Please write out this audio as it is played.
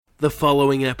The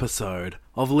following episode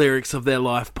of Lyrics of Their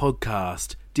Life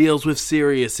podcast deals with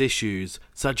serious issues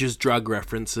such as drug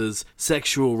references,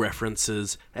 sexual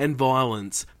references, and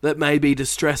violence that may be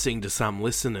distressing to some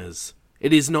listeners.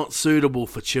 It is not suitable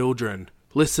for children.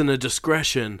 Listener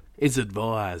discretion is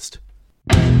advised.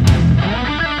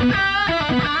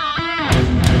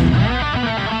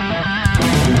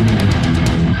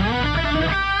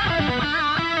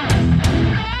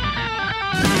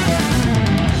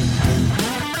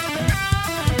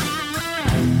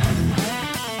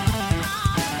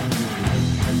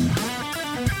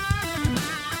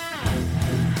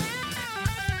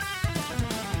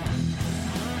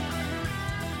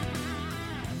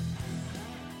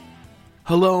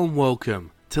 Hello and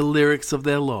welcome to Lyrics of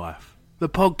Their Life, the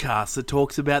podcast that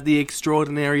talks about the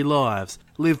extraordinary lives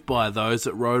lived by those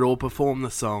that wrote or performed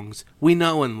the songs we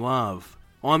know and love.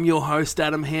 I'm your host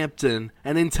Adam Hampton,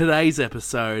 and in today's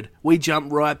episode, we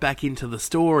jump right back into the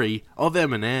story of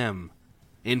Eminem.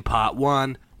 In part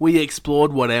 1, we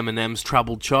explored what Eminem's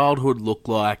troubled childhood looked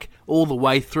like, all the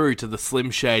way through to the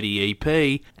Slim Shady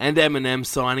EP and Eminem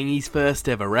signing his first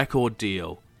ever record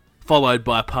deal. Followed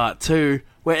by part 2,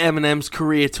 where Eminem's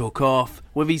career took off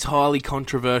with his highly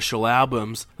controversial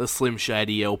albums, the Slim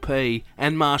Shady LP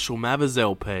and Marshall Mathers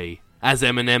LP, as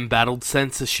Eminem battled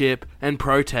censorship and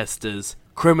protesters,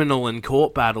 criminal and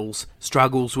court battles,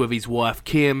 struggles with his wife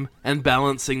Kim, and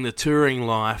balancing the touring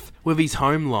life with his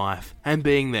home life and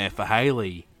being there for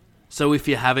Hailey. So if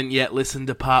you haven't yet listened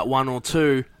to part 1 or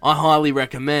 2, I highly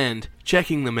recommend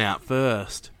checking them out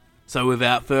first. So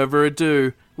without further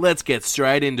ado, let's get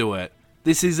straight into it.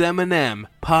 This is Eminem,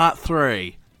 Part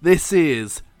 3. This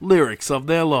is Lyrics of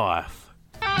Their Life.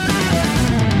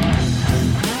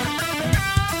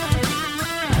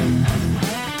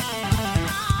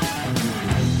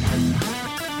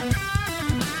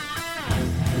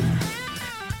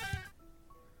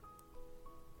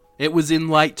 It was in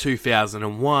late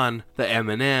 2001 that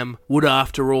Eminem would,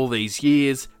 after all these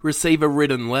years, receive a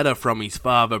written letter from his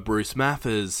father Bruce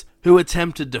Mathers, who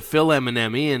attempted to fill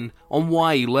Eminem in on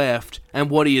why he left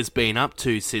and what he has been up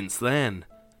to since then.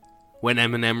 When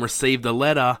Eminem received the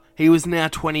letter, he was now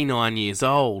 29 years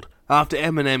old, after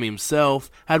Eminem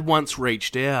himself had once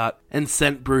reached out and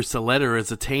sent Bruce a letter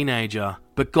as a teenager,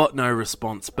 but got no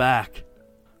response back.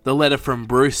 The letter from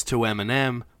Bruce to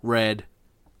Eminem read,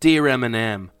 "Dear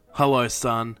Eminem, hello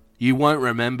son, you won't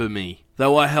remember me,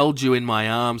 though I held you in my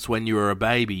arms when you were a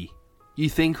baby. You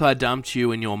think I dumped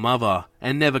you and your mother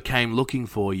and never came looking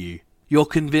for you. You're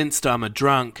convinced I'm a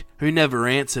drunk who never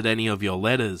answered any of your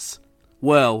letters.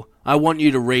 Well, I want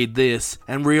you to read this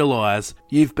and realise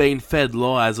you've been fed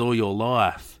lies all your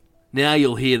life. Now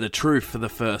you'll hear the truth for the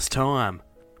first time.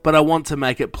 But I want to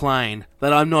make it plain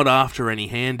that I'm not after any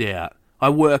handout. I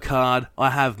work hard, I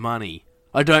have money.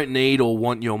 I don't need or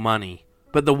want your money.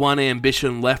 But the one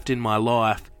ambition left in my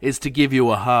life is to give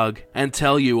you a hug and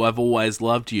tell you I've always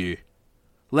loved you.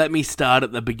 Let me start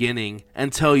at the beginning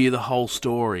and tell you the whole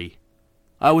story.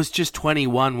 I was just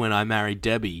 21 when I married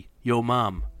Debbie, your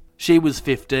mum. She was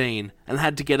 15 and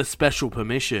had to get a special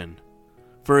permission.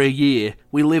 For a year,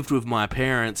 we lived with my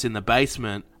parents in the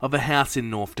basement of a house in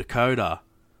North Dakota.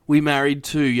 We married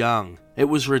too young. It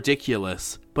was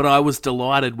ridiculous, but I was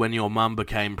delighted when your mum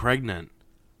became pregnant.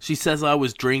 She says I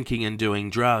was drinking and doing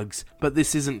drugs, but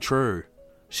this isn't true.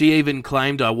 She even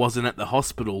claimed I wasn't at the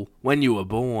hospital when you were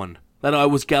born, that I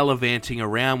was gallivanting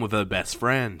around with her best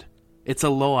friend. It's a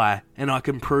lie, and I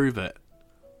can prove it.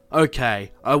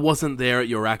 Okay, I wasn't there at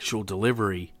your actual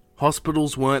delivery.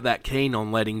 Hospitals weren't that keen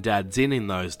on letting dads in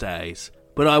those days,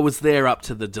 but I was there up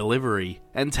to the delivery,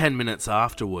 and 10 minutes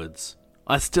afterwards.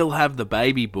 I still have the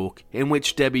baby book in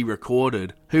which Debbie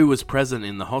recorded who was present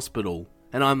in the hospital,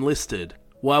 and I'm listed.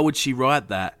 Why would she write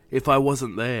that if I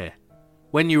wasn't there?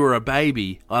 When you were a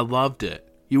baby, I loved it.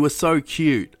 You were so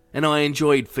cute, and I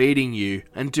enjoyed feeding you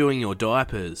and doing your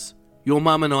diapers. Your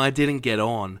mum and I didn't get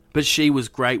on, but she was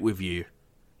great with you.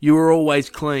 You were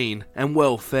always clean and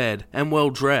well fed and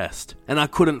well dressed, and I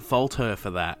couldn't fault her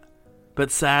for that. But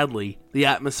sadly, the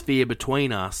atmosphere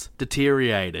between us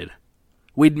deteriorated.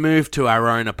 We'd moved to our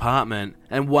own apartment,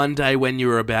 and one day when you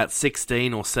were about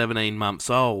 16 or 17 months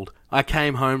old, I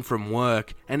came home from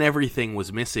work and everything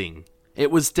was missing. It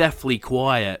was deathly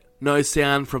quiet, no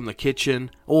sound from the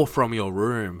kitchen or from your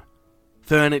room.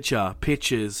 Furniture,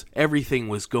 pictures, everything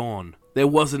was gone. There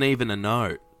wasn't even a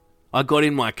note. I got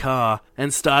in my car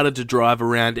and started to drive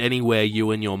around anywhere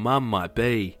you and your mum might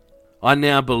be. I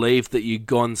now believed that you'd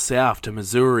gone south to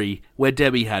Missouri, where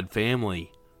Debbie had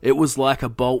family. It was like a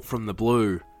bolt from the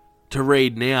blue. To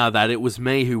read now that it was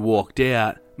me who walked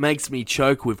out makes me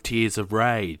choke with tears of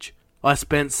rage. I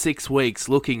spent 6 weeks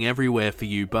looking everywhere for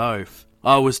you both.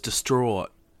 I was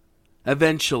distraught.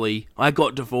 Eventually, I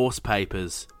got divorce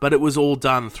papers, but it was all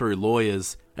done through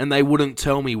lawyers, and they wouldn't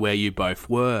tell me where you both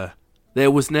were.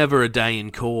 There was never a day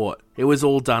in court. It was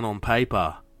all done on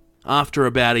paper. After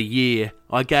about a year,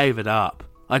 I gave it up.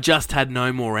 I just had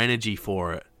no more energy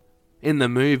for it. In the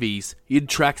movies, you'd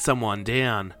track someone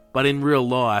down, but in real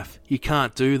life, you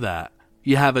can't do that.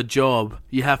 You have a job,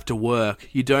 you have to work,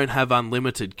 you don't have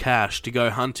unlimited cash to go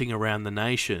hunting around the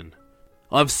nation.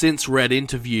 I've since read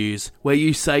interviews where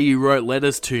you say you wrote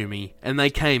letters to me and they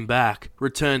came back,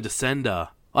 returned to sender.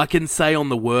 I can say on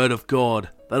the word of God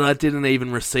that I didn't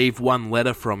even receive one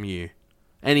letter from you.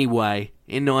 Anyway,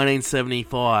 in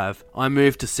 1975, I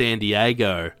moved to San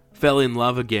Diego, fell in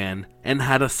love again, and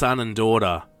had a son and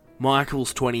daughter.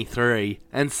 Michael's 23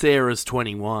 and Sarah's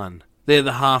 21. They're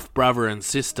the half-brother and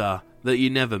sister that you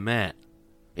never met.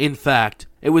 In fact,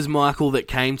 it was Michael that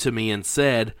came to me and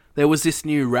said there was this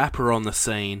new rapper on the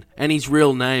scene and his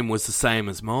real name was the same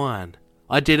as mine.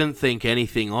 I didn't think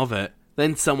anything of it.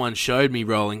 Then someone showed me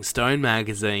Rolling Stone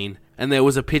magazine and there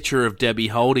was a picture of Debbie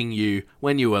holding you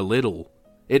when you were little.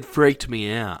 It freaked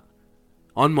me out.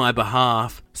 On my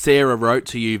behalf, Sarah wrote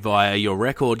to you via your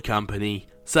record company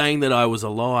saying that I was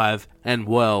alive and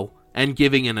well and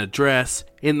giving an address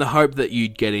in the hope that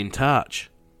you'd get in touch.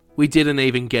 We didn't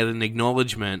even get an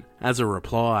acknowledgement as a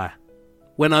reply.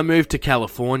 When I moved to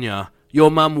California,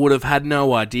 your mum would have had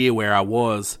no idea where I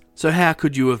was, so how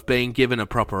could you have been given a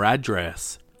proper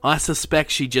address? I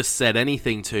suspect she just said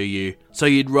anything to you, so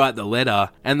you'd write the letter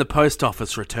and the post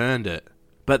office returned it.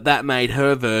 But that made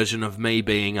her version of me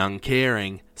being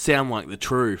uncaring sound like the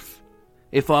truth.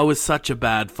 If I was such a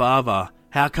bad father,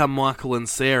 how come Michael and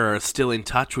Sarah are still in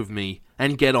touch with me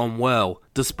and get on well,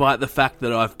 despite the fact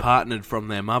that I've partnered from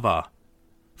their mother?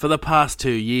 For the past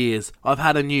 2 years, I've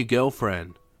had a new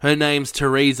girlfriend. Her name's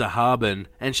Teresa Harbin,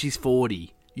 and she's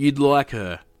 40. You'd like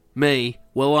her. Me,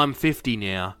 well, I'm 50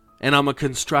 now, and I'm a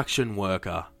construction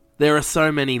worker. There are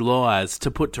so many lies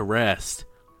to put to rest.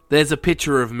 There's a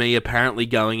picture of me apparently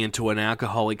going into an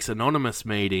Alcoholics Anonymous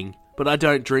meeting, but I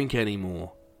don't drink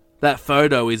anymore. That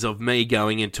photo is of me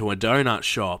going into a donut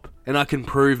shop, and I can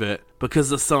prove it because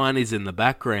the sign is in the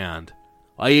background.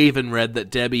 I even read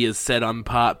that Debbie has said I'm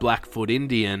part Blackfoot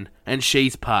Indian and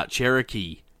she's part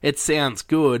Cherokee. It sounds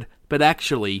good, but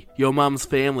actually, your mum's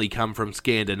family come from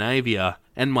Scandinavia,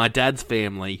 and my dad's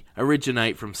family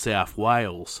originate from South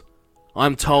Wales.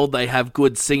 I'm told they have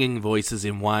good singing voices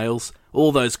in Wales,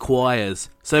 all those choirs,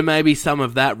 so maybe some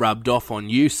of that rubbed off on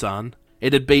you, son.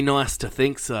 It'd be nice to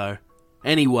think so.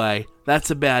 Anyway,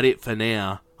 that's about it for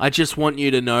now. I just want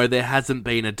you to know there hasn't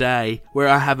been a day where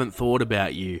I haven't thought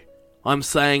about you. I'm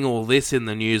saying all this in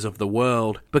the news of the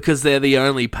world because they're the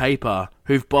only paper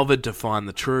who've bothered to find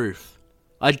the truth.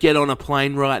 I'd get on a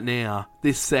plane right now,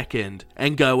 this second,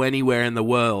 and go anywhere in the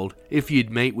world if you'd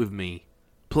meet with me.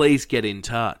 Please get in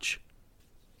touch.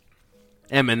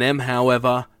 Eminem,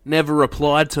 however, never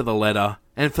replied to the letter,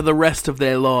 and for the rest of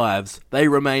their lives, they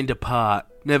remained apart,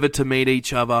 never to meet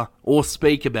each other or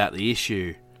speak about the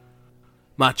issue.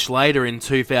 Much later in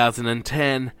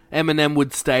 2010, Eminem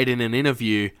would state in an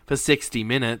interview for 60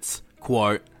 Minutes,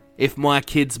 quote, "If my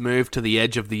kids moved to the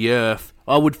edge of the earth,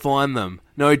 I would find them,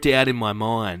 no doubt in my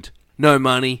mind. No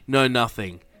money, no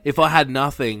nothing. If I had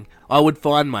nothing, I would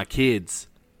find my kids."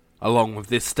 Along with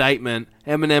this statement,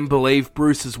 Eminem believed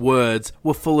Bruce's words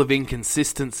were full of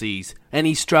inconsistencies, and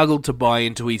he struggled to buy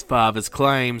into his father's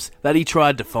claims that he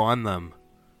tried to find them.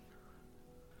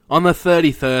 On the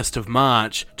 31st of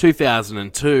March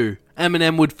 2002,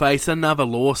 Eminem would face another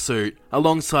lawsuit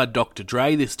alongside Dr.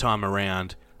 Dre this time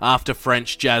around, after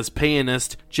French jazz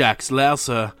pianist Jacques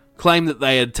Lauser claimed that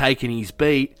they had taken his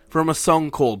beat from a song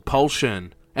called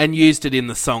Pulsion and used it in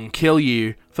the song Kill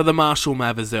You for the Marshall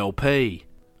Mathers LP.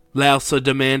 Lauser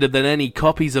demanded that any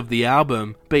copies of the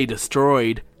album be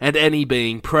destroyed and any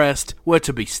being pressed were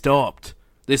to be stopped.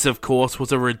 This, of course,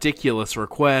 was a ridiculous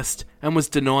request and was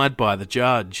denied by the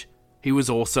judge. He was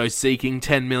also seeking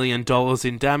 $10 million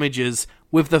in damages,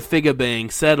 with the figure being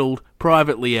settled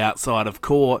privately outside of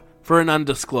court for an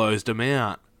undisclosed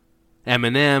amount.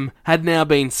 Eminem had now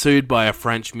been sued by a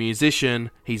French musician,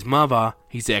 his mother,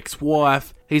 his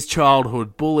ex-wife, his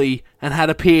childhood bully, and had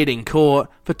appeared in court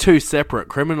for 2 separate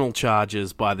criminal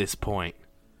charges by this point.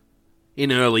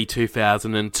 In early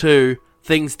 2002,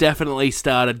 things definitely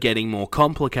started getting more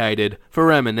complicated for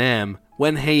Eminem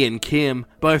when he and Kim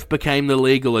both became the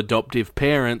legal adoptive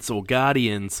parents or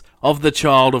guardians of the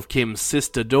child of Kim's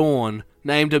sister Dawn,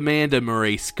 named Amanda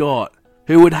Marie Scott,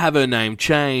 who would have her name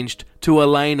changed to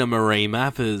Elena Marie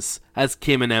Mathers as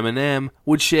Kim and Eminem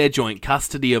would share joint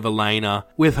custody of Elena,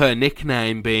 with her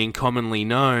nickname being commonly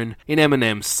known in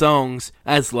Eminem's songs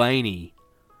as Laney.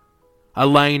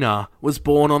 Elena was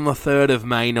born on the 3rd of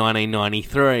May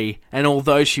 1993, and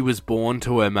although she was born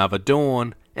to her mother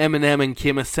Dawn, Eminem and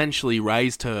Kim essentially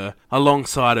raised her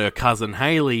alongside her cousin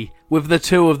Haley, with the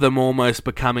two of them almost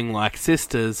becoming like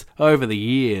sisters over the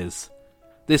years.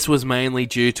 This was mainly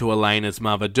due to Elena's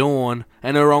mother Dawn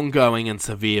and her ongoing and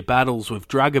severe battles with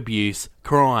drug abuse,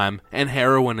 crime, and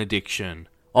heroin addiction,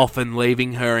 often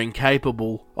leaving her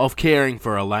incapable of caring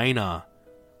for Elena.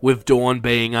 With Dawn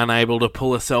being unable to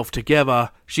pull herself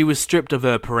together, she was stripped of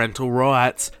her parental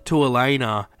rights to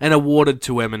Elena and awarded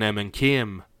to Eminem and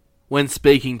Kim. When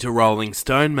speaking to Rolling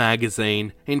Stone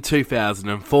magazine in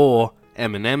 2004,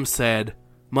 Eminem said,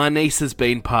 "My niece has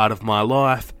been part of my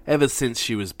life ever since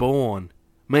she was born.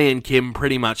 Me and Kim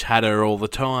pretty much had her all the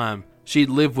time. She'd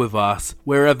live with us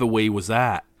wherever we was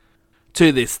at."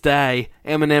 To this day,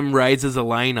 Eminem raises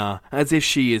Elena as if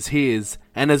she is his,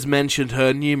 and has mentioned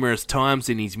her numerous times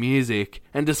in his music,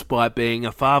 and despite being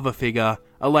a father figure,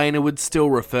 Elena would still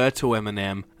refer to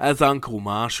Eminem as Uncle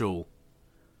Marshall.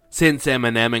 Since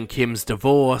Eminem and Kim's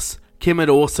divorce, Kim had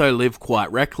also lived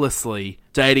quite recklessly,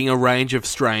 dating a range of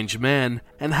strange men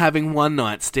and having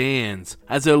one-night stands,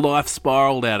 as her life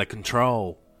spiraled out of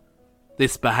control.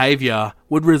 This behaviour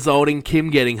would result in Kim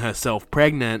getting herself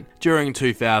pregnant during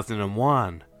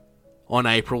 2001. On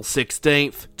April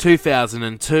 16th,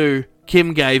 2002,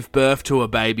 Kim gave birth to a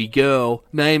baby girl,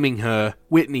 naming her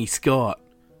Whitney Scott.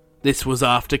 This was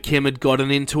after Kim had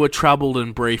gotten into a troubled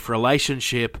and brief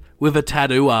relationship with a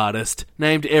tattoo artist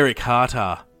named Eric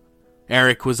Harter.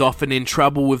 Eric was often in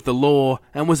trouble with the law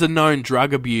and was a known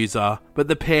drug abuser, but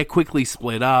the pair quickly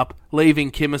split up,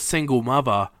 leaving Kim a single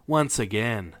mother once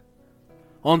again.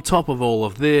 On top of all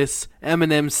of this,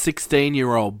 Eminem's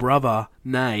 16-year-old brother,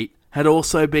 Nate, had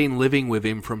also been living with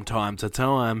him from time to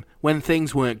time when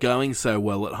things weren't going so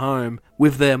well at home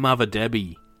with their mother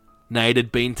Debbie. Nate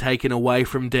had been taken away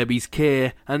from Debbie's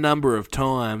care a number of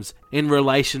times in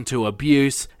relation to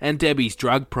abuse and Debbie's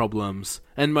drug problems,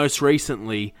 and most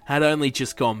recently had only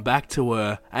just gone back to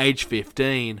her, age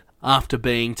 15, after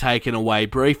being taken away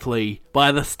briefly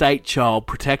by the State Child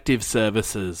Protective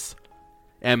Services.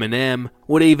 Eminem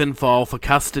would even file for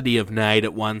custody of Nate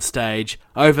at one stage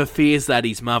over fears that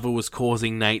his mother was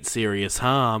causing Nate serious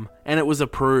harm, and it was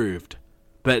approved.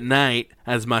 But Nate,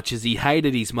 as much as he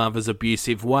hated his mother's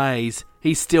abusive ways,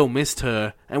 he still missed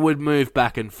her and would move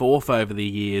back and forth over the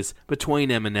years between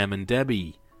Eminem and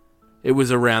Debbie. It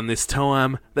was around this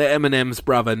time that Eminem's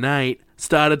brother Nate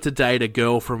started to date a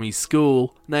girl from his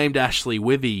school named Ashley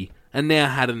Wivey, and now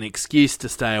had an excuse to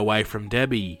stay away from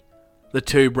Debbie. The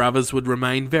two brothers would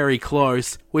remain very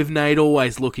close, with Nate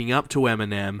always looking up to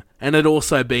Eminem, and had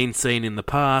also been seen in the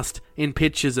past, in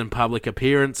pictures and public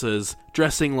appearances,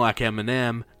 dressing like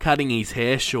Eminem, cutting his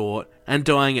hair short, and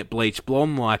dyeing it bleach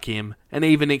blonde like him, and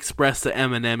even expressed that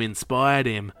Eminem inspired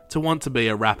him to want to be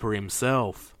a rapper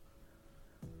himself.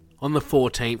 On the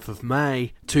 14th of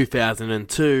May,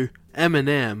 2002,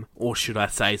 Eminem, or should I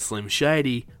say Slim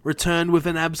Shady, returned with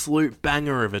an absolute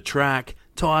banger of a track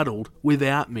titled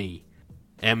Without Me.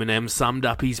 Eminem summed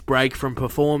up his break from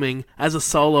performing as a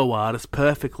solo artist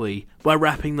perfectly by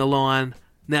rapping the line,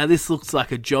 "Now this looks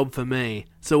like a job for me,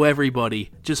 so everybody,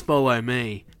 just follow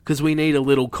me, 'cause we need a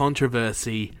little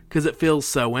controversy, 'cause it feels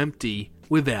so empty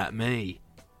without me."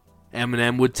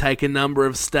 Eminem would take a number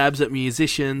of stabs at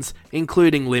musicians,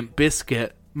 including Limp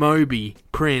Bizkit, Moby,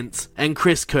 Prince, and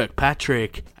Chris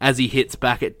Kirkpatrick, as he hits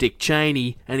back at Dick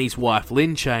Cheney and his wife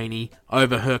Lynn Cheney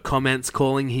over her comments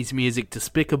calling his music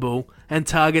despicable, and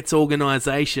targets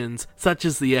organisations such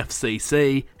as the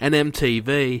FCC and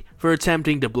MTV for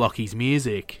attempting to block his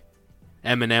music.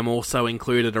 Eminem also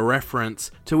included a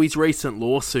reference to his recent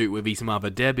lawsuit with his mother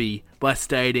Debbie by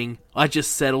stating, "I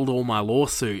just settled all my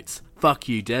lawsuits, fuck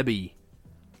you Debbie."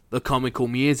 The comical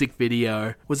music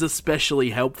video was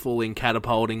especially helpful in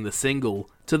catapulting the single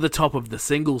to the top of the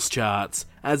singles charts,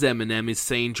 as Eminem is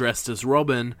seen dressed as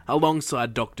Robin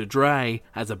alongside Dr. Dre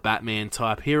as a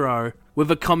Batman-type hero, with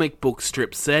a comic book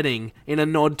strip setting in a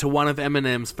nod to one of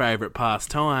Eminem's favourite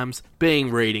pastimes,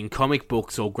 being reading comic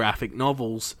books or graphic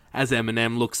novels, as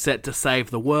Eminem looks set to save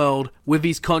the world with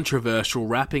his controversial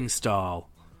rapping style.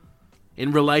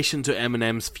 In relation to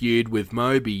Eminem's feud with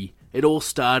Moby, it all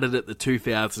started at the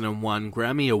 2001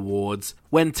 Grammy Awards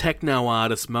when techno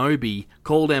artist Moby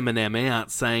called Eminem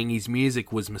out saying his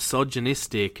music was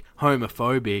misogynistic,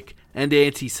 homophobic, and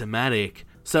anti-Semitic,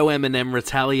 so Eminem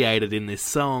retaliated in this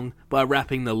song by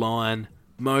rapping the line,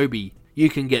 "Moby, you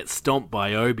can get stomped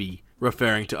by Obi,"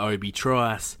 referring to Obi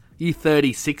Trice. You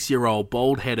 36-year-old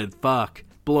bald-headed fuck.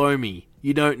 Blow me.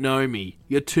 You don't know me.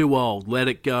 You're too old. Let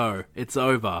it go. It's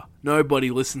over.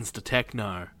 Nobody listens to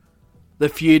techno. The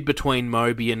feud between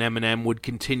Moby and Eminem would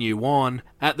continue on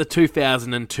at the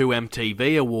 2002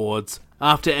 MTV Awards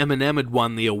after Eminem had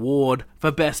won the award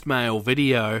for Best Male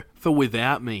Video for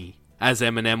Without Me. As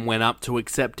Eminem went up to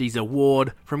accept his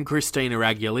award from Christina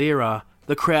Aguilera,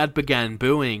 the crowd began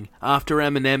booing after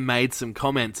Eminem made some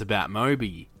comments about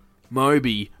Moby.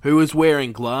 Moby, who was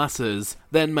wearing glasses,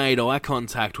 then made eye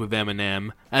contact with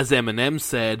Eminem, as Eminem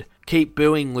said, "Keep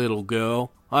booing, little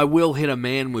girl. I will hit a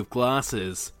man with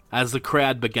glasses," as the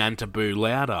crowd began to boo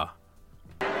louder.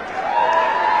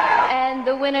 And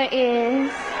the winner is...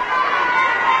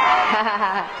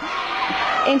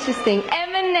 interesting.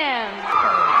 Eminem.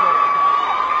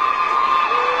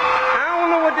 I don't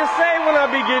know what to say when I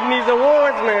be getting these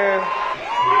awards, man.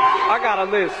 I got a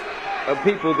list of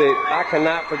people that I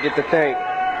cannot forget to thank.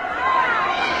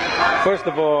 First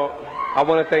of all, I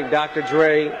want to thank Dr.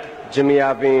 Dre, Jimmy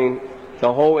Iovine,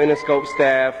 the whole Interscope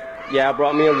staff. Yeah, I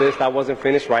brought me a list. I wasn't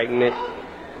finished writing it.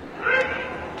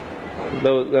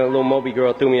 Little Moby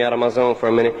girl threw me out of my zone for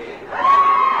a minute.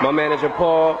 My manager,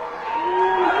 Paul.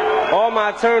 All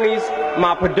my attorneys,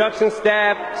 my production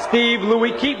staff, Steve,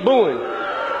 Louis, keep booing.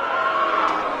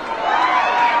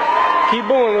 Keep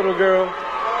booing, little girl.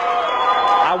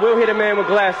 I will hit a man with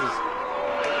glasses.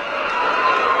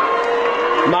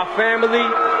 My family,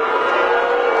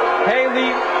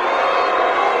 Haley,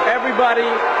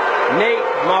 everybody, Nate,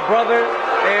 my brother,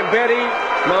 Aunt Betty,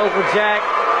 my Uncle Jack,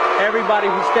 everybody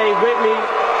who stayed with me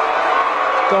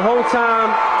the whole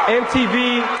time,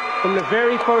 MTV, from the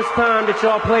very first time that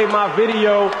y'all played my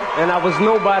video and I was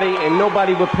nobody and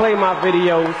nobody would play my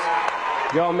videos,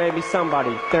 y'all made me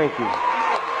somebody. Thank you.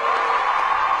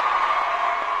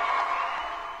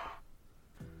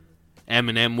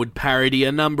 Eminem would parody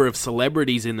a number of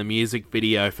celebrities in the music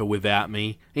video for Without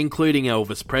Me, including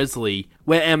Elvis Presley,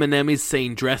 where Eminem is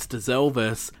seen dressed as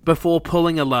Elvis before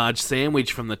pulling a large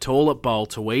sandwich from the toilet bowl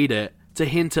to eat it, to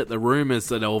hint at the rumours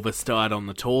that Elvis died on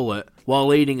the toilet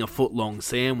while eating a foot-long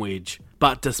sandwich.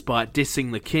 But despite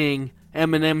dissing the king,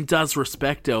 Eminem does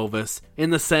respect Elvis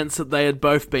in the sense that they had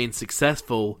both been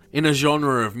successful in a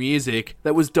genre of music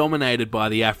that was dominated by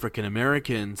the African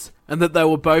Americans, and that they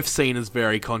were both seen as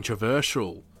very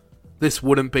controversial. This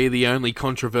wouldn't be the only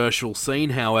controversial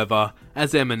scene, however,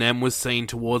 as Eminem was seen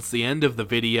towards the end of the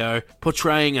video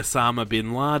portraying Osama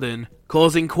bin Laden,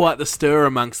 causing quite the stir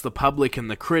amongst the public and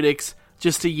the critics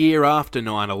just a year after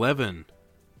 9/11.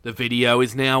 The video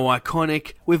is now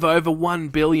iconic, with over 1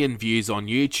 billion views on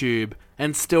YouTube,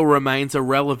 and still remains a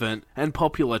relevant and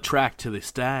popular track to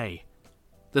this day.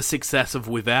 The success of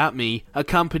Without Me,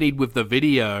 accompanied with the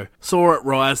video, saw it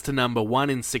rise to number 1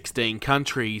 in 16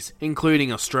 countries,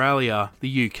 including Australia,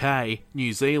 the UK,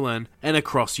 New Zealand, and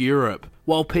across Europe,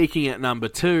 while peaking at number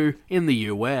 2 in the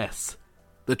US.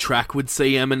 The track would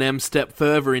see Eminem step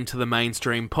further into the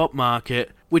mainstream pop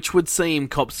market, which would see him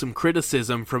cop some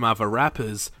criticism from other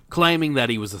rappers, claiming that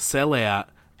he was a sellout.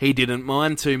 He didn't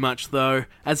mind too much though,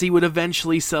 as he would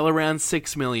eventually sell around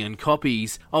 6 million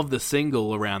copies of the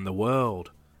single around the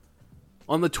world.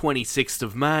 On the 26th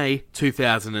of May,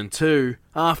 2002,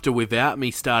 after Without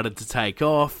Me started to take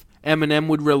off, Eminem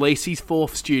would release his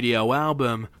 4th studio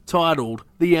album, titled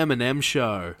The Eminem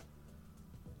Show.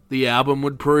 The album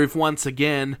would prove once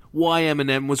again why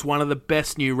Eminem was one of the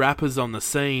best new rappers on the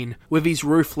scene, with his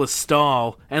ruthless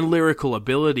style and lyrical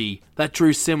ability that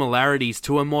drew similarities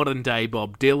to a modern-day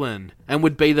Bob Dylan, and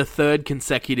would be the 3rd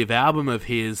consecutive album of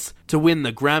his to win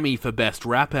the Grammy for Best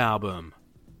Rap Album.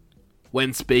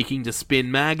 When speaking to Spin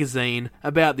magazine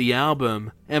about the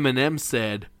album, Eminem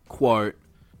said, quote,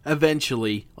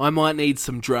 "Eventually, I might need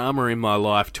some drama in my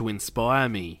life to inspire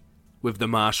me. With the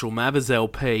Marshall Mathers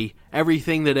LP,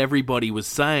 everything that everybody was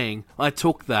saying, I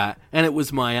took that, and it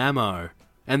was my ammo.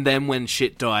 And then when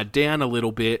shit died down a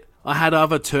little bit, I had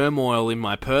other turmoil in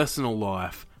my personal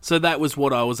life, so that was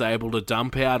what I was able to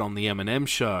dump out on the Eminem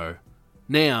Show.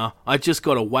 Now, I just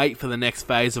gotta wait for the next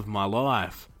phase of my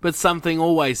life. But something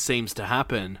always seems to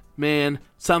happen. Man,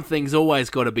 something's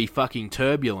always gotta be fucking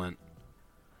turbulent."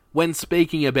 When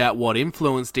speaking about what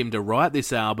influenced him to write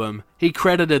this album, he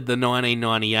credited the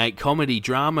 1998 comedy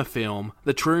drama film,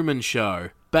 The Truman Show,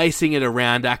 basing it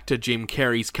around actor Jim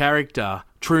Carrey's character,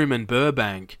 Truman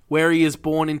Burbank, where he is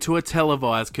born into a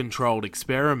televised controlled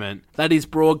experiment that is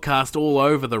broadcast all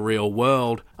over the real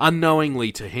world,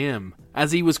 unknowingly to him,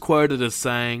 as he was quoted as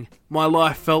saying, "My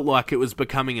life felt like it was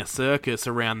becoming a circus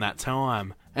around that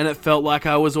time, and it felt like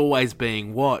I was always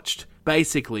being watched.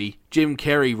 Basically, Jim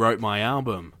Carrey wrote my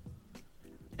album."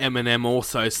 Eminem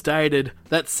also stated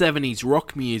that 70s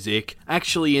rock music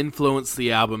actually influenced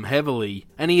the album heavily,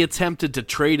 and he attempted to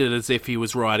treat it as if he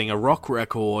was writing a rock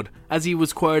record, as he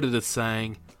was quoted as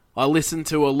saying, "I listened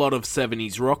to a lot of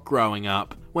 70s rock growing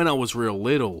up, when I was real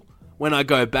little. When I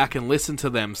go back and listen to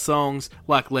them songs,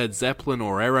 like Led Zeppelin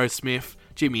or Aerosmith,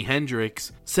 Jimi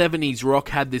Hendrix, 70s rock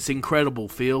had this incredible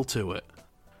feel to it."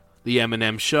 The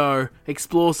Eminem Show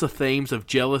explores the themes of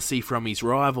jealousy from his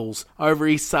rivals over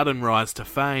his sudden rise to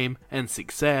fame and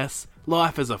success,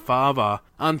 life as a father,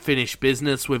 unfinished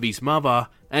business with his mother,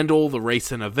 and all the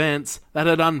recent events that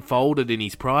had unfolded in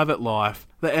his private life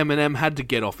that Eminem had to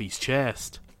get off his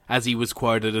chest. As he was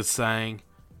quoted as saying,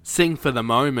 "Sing for the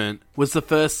Moment was the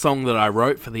first song that I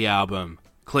wrote for the album.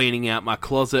 Cleaning Out My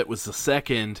Closet was the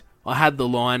second. I had the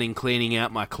line in Cleaning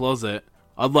Out My Closet,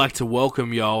 'I'd like to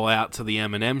welcome y'all out to the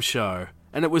Eminem Show,'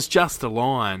 and it was just a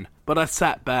line, but I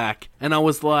sat back and I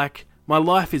was like, my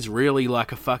life is really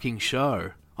like a fucking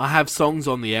show. I have songs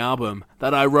on the album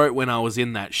that I wrote when I was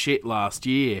in that shit last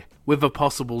year, with a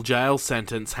possible jail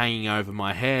sentence hanging over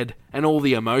my head and all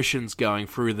the emotions going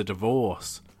through the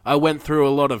divorce. I went through a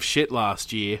lot of shit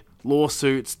last year,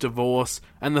 lawsuits, divorce,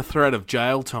 and the threat of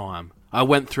jail time. I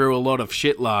went through a lot of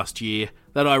shit last year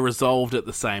that I resolved at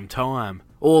the same time,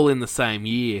 all in the same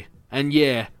year, and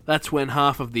yeah, that's when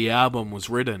half of the album was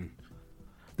written."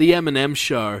 The Eminem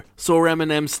Show saw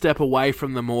Eminem step away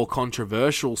from the more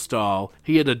controversial style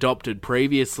he had adopted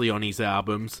previously on his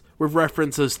albums, with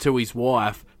references to his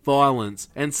wife, violence,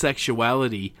 and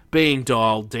sexuality being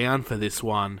dialed down for this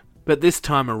one. But this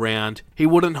time around, he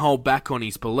wouldn't hold back on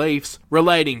his beliefs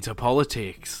relating to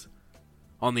politics.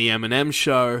 On the Eminem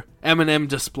Show, Eminem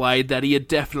displayed that he had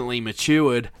definitely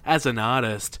matured as an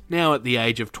artist, now at the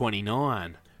age of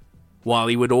 29. While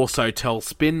he would also tell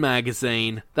Spin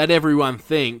magazine that everyone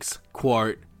thinks,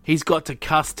 quote, "He's got to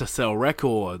cuss to sell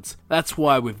records. That's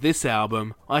why with this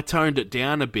album, I toned it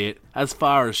down a bit as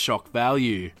far as shock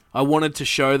value. I wanted to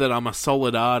show that I'm a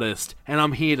solid artist and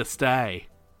I'm here to stay."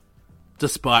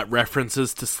 Despite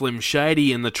references to Slim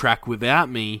Shady in the track Without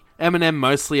Me, Eminem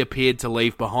mostly appeared to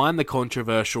leave behind the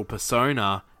controversial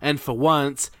persona, and for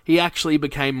once, he actually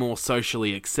became more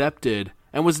socially accepted,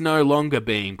 and was no longer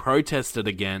being protested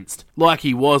against, like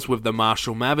he was with the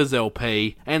Marshall Mathers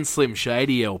LP and Slim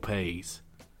Shady LPs.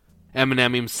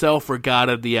 Eminem himself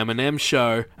regarded the Eminem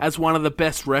Show as one of the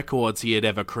best records he had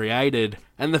ever created,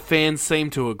 and the fans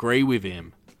seemed to agree with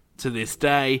him. To this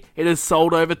day, it has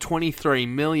sold over 23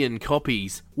 million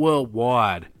copies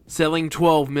worldwide, selling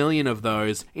 12 million of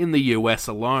those in the US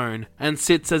alone, and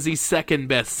sits as his second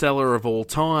best seller of all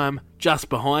time, just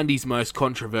behind his most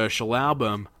controversial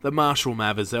album, the Marshall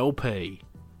Mathers LP.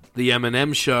 The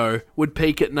Eminem Show would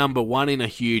peak at number 1 in a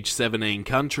huge 17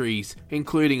 countries,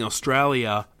 including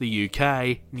Australia, the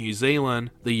UK, New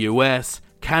Zealand, the US,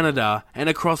 Canada, and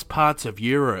across parts of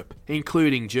Europe,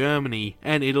 including Germany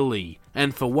and Italy,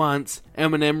 and for once,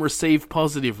 Eminem received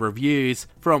positive reviews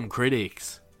from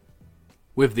critics.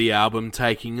 With the album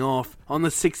taking off, on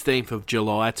the 16th of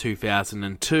July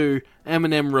 2002,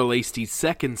 Eminem released his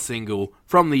second single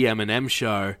from The Eminem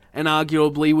Show, and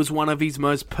arguably was one of his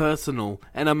most personal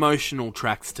and emotional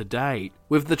tracks to date,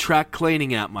 with the track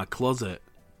Cleaning Out My Closet.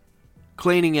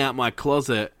 Cleaning Out My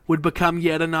Closet would become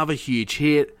yet another huge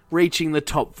hit, reaching the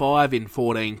top 5 in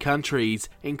 14 countries,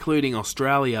 including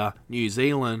Australia, New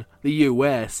Zealand, the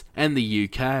US, and the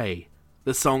UK.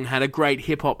 The song had a great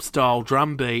hip-hop style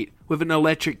drum beat with an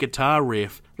electric guitar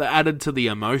riff that added to the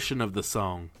emotion of the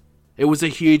song. It was a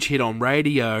huge hit on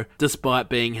radio, despite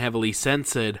being heavily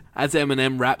censored, as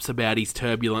Eminem raps about his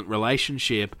turbulent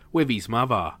relationship with his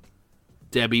mother.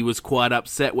 Debbie was quite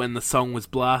upset when the song was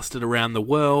blasted around the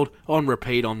world on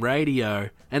repeat on radio,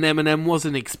 and Eminem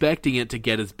wasn't expecting it to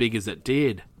get as big as it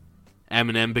did.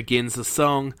 Eminem begins the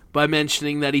song by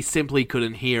mentioning that he simply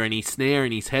couldn't hear any snare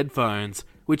in his headphones,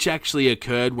 which actually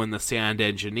occurred when the sound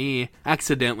engineer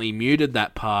accidentally muted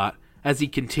that part, as he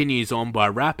continues on by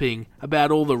rapping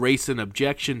about all the recent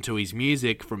objection to his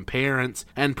music from parents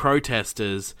and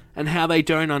protesters, and how they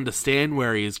don't understand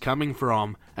where he is coming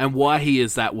from and why he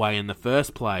is that way in the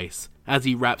first place, as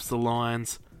he raps the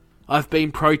lines, "I've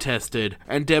been protested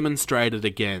and demonstrated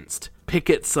against.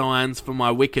 Picket signs for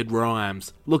my wicked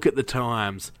rhymes. Look at the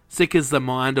times. Sick as the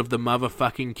mind of the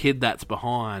motherfucking kid that's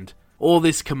behind. All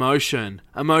this commotion,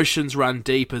 emotions run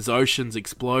deep as oceans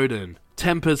exploding.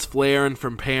 Tempers flaring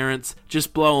from parents,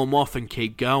 just blow 'em off and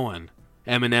keep going.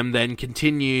 Eminem then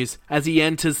continues as he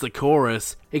enters the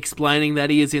chorus, explaining that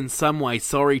he is in some way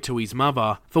sorry to his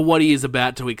mother for what he is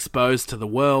about to expose to the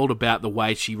world about the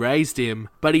way she raised him,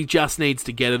 but he just needs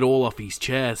to get it all off his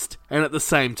chest, and at the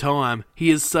same time, he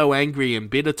is so angry and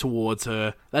bitter towards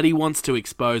her that he wants to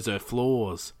expose her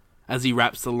flaws. As he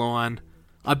raps the line,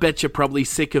 "I bet you're probably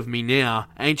sick of me now,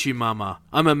 ain't you, mama?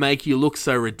 I'ma make you look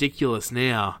so ridiculous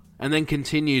now," and then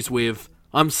continues with,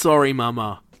 "I'm sorry,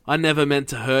 mama. I never meant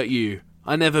to hurt you.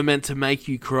 I never meant to make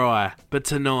you cry, but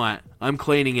tonight, I'm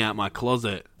cleaning out my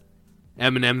closet."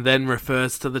 Eminem then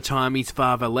refers to the time his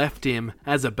father left him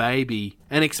as a baby,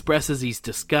 and expresses his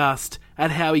disgust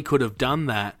at how he could have done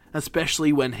that,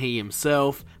 especially when he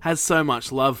himself has so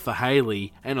much love for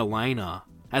Hailey and Elena.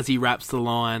 As he raps the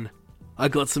line, "I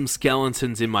got some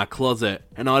skeletons in my closet,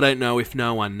 and I don't know if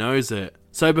no one knows it.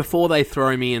 So before they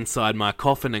throw me inside my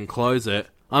coffin and close it,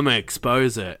 I'ma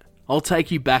expose it. I'll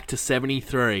take you back to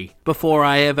 73, before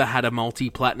I ever had a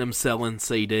multi-platinum selling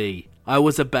CD. I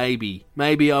was a baby,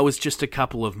 maybe I was just a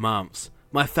couple of months.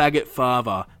 My faggot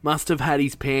father must have had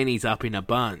his panties up in a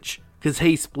bunch, 'cause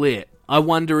he split. I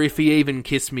wonder if he even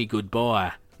kissed me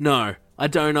goodbye. No, I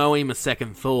don't owe him a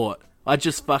second thought. I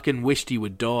just fucking wished he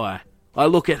would die. I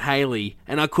look at Hailey,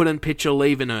 and I couldn't picture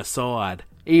leaving her side.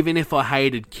 Even if I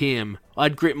hated Kim,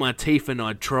 I'd grit my teeth and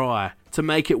I'd try to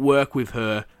make it work with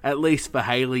her, at least for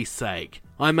Hailey's sake.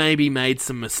 I maybe made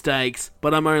some mistakes,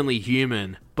 but I'm only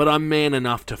human, but I'm man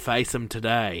enough to face them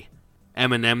today."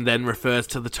 Eminem then refers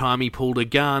to the time he pulled a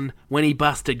gun when he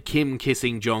busted Kim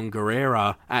kissing John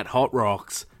Guerrera at Hot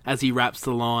Rocks, as he raps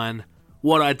the line,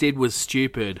 "What I did was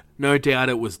stupid, no doubt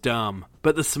it was dumb,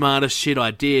 but the smartest shit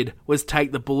I did was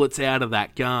take the bullets out of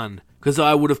that gun, 'cause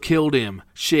I would have killed him.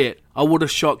 Shit, I would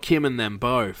have shot Kim and them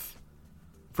both."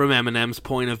 From Eminem's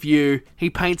point of view, he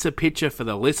paints a picture for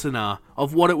the listener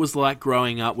of what it was like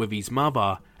growing up with his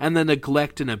mother and the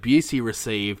neglect and abuse he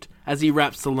received, as he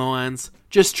raps the lines,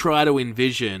 "Just try to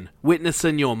envision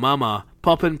witnessing your mama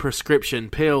popping prescription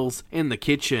pills in the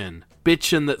kitchen,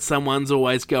 bitching that someone's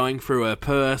always going through her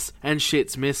purse and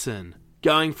shit's missing,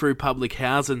 going through public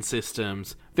housing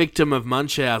systems, victim of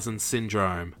Munchausen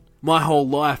syndrome. My whole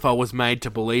life I was made to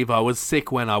believe I was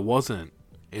sick when I wasn't."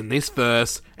 In this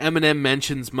verse, Eminem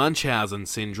mentions Munchausen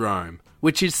syndrome,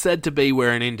 which is said to be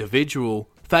where an individual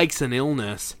fakes an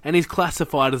illness and is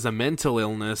classified as a mental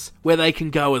illness where they can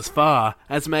go as far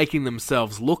as making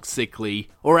themselves look sickly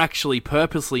or actually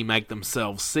purposely make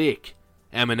themselves sick.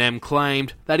 Eminem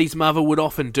claimed that his mother would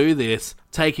often do this,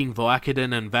 taking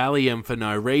Vicodin and Valium for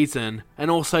no reason, and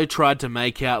also tried to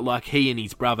make out like he and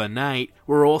his brother Nate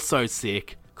were also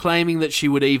sick, claiming that she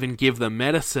would even give them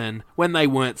medicine when they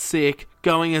weren't sick,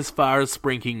 going as far as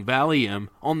sprinkling Valium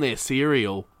on their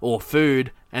cereal or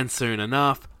food, and soon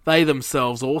enough, they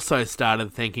themselves also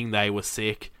started thinking they were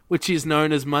sick, which is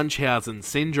known as Munchausen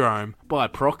syndrome by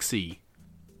proxy.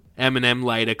 Eminem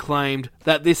later claimed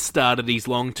that this started his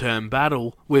long-term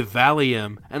battle with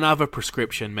Valium and other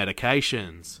prescription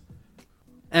medications.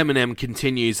 Eminem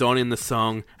continues on in the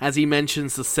song as he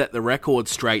mentions the Set the Record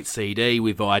Straight CD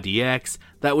with IDX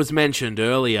that was mentioned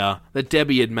earlier that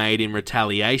Debbie had made in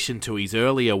retaliation to his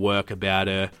earlier work about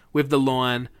her, with the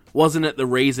line, "Wasn't it the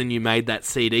reason you made that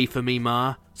CD for me,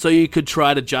 Ma? So you could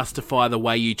try to justify the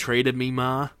way you treated me,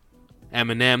 Ma?"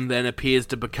 Eminem then appears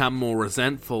to become more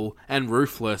resentful and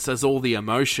ruthless as all the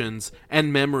emotions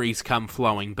and memories come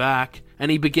flowing back,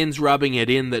 and he begins rubbing it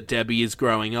in that Debbie is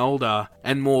growing older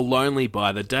and more lonely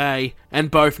by the day, and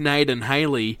both Nate and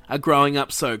Hailey are growing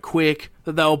up so quick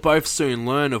that they'll both soon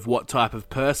learn of what type of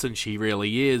person she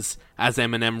really is, as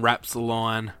Eminem raps the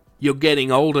line, "You're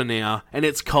getting older now, and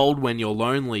it's cold when you're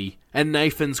lonely, and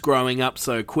Nathan's growing up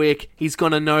so quick, he's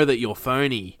gonna know that you're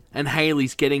phony. And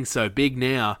Hailey's getting so big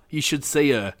now, you should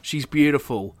see her, she's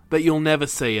beautiful, but you'll never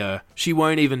see her, she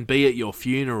won't even be at your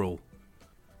funeral."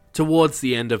 Towards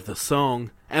the end of the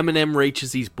song, Eminem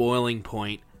reaches his boiling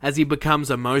point as he becomes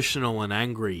emotional and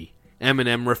angry.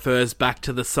 Eminem refers back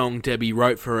to the song Debbie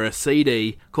wrote for her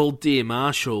CD called Dear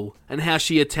Marshall, and how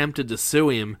she attempted to sue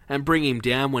him and bring him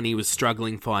down when he was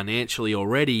struggling financially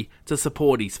already to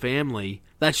support his family,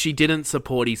 that she didn't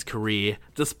support his career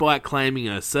despite claiming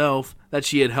herself that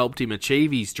she had helped him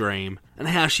achieve his dream, and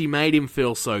how she made him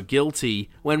feel so guilty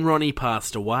when Ronnie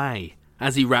passed away,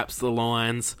 as he raps the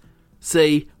lines,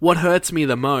 "See, what hurts me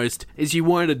the most is you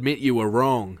won't admit you were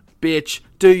wrong. Bitch,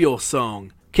 do your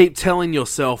song. Keep telling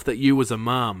yourself that you was a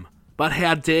mum. But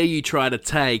how dare you try to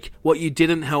take what you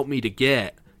didn't help me to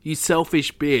get? You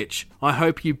selfish bitch, I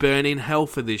hope you burn in hell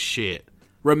for this shit.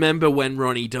 Remember when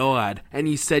Ronnie died, and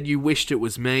you said you wished it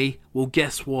was me? Well,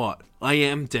 guess what? I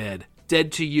am dead.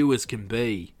 Dead to you as can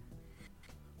be."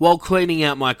 While Cleaning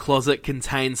Out My Closet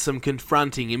contains some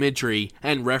confronting imagery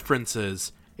and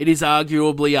references, it is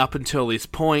arguably up until this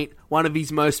point one of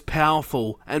his most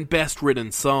powerful and best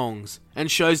written songs,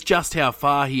 and shows just how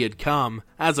far he had come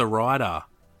as a writer.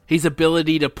 His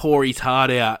ability to pour his heart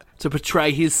out to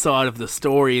portray his side of the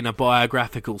story in a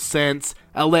biographical sense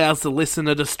allows the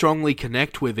listener to strongly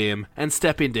connect with him and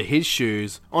step into his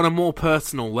shoes on a more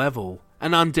personal level.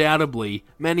 And undoubtedly,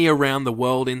 many around the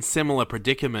world in similar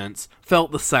predicaments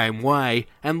felt the same way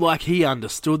and like he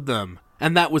understood them.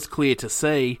 And that was clear to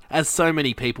see, as so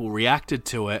many people reacted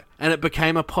to it, and it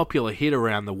became a popular hit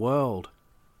around the world.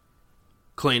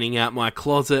 Cleaning Out My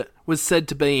Closet was said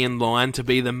to be in line to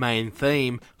be the main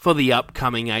theme for the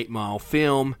upcoming 8 Mile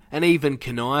film, and even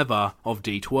Conniver of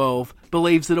D12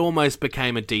 believes it almost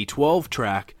became a D12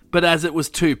 track, but as it was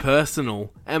too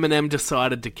personal, Eminem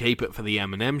decided to keep it for the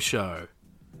Eminem Show.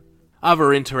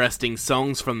 Other interesting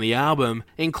songs from the album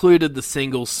included the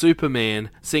singles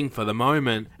Superman, Sing for the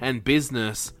Moment, and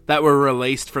Business that were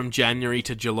released from January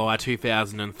to July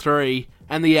 2003,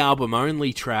 and the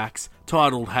album-only tracks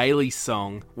titled Haley's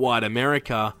song, White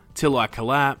America, Till I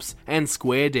Collapse, and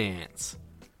Square Dance.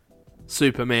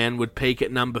 Superman would peak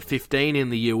at number 15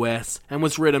 in the US and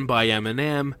was written by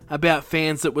Eminem about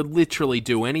fans that would literally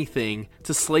do anything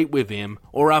to sleep with him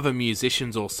or other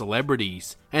musicians or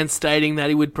celebrities, and stating that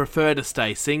he would prefer to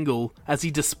stay single as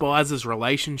he despises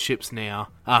relationships now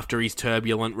after his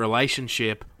turbulent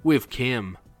relationship with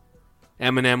Kim.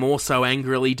 Eminem also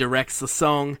angrily directs the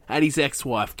song at his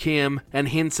ex-wife Kim and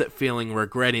hints at feeling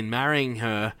regret in marrying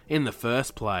her in the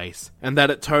first place, and that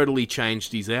it totally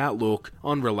changed his outlook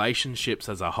on relationships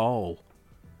as a whole.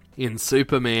 In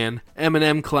Superman,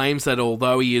 Eminem claims that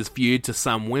although he is viewed to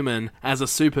some women as a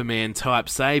Superman-type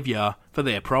savior for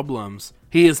their problems,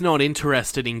 he is not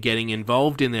interested in getting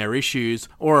involved in their issues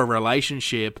or a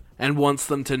relationship, and wants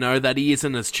them to know that he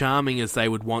isn't as charming as they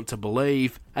would want to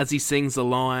believe, as he sings the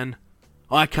line,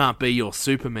 "I can't be your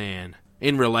Superman."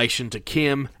 In relation to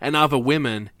Kim and other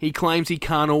women, he claims he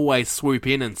can't always swoop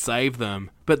in and save them,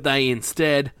 but they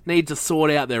instead need to sort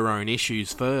out their own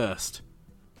issues first.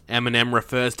 Eminem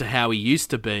refers to how he used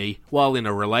to be while in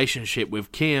a relationship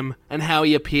with Kim, and how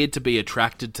he appeared to be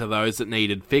attracted to those that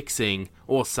needed fixing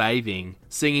or saving,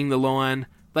 singing the line,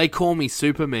 "They call me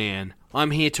Superman,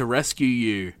 I'm here to rescue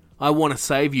you, I want to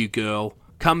save you girl,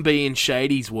 come be in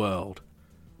Shady's world."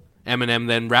 Eminem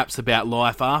then raps about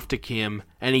life after Kim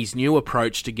and his new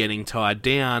approach to getting tied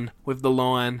down with the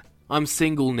line, "I'm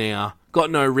single now,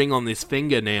 got no ring on this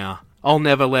finger now, I'll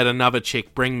never let another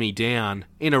chick bring me down,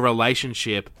 in a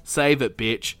relationship, save it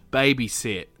bitch,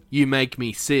 babysit, you make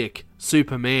me sick,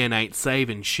 Superman ain't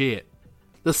saving shit."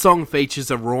 The song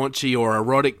features a raunchy or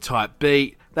erotic type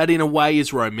beat that in a way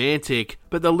is romantic,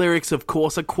 but the lyrics of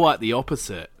course are quite the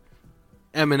opposite.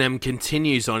 Eminem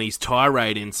continues on his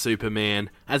tirade in Superman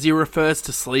as he refers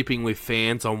to sleeping with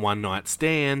fans on one-night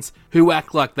stands who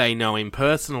act like they know him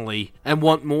personally and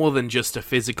want more than just a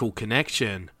physical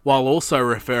connection, while also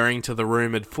referring to the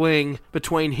rumoured fling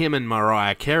between him and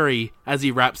Mariah Carey as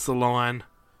he raps the line,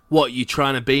 "What, you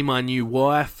trying to be my new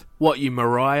wife? What, you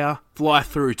Mariah? Fly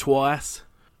through twice?"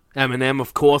 Eminem,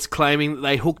 of course, claiming that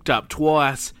they hooked up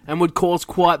twice and would cause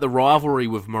quite the rivalry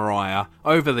with Mariah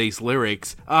over these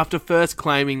lyrics after first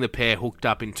claiming the pair hooked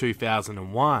up in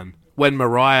 2001, when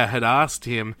Mariah had asked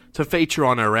him to feature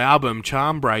on her album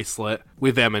Charm Bracelet,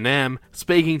 with Eminem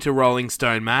speaking to Rolling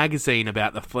Stone magazine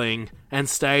about the fling and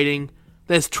stating,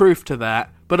 "There's truth to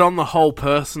that, but on the whole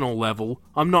personal level,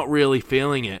 I'm not really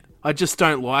feeling it. I just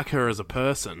don't like her as a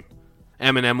person."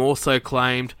 Eminem also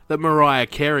claimed that Mariah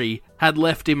Carey had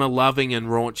left him a loving and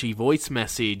raunchy voice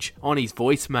message on his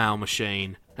voicemail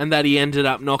machine, and that he ended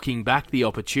up knocking back the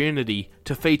opportunity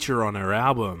to feature on her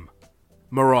album.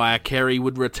 Mariah Carey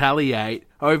would retaliate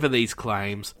over these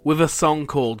claims with a song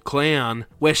called Clown,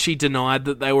 where she denied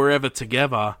that they were ever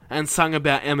together and sung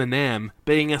about Eminem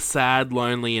being a sad,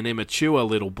 lonely and immature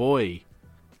little boy.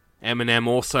 Eminem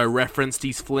also referenced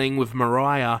his fling with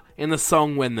Mariah in the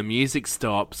song When the Music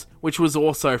Stops, which was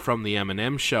also from the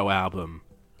Eminem Show album.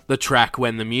 The track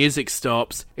When the Music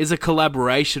Stops is a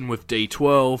collaboration with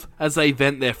D12 as they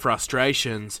vent their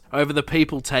frustrations over the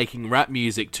people taking rap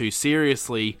music too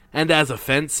seriously and as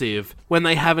offensive when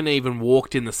they haven't even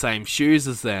walked in the same shoes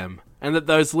as them, and that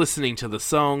those listening to the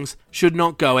songs should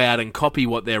not go out and copy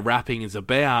what their rapping is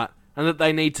about, and that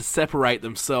they need to separate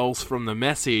themselves from the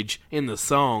message in the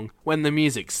song when the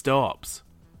music stops.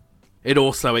 It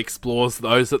also explores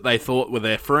those that they thought were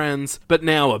their friends, but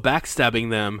now are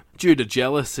backstabbing them due to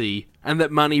jealousy, and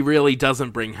that money really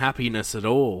doesn't bring happiness at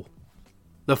all.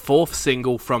 The fourth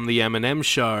single from The Eminem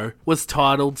Show was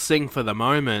titled Sing for the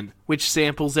Moment, which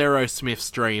samples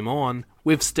Aerosmith's Dream On,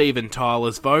 with Steven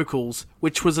Tyler's vocals,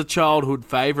 which was a childhood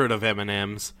favourite of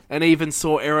Eminem's, and even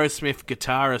saw Aerosmith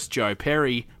guitarist Joe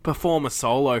Perry perform a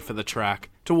solo for the track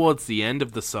towards the end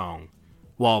of the song,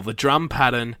 while the drum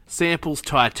pattern samples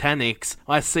Titanic's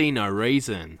I See No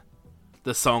Reason.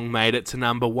 The song made it to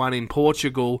number 1 in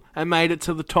Portugal and made it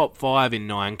to the top 5 in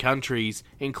 9 countries,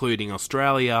 including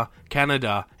Australia,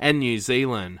 Canada and New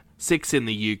Zealand, 6 in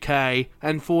the UK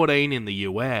and 14 in the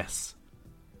US.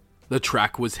 The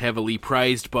track was heavily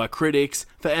praised by critics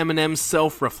for Eminem's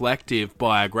self-reflective,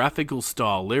 biographical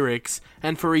style lyrics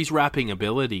and for his rapping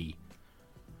ability.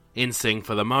 In Sing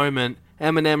for the Moment,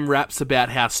 Eminem raps about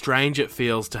how strange it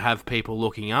feels to have people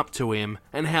looking up to him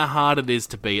and how hard it is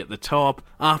to be at the top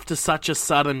after such a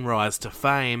sudden rise to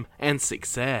fame and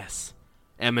success.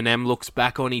 Eminem looks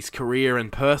back on his career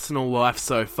and personal life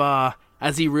so far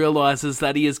as he realises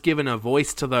that he has given a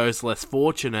voice to those less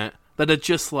fortunate that are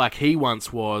just like he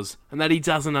once was, and that he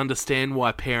doesn't understand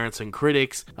why parents and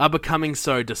critics are becoming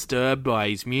so disturbed by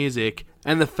his music,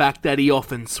 and the fact that he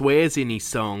often swears in his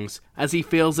songs, as he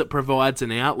feels it provides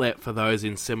an outlet for those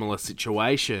in similar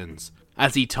situations.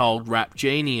 As he told Rap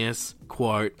Genius,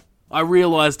 quote, "I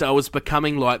realised I was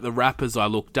becoming like the rappers I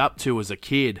looked up to as a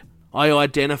kid. I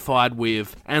identified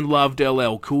with and loved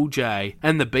LL Cool J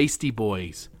and the Beastie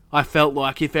Boys. I felt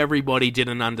like if everybody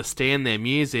didn't understand their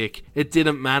music, it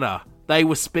didn't matter. They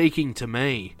were speaking to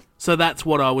me. So that's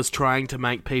what I was trying to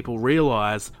make people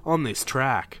realise on this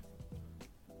track."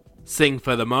 Sing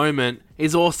for the Moment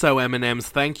is also Eminem's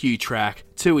thank you track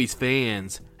to his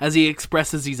fans, as he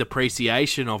expresses his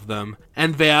appreciation of them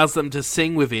and vows them to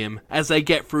sing with him as they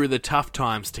get through the tough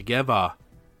times together.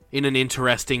 In an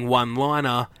interesting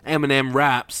one-liner, Eminem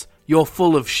raps, "You're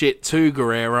full of shit too,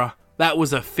 Guerrera. That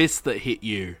was a fist that hit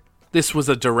you." This was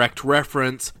a direct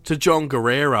reference to John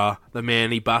Guerrera, the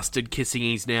man he busted kissing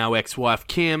his now ex-wife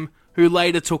Kim, who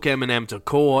later took Eminem to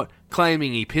court,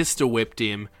 claiming he pistol whipped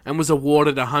him and was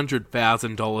awarded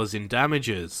 $100,000 in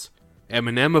damages.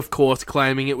 Eminem, of course,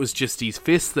 claiming it was just his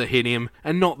fist that hit him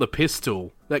and not the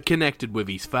pistol that connected with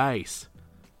his face.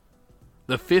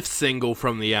 The fifth single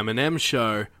from The Eminem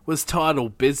Show was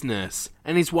titled Business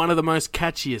and is one of the most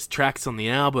catchiest tracks on the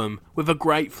album, with a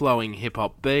great flowing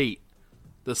hip-hop beat.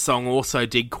 The song also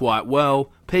did quite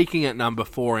well, peaking at number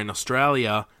 4 in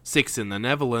Australia, 6 in the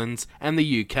Netherlands and the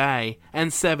UK,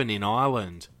 and 7 in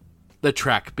Ireland. The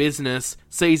track Business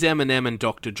sees Eminem and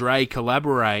Dr. Dre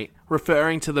collaborate,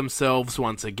 referring to themselves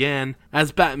once again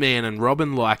as Batman and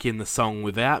Robin like in the song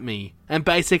Without Me, and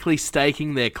basically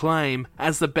staking their claim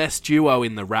as the best duo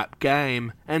in the rap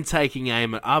game and taking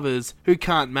aim at others who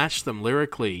can't match them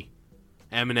lyrically.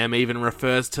 Eminem even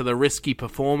refers to the risky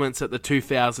performance at the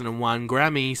 2001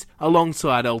 Grammys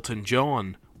alongside Elton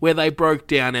John, where they broke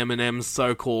down Eminem's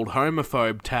so-called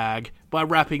homophobe tag by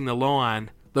rapping the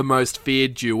line, "The most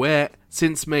feared duet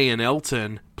since me and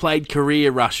Elton played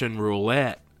career Russian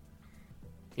roulette."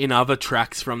 In other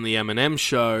tracks from The Eminem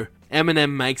Show,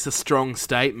 Eminem makes a strong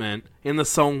statement in the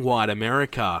song White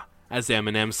America, as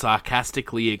Eminem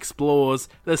sarcastically explores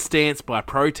the stance by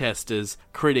protesters,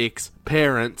 critics,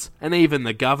 parents, and even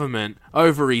the government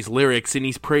over his lyrics in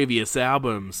his previous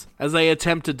albums, as they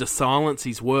attempted to silence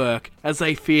his work as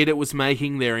they feared it was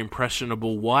making their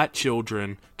impressionable white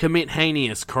children commit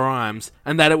heinous crimes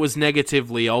and that it was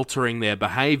negatively altering their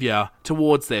behaviour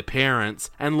towards their parents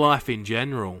and life in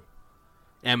general.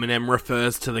 Eminem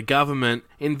refers to the government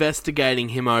investigating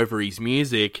him over his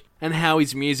music and how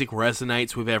his music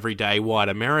resonates with everyday white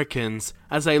Americans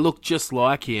as they look just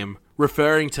like him,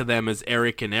 referring to them as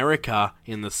Eric and Erica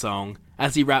in the song,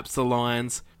 as he raps the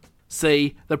lines,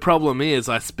 "See, the problem is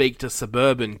I speak to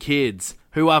suburban kids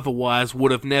who otherwise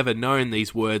would have never known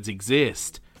these words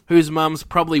exist, whose mums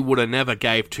probably would have never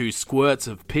gave 2 squirts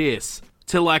of piss,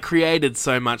 till I created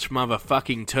so much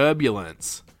motherfucking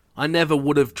turbulence. I never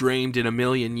would have dreamed in a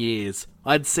million years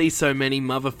I'd see so many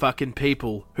motherfucking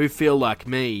people who feel like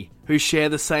me, who share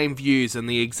the same views and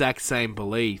the exact same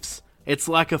beliefs. It's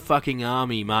like a fucking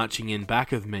army marching in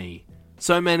back of me.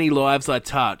 So many lives I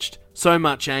touched, so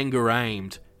much anger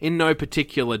aimed, in no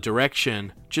particular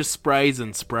direction, just sprays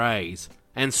and sprays.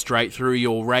 And straight through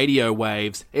your radio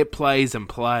waves it plays and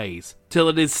plays, till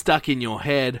it is stuck in your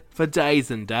head for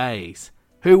days and days.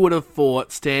 Who would have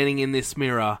thought, standing in this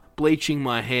mirror, bleaching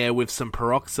my hair with some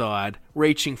peroxide,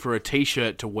 reaching for a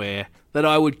t-shirt to wear, that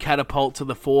I would catapult to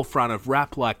the forefront of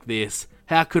rap like this?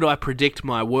 How could I predict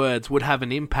my words would have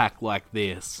an impact like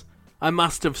this? I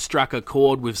must have struck a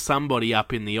chord with somebody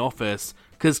up in the office,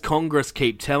 'cause Congress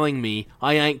keep telling me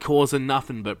I ain't causing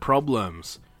nothing but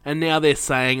problems. and now they're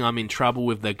saying I'm in trouble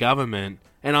with the government,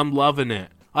 and I'm loving it.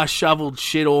 I shoveled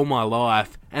shit all my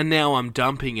life, and now I'm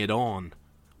dumping it on.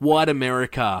 White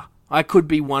America, I could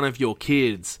be one of your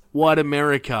kids. White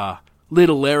America,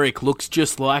 little Eric looks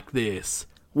just like this.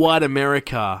 White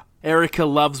America, Erica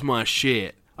loves my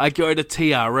shit. I go to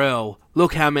TRL,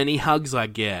 look how many hugs I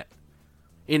get.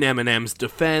 In Eminem's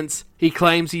defense, he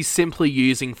claims he's simply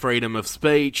using freedom of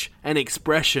speech and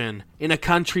expression in a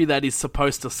country that is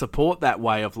supposed to support that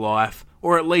way of life,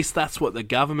 or at least that's what the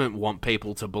government want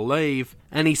people to believe,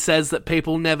 and he says that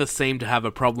people never seemed to have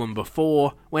a problem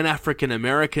before when African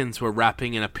Americans were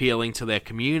rapping and appealing to their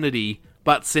community,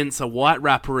 but since a white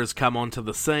rapper has come onto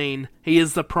the scene, he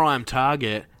is the prime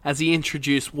target as he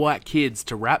introduced white kids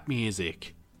to rap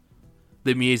music.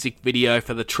 The music video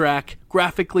for the track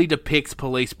graphically depicts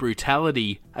police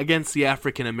brutality against the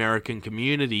African American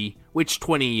community, which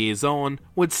 20 years on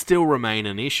would still remain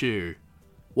an issue.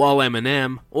 While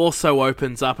Eminem also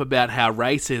opens up about how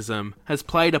racism has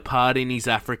played a part in his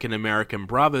African American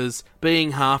brothers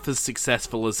being half as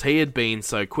successful as he had been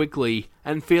so quickly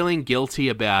and feeling guilty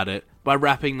about it by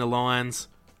rapping the lines,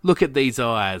 "Look at these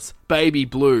eyes, baby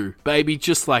blue, baby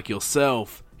just like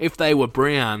yourself. If they were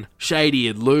brown,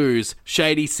 Shady'd lose,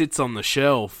 Shady sits on the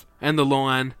shelf." And the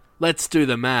line, "Let's do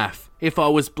the math, if I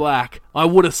was black, I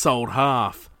would've sold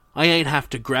half. I ain't have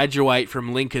to graduate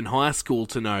from Lincoln High School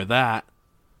to know that."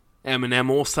 Eminem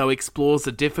also explores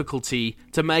the difficulty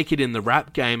to make it in the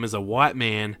rap game as a white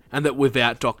man, and that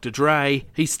without Dr. Dre,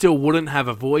 he still wouldn't have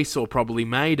a voice or probably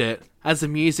made it, as the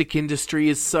music industry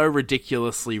is so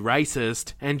ridiculously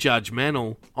racist and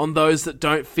judgmental on those that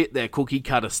don't fit their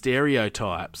cookie-cutter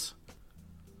stereotypes.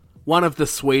 One of the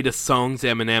sweetest songs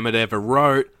Eminem had ever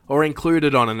wrote, or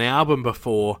included on an album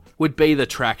before, would be the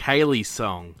track Haley's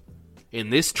Song.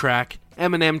 In this track,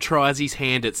 Eminem tries his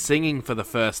hand at singing for the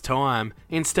first time,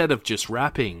 instead of just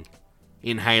rapping.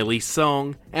 In Haley's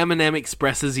Song, Eminem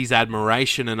expresses his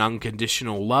admiration and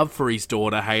unconditional love for his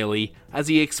daughter Haley, as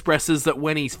he expresses that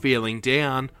when he's feeling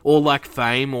down, or like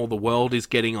fame or the world is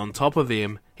getting on top of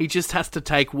him, he just has to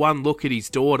take one look at his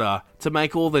daughter to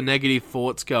make all the negative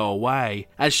thoughts go away,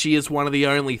 as she is one of the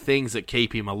only things that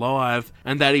keep him alive,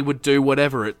 and that he would do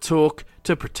whatever it took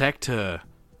to protect her.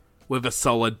 With a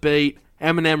solid beat,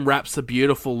 Eminem raps the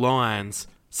beautiful lines,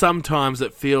 "Sometimes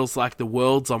it feels like the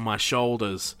world's on my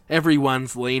shoulders,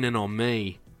 everyone's leaning on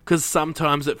me. 'Cause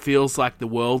sometimes it feels like the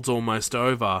world's almost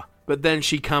over, but then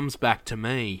she comes back to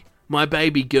me. My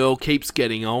baby girl keeps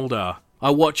getting older,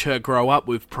 I watch her grow up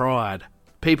with pride.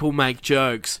 People make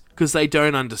jokes, 'cause they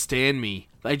don't understand me,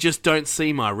 they just don't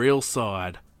see my real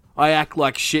side. I act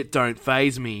like shit don't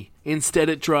faze me, instead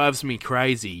it drives me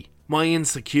crazy. My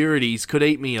insecurities could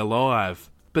eat me alive.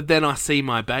 But then I see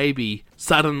my baby,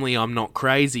 suddenly I'm not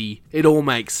crazy, it all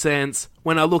makes sense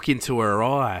when I look into her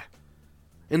eye."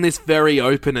 In this very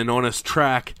open and honest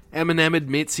track, Eminem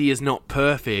admits he is not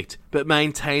perfect, but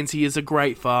maintains he is a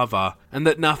great father, and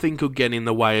that nothing could get in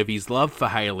the way of his love for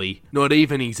Haley, not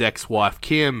even his ex-wife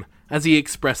Kim, as he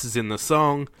expresses in the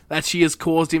song that she has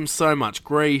caused him so much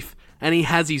grief, and he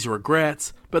has his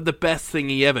regrets, but the best thing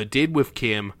he ever did with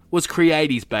Kim was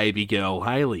create his baby girl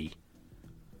Haley.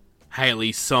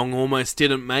 Haley's Song almost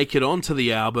didn't make it onto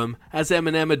the album, as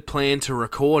Eminem had planned to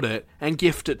record it and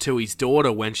gift it to his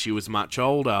daughter when she was much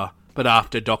older, but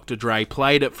after Dr. Dre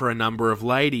played it for a number of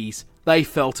ladies, they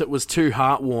felt it was too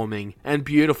heartwarming and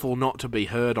beautiful not to be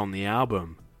heard on the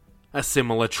album. A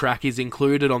similar track is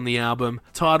included on the album,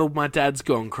 titled My Dad's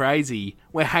Gone Crazy,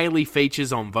 where Haley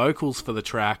features on vocals for the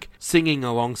track, singing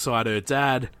alongside her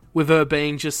dad, with her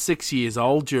being just 6 years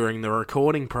old during the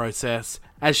recording process,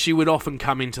 as she would often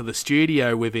come into the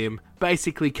studio with him,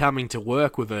 basically coming to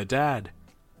work with her dad.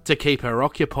 To keep her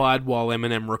occupied while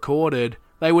Eminem recorded,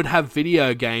 they would have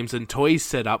video games and toys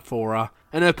set up for her,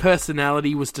 and her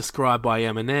personality was described by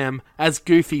Eminem as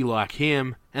goofy like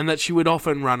him, and that she would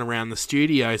often run around the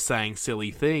studio saying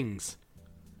silly things.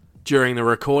 During the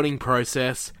recording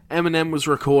process, Eminem was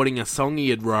recording a song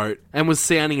he had wrote and was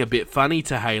sounding a bit funny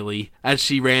to Haley as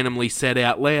she randomly said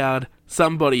out loud,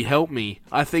 "Somebody help me,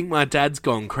 I think my dad's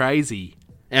gone crazy."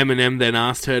 Eminem then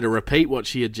asked her to repeat what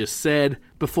she had just said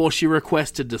before she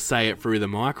requested to say it through the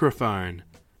microphone.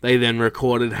 They then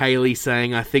recorded Haley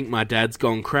saying, "I think my dad's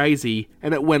gone crazy,"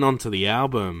 and it went onto the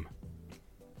album.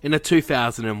 In a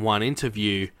 2001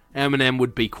 interview, Eminem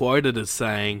would be quoted as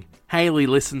saying, "Haley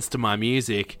listens to my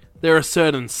music. There are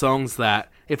certain songs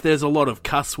that, if there's a lot of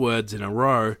cuss words in a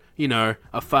row, you know,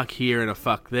 a fuck here and a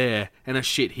fuck there, and a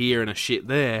shit here and a shit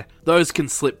there, those can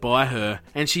slip by her,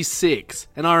 and she's 6,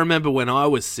 and I remember when I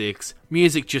was 6,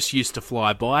 music just used to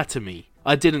fly by to me.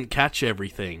 I didn't catch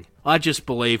everything. I just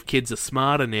believe kids are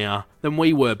smarter now than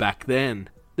we were back then.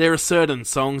 There are certain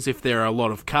songs, if there are a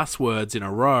lot of cuss words in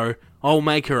a row, I'll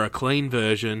make her a clean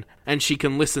version and she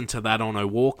can listen to that on her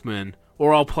Walkman,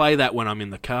 or I'll play that when I'm in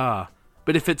the car.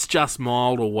 But if it's just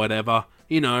mild or whatever,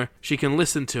 she can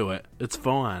listen to it. It's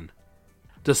fine.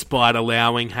 Despite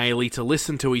allowing Hailey to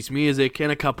listen to his music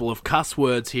and a couple of cuss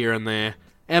words here and there,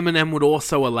 Eminem would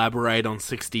also elaborate on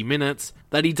 60 Minutes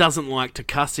that he doesn't like to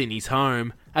cuss in his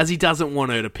home, as he doesn't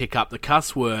want her to pick up the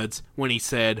cuss words when he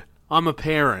said, "I'm a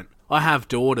parent. I have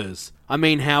daughters. I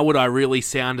mean, how would I really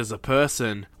sound as a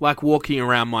person, like walking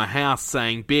around my house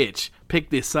saying, 'Bitch, pick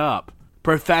this up'?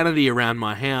 Profanity around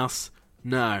my house?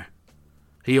 No."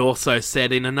 He also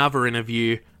said in another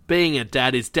interview, being a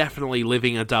dad is definitely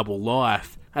living a double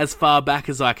life. As far back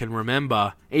as I can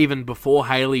remember, even before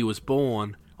Hailey was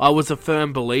born, I was a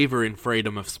firm believer in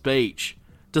freedom of speech.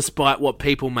 Despite what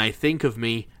people may think of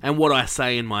me and what I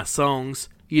say in my songs,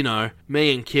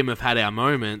 me and Kim have had our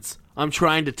moments, I'm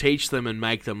trying to teach them and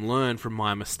make them learn from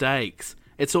my mistakes.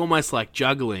 It's almost like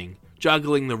juggling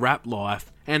the rap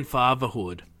life and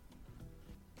fatherhood.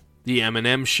 The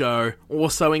Eminem Show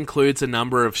also includes a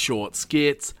number of short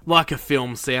skits, like a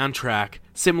film soundtrack,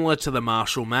 similar to the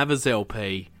Marshall Mathers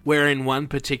LP, where in one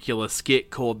particular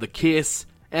skit called The Kiss,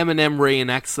 Eminem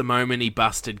reenacts the moment he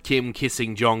busted Kim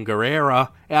kissing John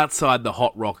Guerrero outside the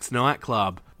Hot Rocks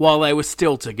nightclub, while they were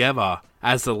still together.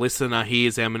 As the listener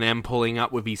hears Eminem pulling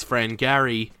up with his friend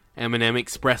Gary, Eminem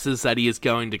expresses that he is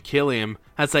going to kill him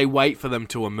as they wait for them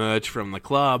to emerge from the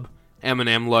club.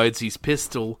 Eminem loads his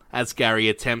pistol as Gary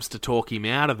attempts to talk him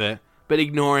out of it, but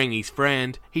ignoring his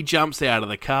friend, he jumps out of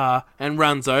the car and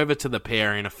runs over to the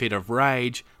pair in a fit of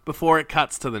rage before it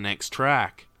cuts to the next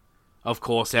track. Of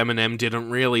course, Eminem didn't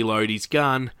really load his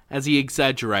gun, as he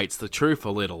exaggerates the truth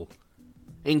a little.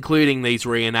 Including these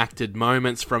reenacted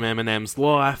moments from Eminem's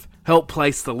life help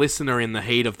place the listener in the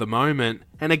heat of the moment,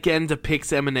 and again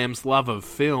depicts Eminem's love of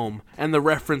film and the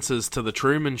references to The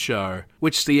Truman Show,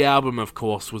 which the album of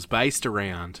course was based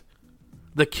around.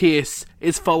 The Kiss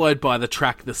is followed by the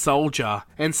track The Soldier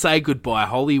and Say Goodbye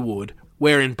Hollywood,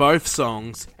 where in both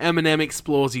songs Eminem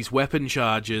explores his weapon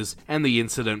charges and the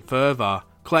incident further,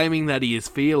 claiming that he is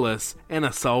fearless and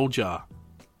a soldier.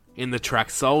 In the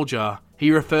track Soldier, he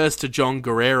refers to John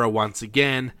Guerrero once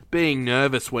again, being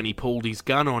nervous when he pulled his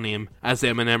gun on him, as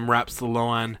Eminem raps the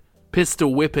line,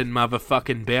 "Pistol whippin'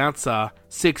 motherfucking bouncer,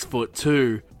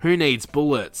 6'2", who needs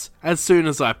bullets? As soon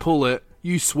as I pull it,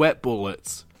 you sweat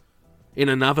bullets." In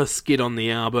another skit on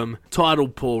the album,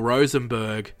 titled Paul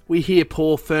Rosenberg, we hear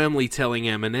Paul firmly telling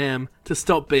Eminem to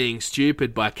stop being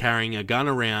stupid by carrying a gun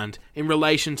around in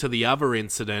relation to the other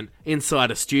incident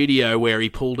inside a studio where he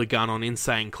pulled a gun on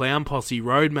Insane Clown Posse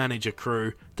road manager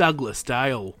crew Douglas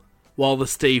Dale. While the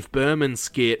Steve Berman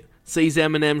skit sees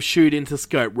Eminem shoot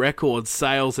Interscope Records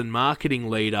sales and marketing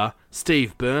leader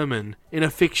Steve Berman in a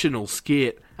fictional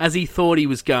skit, as he thought he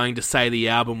was going to say the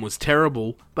album was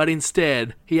terrible, but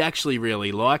instead he actually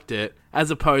really liked it, as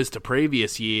opposed to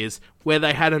previous years where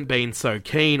they hadn't been so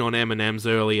keen on Eminem's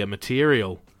earlier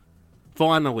material.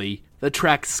 Finally, the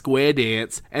tracks Square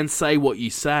Dance and Say What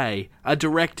You Say are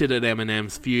directed at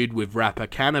Eminem's feud with rapper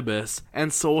Cannabis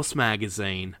and Source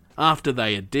magazine, after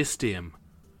they had dissed him.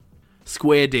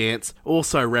 Square Dance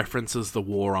also references the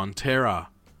War on Terror,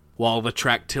 while the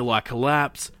track Till I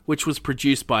Collapse, which was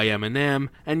produced by Eminem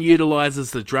and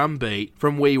utilises the drum beat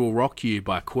from We Will Rock You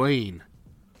by Queen.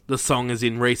 The song has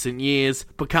in recent years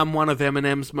become one of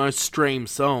Eminem's most streamed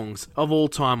songs of all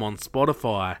time on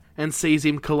Spotify, and sees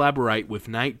him collaborate with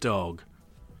Nate Dogg.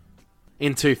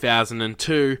 In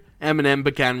 2002, Eminem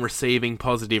began receiving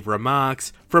positive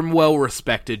remarks from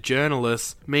well-respected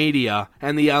journalists, media,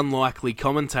 and the unlikely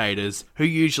commentators who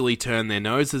usually turn their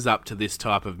noses up to this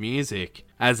type of music,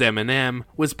 as Eminem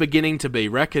was beginning to be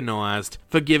recognised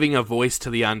for giving a voice to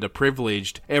the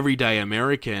underprivileged, everyday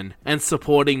American, and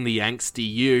supporting the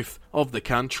angsty youth of the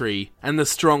country, and the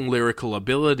strong lyrical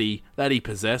ability that he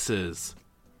possesses.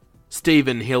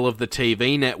 Stephen Hill of the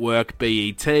TV network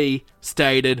BET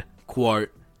stated,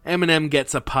 quote, "Eminem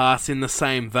gets a pass in the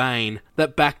same vein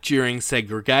that back during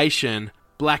segregation,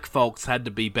 black folks had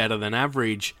to be better than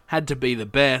average, had to be the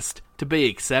best, to be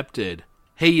accepted.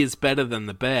 He is better than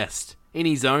the best. In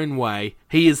his own way,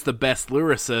 he is the best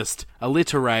lyricist,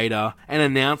 alliterator, and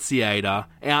enunciator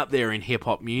out there in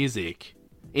hip-hop music.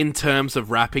 In terms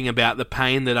of rapping about the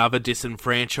pain that other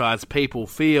disenfranchised people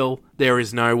feel, there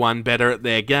is no one better at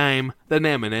their game than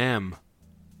Eminem."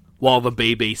 While the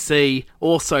BBC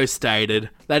also stated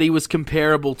that he was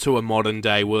comparable to a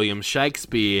modern-day William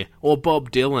Shakespeare or Bob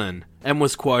Dylan, and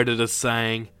was quoted as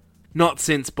saying, "Not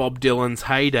since Bob Dylan's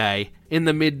heyday, in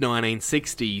the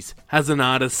mid-1960s has an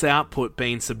artist's output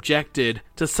been subjected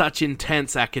to such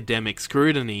intense academic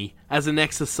scrutiny as an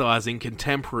exercise in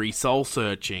contemporary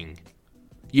soul-searching?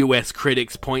 US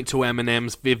critics point to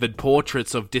Eminem's vivid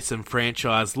portraits of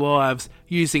disenfranchised lives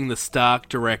using the stark,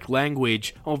 direct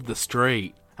language of the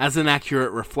street as an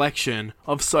accurate reflection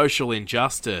of social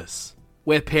injustice.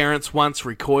 Where parents once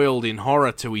recoiled in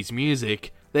horror to his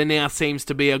music, there now seems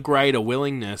to be a greater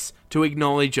willingness to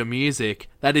acknowledge a music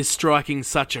that is striking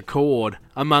such a chord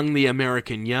among the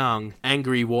American young,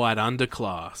 angry white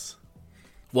underclass.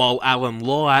 While Alan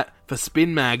Light for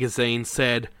Spin magazine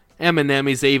said, Eminem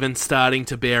is even starting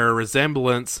to bear a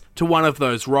resemblance to one of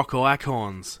those rock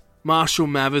icons. Marshall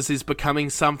Mathers is becoming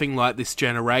something like this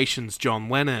generation's John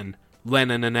Lennon.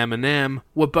 Lennon and Eminem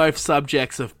were both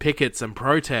subjects of pickets and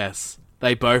protests.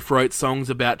 They both wrote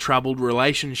songs about troubled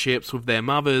relationships with their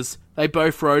mothers. They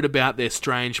both wrote about their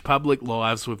strange public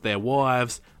lives with their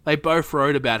wives. They both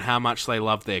wrote about how much they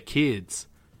loved their kids.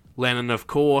 Lennon, of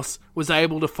course, was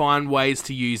able to find ways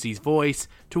to use his voice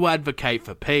to advocate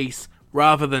for peace,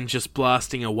 rather than just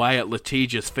blasting away at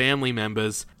litigious family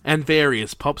members and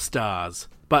various pop stars.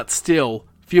 But still,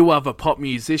 few other pop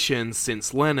musicians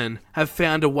since Lennon have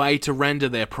found a way to render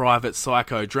their private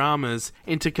psychodramas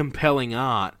into compelling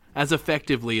art as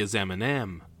effectively as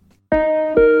Eminem.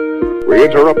 We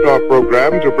interrupt our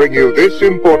program to bring you this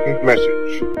important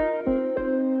message.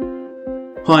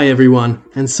 Hi everyone,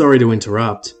 and sorry to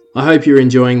interrupt. I hope you're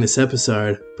enjoying this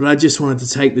episode, but I just wanted to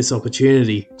take this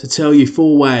opportunity to tell you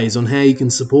 4 ways on how you can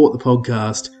support the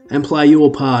podcast and play your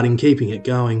part in keeping it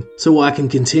going, so I can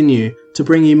continue to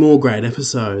bring you more great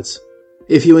episodes.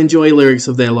 If you enjoy Lyrics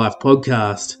of Their Life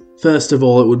podcast, first of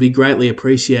all, it would be greatly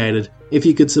appreciated if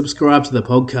you could subscribe to the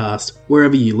podcast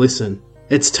wherever you listen.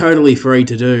 It's totally free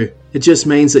to do. It just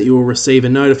means that you will receive a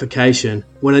notification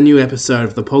when a new episode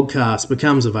of the podcast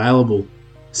becomes available.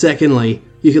 Secondly,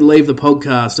 you can leave the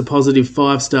podcast a positive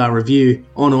 5-star review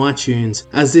on iTunes,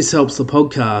 as this helps the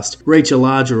podcast reach a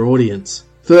larger audience.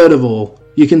 Third of all,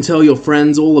 you can tell your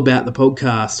friends all about the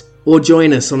podcast or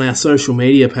join us on our social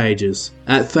media pages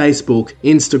at Facebook,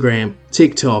 Instagram,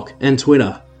 TikTok and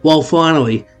Twitter. While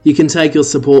finally, you can take your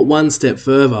support one step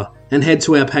further and head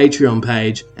to our Patreon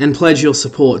page and pledge your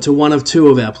support to one of 2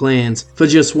 of our plans for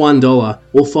just $1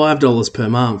 or $5 per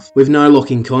month with no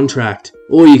lock-in contract,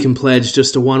 or you can pledge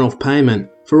just a one-off payment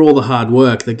for all the hard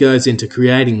work that goes into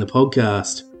creating the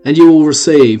podcast, and you will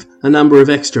receive a number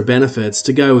of extra benefits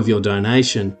to go with your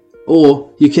donation.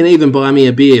 Or you can even buy me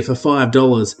a beer for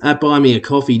 $5 at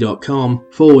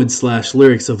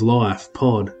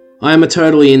buymeacoffee.com/lyricsoflifepod. I am a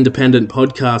totally independent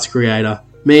podcast creator,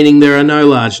 meaning there are no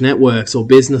large networks or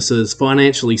businesses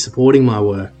financially supporting my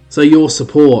work. So your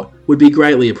support would be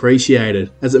greatly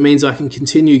appreciated, as it means I can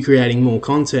continue creating more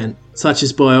content, such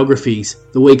as biographies,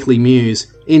 the weekly muse,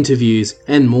 interviews,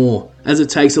 and more, as it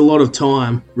takes a lot of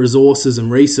time, resources,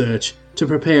 and research to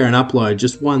prepare and upload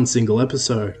just one single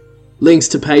episode. Links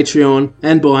to Patreon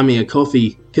and Buy Me a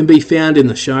Coffee can be found in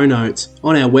the show notes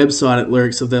on our website at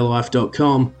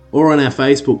lyricsoftheirlife.com or on our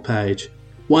Facebook page.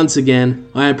 Once again,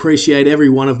 I appreciate every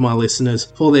one of my listeners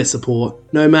for their support,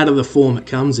 no matter the form it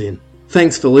comes in.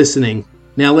 Thanks for listening.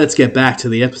 Now let's get back to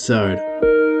the episode.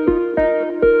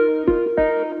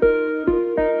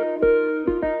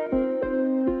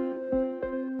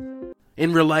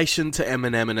 In relation to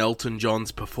Eminem and Elton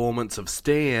John's performance of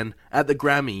Stan at the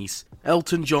Grammys,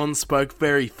 Elton John spoke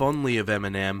very fondly of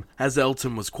Eminem, as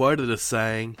Elton was quoted as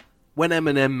saying, "When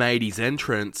Eminem made his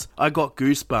entrance, I got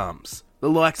goosebumps, the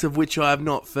likes of which I have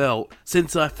not felt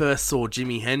since I first saw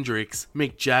Jimi Hendrix,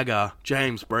 Mick Jagger,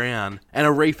 James Brown, and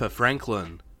Aretha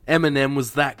Franklin. Eminem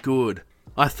was that good.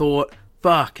 I thought,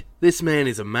 fuck, this man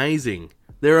is amazing.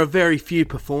 There are very few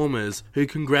performers who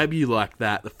can grab you like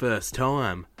that the first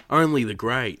time. Only the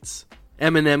greats.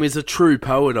 Eminem is a true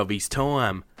poet of his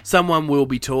time, someone we'll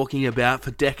be talking about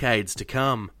for decades to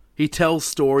come. He tells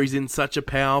stories in such a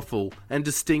powerful and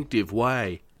distinctive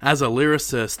way. As a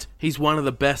lyricist, he's one of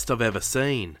the best I've ever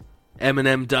seen.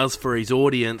 Eminem does for his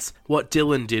audience what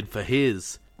Dylan did for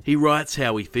his. He writes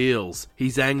how he feels.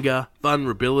 His anger,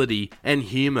 vulnerability, and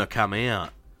humour come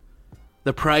out.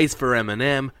 The praise for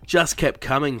Eminem just kept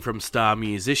coming from star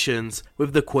musicians,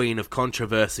 with the queen of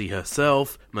controversy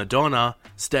herself, Madonna,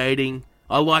 stating,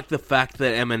 "I like the fact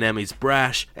that Eminem is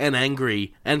brash and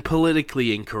angry and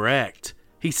politically incorrect.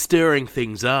 He's stirring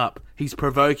things up, he's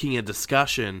provoking a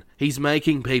discussion, he's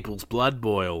making people's blood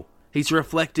boil. He's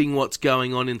reflecting what's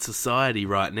going on in society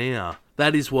right now.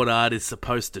 That is what art is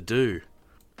supposed to do."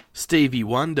 Stevie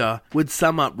Wonder would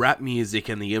sum up rap music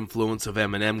and the influence of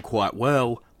Eminem quite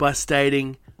well by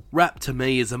stating, Rap to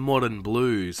me is a modern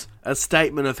blues, a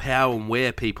statement of how and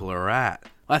where people are at.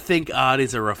 I think art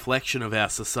is a reflection of our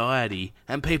society,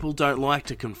 and people don't like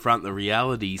to confront the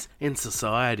realities in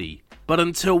society. But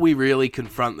until we really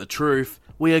confront the truth,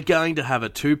 we are going to have a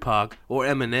Tupac or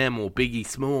Eminem or Biggie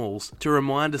Smalls to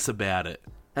remind us about it.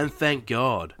 And thank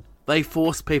God, they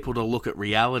force people to look at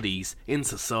realities in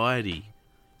society.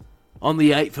 On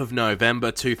the 8th of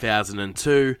November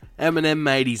 2002, Eminem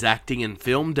made his acting and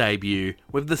film debut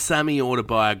with the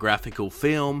semi-autobiographical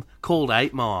film called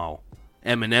 8 Mile.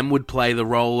 Eminem would play the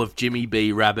role of Jimmy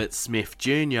B. Rabbit Smith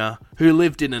Jr., who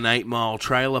lived in an 8 Mile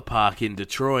trailer park in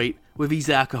Detroit with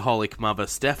his alcoholic mother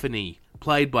Stephanie,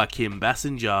 played by Kim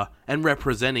Basinger and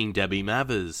representing Debbie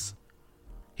Mathers.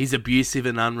 His abusive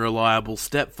and unreliable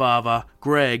stepfather,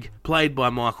 Greg, played by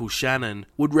Michael Shannon,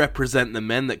 would represent the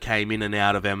men that came in and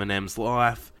out of Eminem's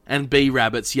life, and B.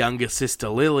 Rabbit's younger sister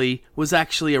Lily was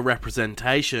actually a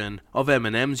representation of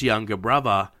Eminem's younger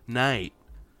brother, Nate.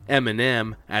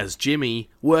 Eminem, as Jimmy,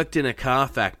 worked in a car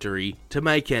factory to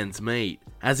make ends meet,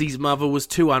 as his mother was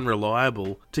too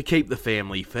unreliable to keep the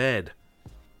family fed.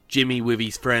 Jimmy, with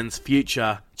his friends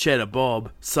Future, Cheddar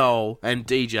Bob, Soul, and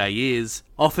DJ Iz,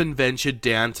 often ventured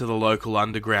down to the local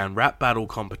underground rap battle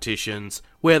competitions,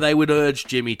 where they would urge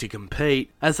Jimmy to compete,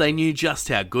 as they knew just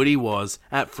how good he was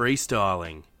at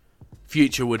freestyling.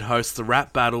 Future would host the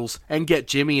rap battles and get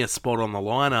Jimmy a spot on the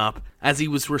lineup, as he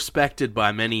was respected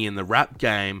by many in the rap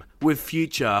game, with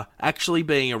Future actually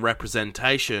being a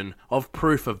representation of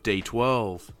Proof of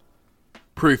D12.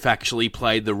 Proof actually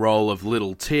played the role of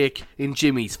Little Tick in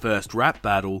Jimmy's first rap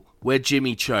battle, where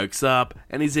Jimmy chokes up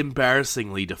and is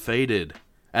embarrassingly defeated,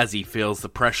 as he feels the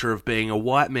pressure of being a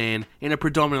white man in a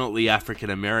predominantly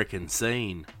African American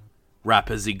scene.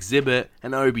 Rappers Exhibit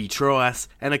and Obi Trice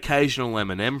and occasional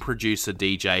Eminem producer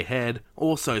DJ Head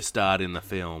also starred in the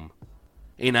film.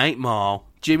 In 8 Mile,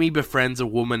 Jimmy befriends a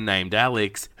woman named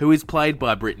Alex, who is played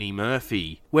by Brittany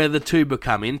Murphy, where the two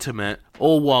become intimate,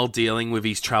 all while dealing with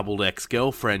his troubled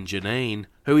ex-girlfriend Janine,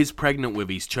 who is pregnant with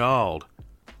his child.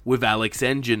 With Alex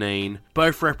and Janine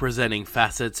both representing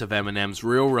facets of Eminem's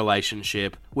real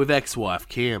relationship with ex-wife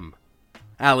Kim.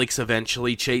 Alex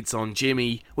eventually cheats on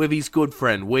Jimmy with his good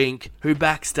friend Wink, who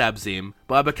backstabs him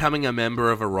by becoming a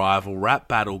member of a rival rap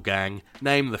battle gang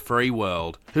named the Free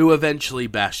World, who eventually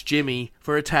bash Jimmy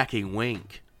for attacking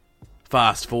Wink.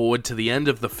 Fast forward to the end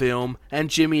of the film, and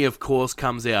Jimmy of course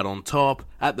comes out on top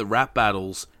at the rap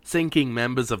battles, sinking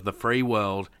members of the Free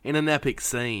World in an epic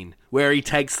scene, where he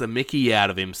takes the mickey out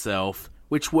of himself,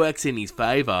 which works in his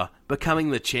favour,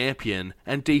 becoming the champion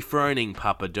and dethroning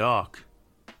Papa Doc.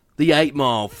 The 8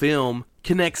 Mile film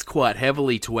connects quite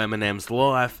heavily to Eminem's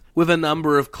life, with a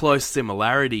number of close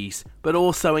similarities, but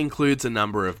also includes a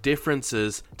number of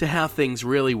differences to how things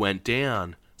really went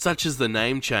down, such as the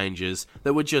name changes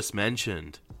that were just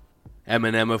mentioned.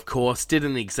 Eminem, of course,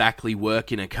 didn't exactly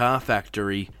work in a car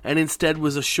factory, and instead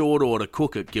was a short-order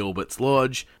cook at Gilbert's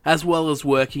Lodge, as well as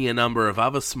working a number of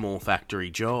other small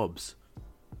factory jobs.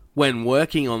 When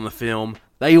working on the film,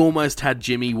 they almost had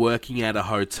Jimmy working at a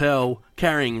hotel,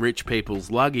 carrying rich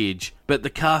people's luggage, but the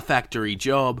car factory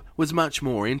job was much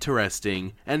more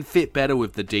interesting and fit better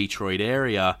with the Detroit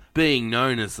area, being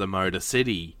known as the Motor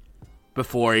City.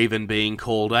 Before even being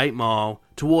called 8 Mile,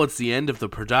 towards the end of the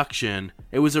production,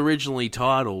 it was originally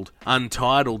titled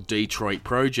Untitled Detroit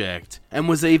Project, and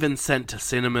was even sent to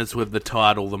cinemas with the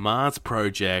title The Mars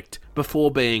Project, before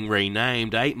being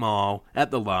renamed 8 Mile at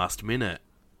the last minute.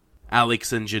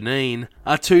 Alex and Janine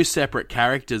are two separate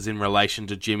characters in relation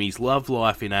to Jimmy's love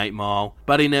life in 8 Mile,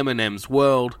 but in Eminem's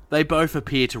world, they both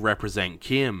appear to represent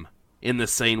Kim. In the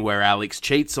scene where Alex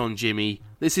cheats on Jimmy,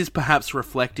 this is perhaps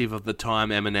reflective of the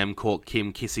time Eminem caught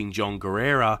Kim kissing John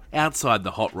Guerrera outside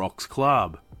the Hot Rocks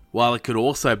Club, while it could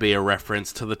also be a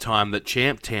reference to the time that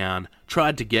Champtown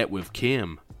tried to get with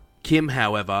Kim. Kim,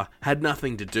 however, had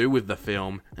nothing to do with the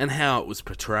film and how it was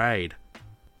portrayed.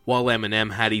 While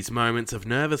Eminem had his moments of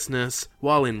nervousness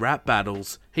while in rap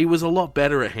battles, he was a lot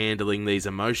better at handling these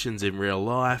emotions in real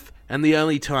life, and the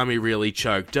only time he really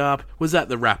choked up was at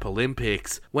the Rap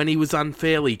Olympics, when he was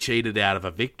unfairly cheated out of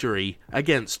a victory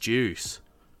against Juice.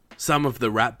 Some of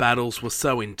the rap battles were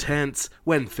so intense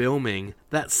when filming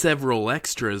that several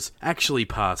extras actually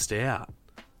passed out.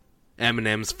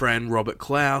 Eminem's friend Robert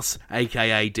Klaus,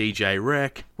 aka DJ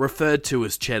Rec, referred to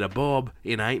as Cheddar Bob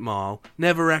in 8 Mile,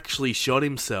 never actually shot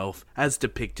himself as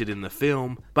depicted in the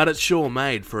film, but it sure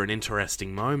made for an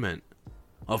interesting moment.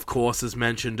 Of course, as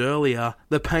mentioned earlier,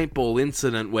 the paintball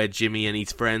incident where Jimmy and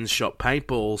his friends shot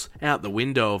paintballs out the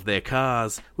window of their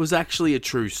cars was actually a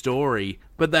true story,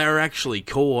 but they were actually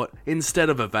caught instead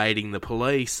of evading the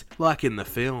police like in the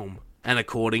film. And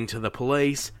according to the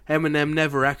police, Eminem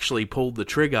never actually pulled the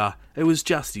trigger, it was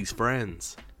just his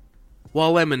friends.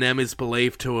 While Eminem is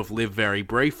believed to have lived very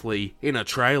briefly in a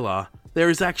trailer, there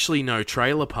is actually no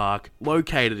trailer park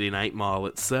located in 8 Mile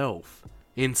itself.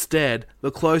 Instead,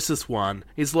 the closest one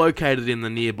is located in the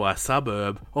nearby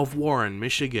suburb of Warren,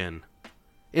 Michigan.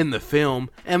 In the film,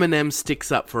 Eminem sticks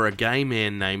up for a gay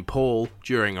man named Paul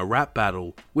during a rap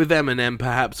battle, with Eminem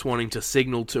perhaps wanting to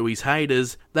signal to his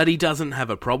haters that he doesn't have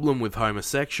a problem with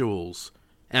homosexuals.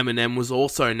 Eminem was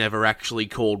also never actually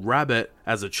called Rabbit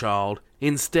as a child.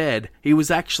 Instead, he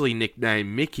was actually nicknamed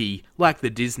Mickey, like the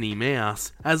Disney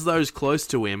mouse, as those close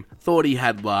to him thought he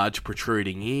had large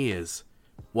protruding ears.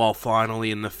 While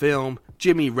finally in the film,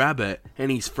 Jimmy Rabbit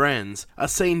and his friends are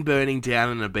seen burning down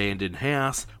an abandoned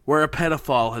house where a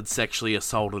pedophile had sexually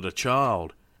assaulted a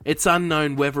child. It's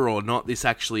unknown whether or not this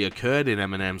actually occurred in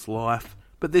Eminem's life,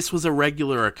 but this was a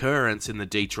regular occurrence in the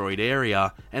Detroit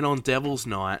area and on Devil's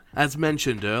Night, as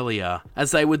mentioned earlier,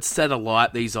 as they would set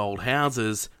alight these old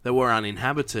houses that were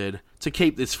uninhabited to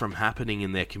keep this from happening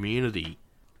in their community.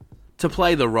 To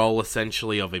play the role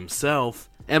essentially of himself,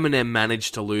 Eminem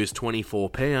managed to lose 24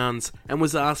 pounds and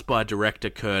was asked by director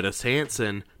Curtis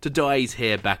Hanson to dye his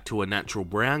hair back to a natural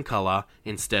brown colour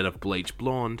instead of bleach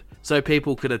blonde, so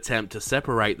people could attempt to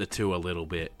separate the two a little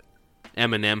bit.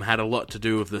 Eminem had a lot to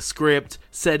do with the script,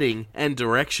 setting, and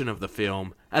direction of the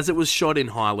film, as it was shot in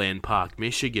Highland Park,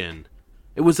 Michigan.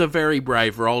 It was a very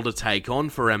brave role to take on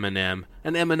for Eminem,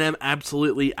 and Eminem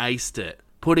absolutely aced it,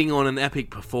 putting on an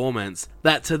epic performance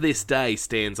that to this day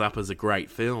stands up as a great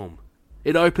film.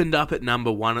 It opened up at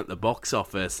number 1 at the box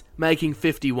office, making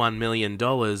 $51 million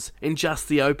in just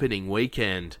the opening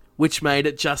weekend, which made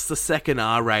it just the second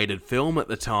R-rated film at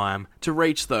the time to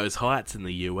reach those heights in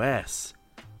the US.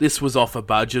 This was off a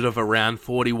budget of around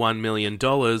 $41 million,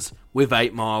 with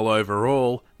 8 Mile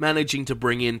overall managing to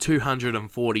bring in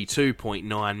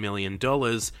 $242.9 million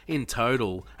in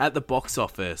total at the box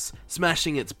office,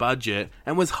 smashing its budget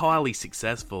and was highly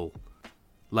successful.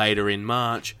 Later in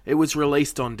March, it was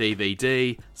released on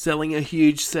DVD, selling a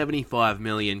huge 75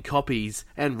 million copies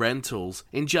and rentals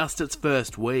in just its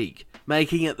first week,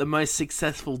 making it the most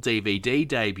successful DVD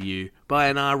debut by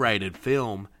an R-rated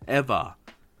film ever.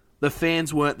 The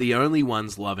fans weren't the only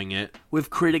ones loving it, with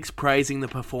critics praising the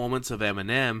performance of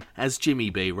Eminem as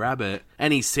Jimmy B. Rabbit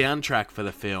and his soundtrack for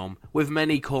the film, with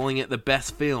many calling it the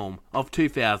best film of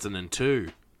 2002.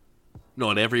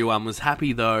 Not everyone was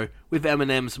happy though, with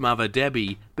Eminem's mother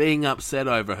Debbie being upset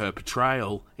over her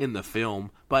portrayal in the film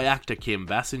by actor Kim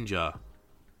Basinger.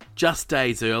 Just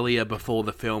days earlier before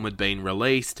the film had been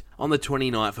released, on the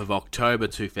 29th of October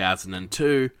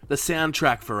 2002, the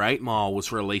soundtrack for 8 Mile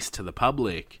was released to the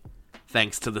public.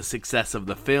 Thanks to the success of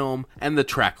the film and the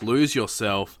track Lose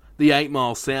Yourself, the 8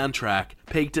 Mile soundtrack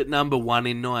peaked at number 1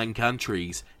 in 9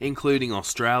 countries, including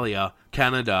Australia,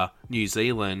 Canada, New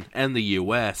Zealand, and the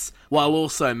US, while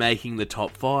also making the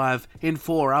top 5 in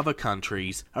 4 other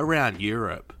countries around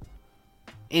Europe.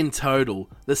 In total,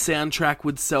 the soundtrack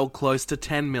would sell close to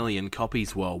 10 million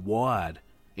copies worldwide.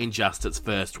 In just its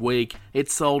first week, it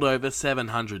sold over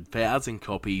 700,000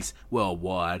 copies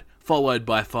worldwide, followed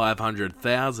by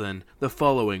 500,000 the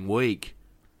following week.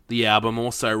 The album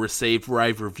also received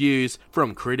rave reviews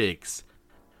from critics.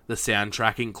 The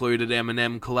soundtrack included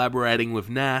Eminem collaborating with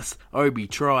Nas, Obi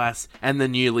Trice, and the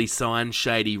newly signed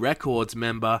Shady Records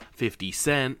member 50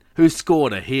 Cent, who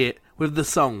scored a hit with the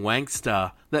song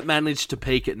Wankster that managed to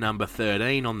peak at number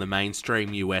 13 on the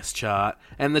mainstream US chart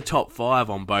and the top 5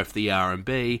 on both the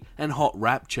R&B and hot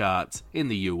rap charts in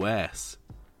the US.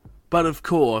 But of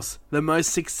course, the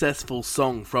most successful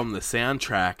song from the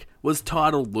soundtrack was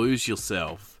titled Lose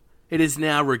Yourself. It is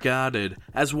now regarded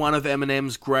as one of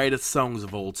Eminem's greatest songs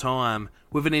of all time,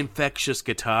 with an infectious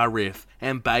guitar riff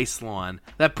and bass line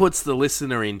that puts the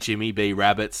listener in Jimmy B.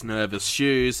 Rabbit's nervous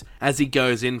shoes as he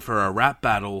goes in for a rap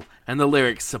battle, and the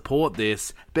lyrics support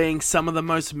this, being some of the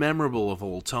most memorable of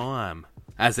all time.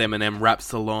 As Eminem raps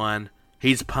the line,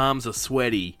 "His palms are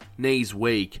sweaty, knees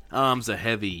weak, arms are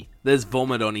heavy, there's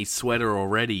vomit on his sweater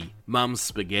already, mum's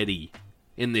spaghetti."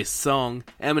 In this song,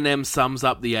 Eminem sums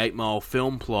up the 8 Mile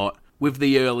film plot, with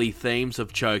the early themes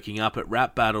of choking up at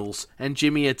rap battles and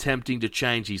Jimmy attempting to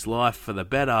change his life for the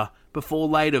better, before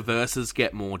later verses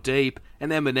get more deep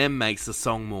and Eminem makes the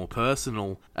song more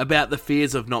personal, about the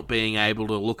fears of not being able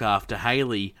to look after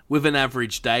Haley with an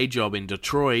average day job in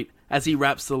Detroit, as he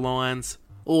raps the lines,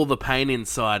 "All the pain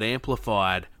inside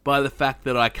amplified by the fact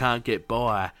that I can't get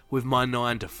by with my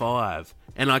 9 to 5,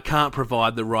 and I can't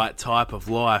provide the right type of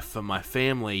life for my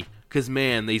family, 'cause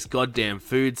man, these goddamn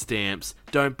food stamps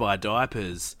don't buy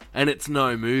diapers, and it's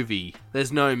no movie,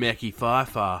 there's no Mekhi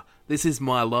Phifer, this is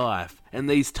my life, and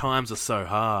these times are so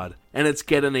hard, and it's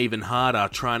getting even harder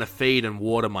trying to feed and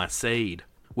water my seed.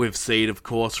 With seed, of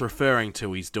course, referring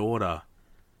to his daughter.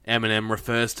 Eminem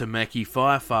refers to Mekhi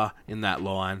Phifer in that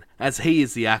line, as he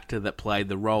is the actor that played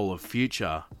the role of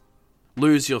Future.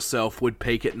 Lose Yourself would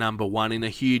peak at number 1 in a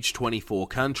huge 24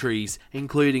 countries,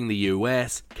 including the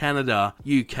US, Canada,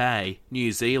 UK,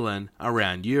 New Zealand,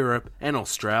 around Europe, and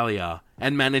Australia,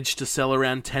 and managed to sell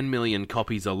around 10 million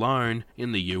copies alone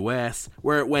in the US,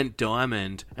 where it went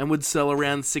diamond, and would sell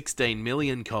around 16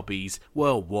 million copies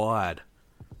worldwide.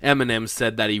 Eminem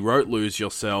said that he wrote Lose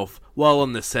Yourself while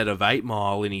on the set of 8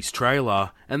 Mile in his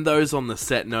trailer, and those on the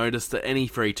set noticed that any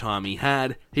free time he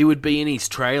had, he would be in his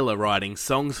trailer writing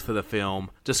songs for the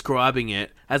film, describing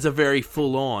it as a very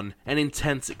full-on and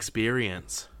intense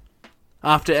experience.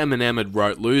 After Eminem had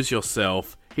wrote Lose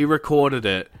Yourself, he recorded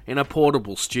it in a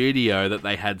portable studio that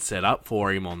they had set up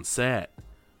for him on set.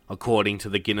 According to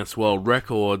the Guinness World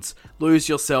Records, Lose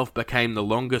Yourself became the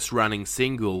longest running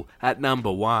single at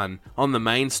number 1 on the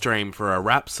mainstream for a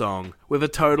rap song, with a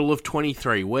total of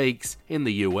 23 weeks in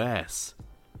the US.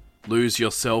 Lose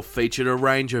Yourself featured a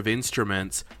range of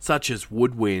instruments such as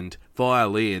woodwind,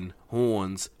 violin,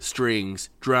 horns, strings,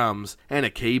 drums, and a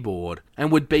keyboard,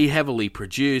 and would be heavily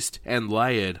produced and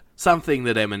layered, something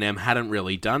that Eminem hadn't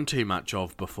really done too much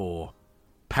of before.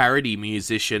 Parody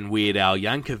musician Weird Al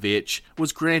Yankovic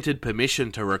was granted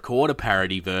permission to record a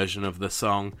parody version of the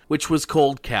song, which was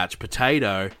called Couch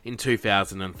Potato, in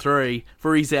 2003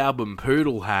 for his album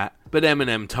Poodle Hat, but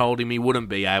Eminem told him he wouldn't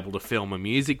be able to film a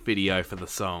music video for the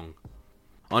song.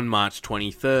 On March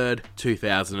 23,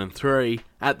 2003,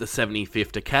 at the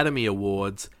 75th Academy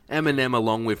Awards, Eminem,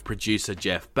 along with producer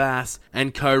Jeff Bass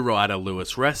and co-writer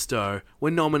Louis Resto, were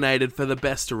nominated for the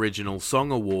Best Original Song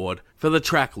Award for the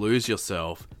track Lose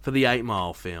Yourself for the 8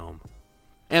 Mile film.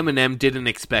 Eminem didn't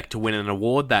expect to win an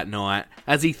award that night,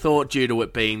 as he thought due to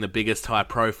it being the biggest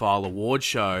high-profile award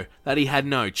show that he had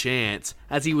no chance,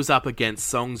 as he was up against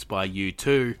songs by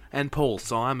U2 and Paul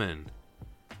Simon.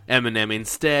 Eminem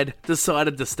instead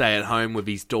decided to stay at home with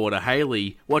his daughter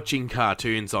Hailey, watching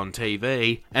cartoons on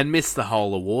TV, and missed the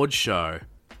whole awards show.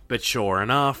 But sure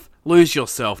enough, Lose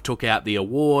Yourself took out the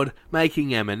award, making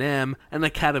Eminem an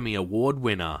Academy Award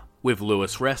winner, with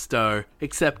Louis Resto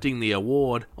accepting the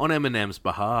award on Eminem's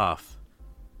behalf.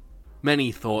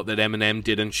 Many thought that Eminem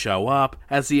didn't show up,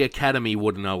 as the Academy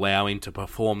wouldn't allow him to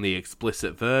perform the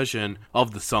explicit version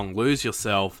of the song Lose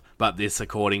Yourself, but this,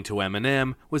 according to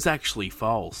Eminem, was actually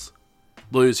false.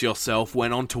 Lose Yourself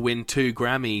went on to win 2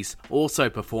 Grammys, also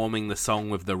performing the song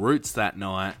with The Roots that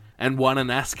night, and won an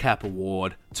ASCAP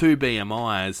award, 2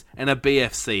 BMIs, and a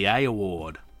BFCA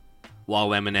award. While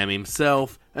Eminem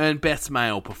himself earned Best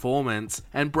Male Performance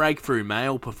and Breakthrough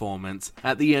Male Performance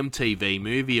at the MTV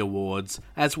Movie Awards,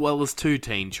 as well as 2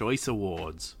 Teen Choice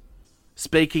Awards.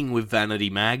 Speaking with Vanity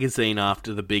Magazine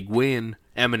after the big win,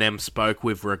 Eminem spoke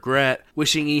with regret,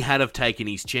 wishing he had have taken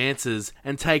his chances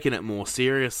and taken it more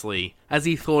seriously, as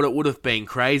he thought it would have been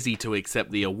crazy to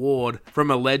accept the award from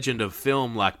a legend of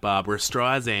film like Barbra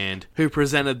Streisand, who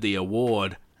presented the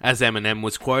award, as Eminem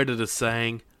was quoted as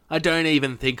saying, "I don't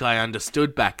even think I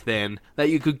understood back then that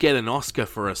you could get an Oscar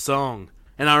for a song,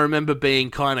 and I remember being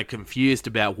kinda confused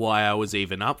about why I was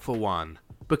even up for one.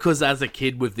 Because as a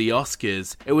kid with the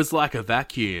Oscars, it was like a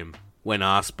vacuum." When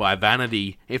asked by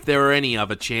Vanity if there were any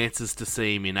other chances to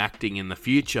see him in acting in the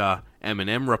future,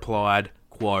 Eminem replied,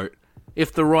 quote,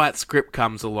 "If the right script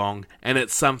comes along and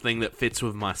it's something that fits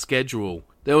with my schedule.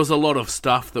 There was a lot of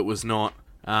stuff that was not,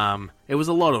 it was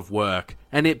a lot of work,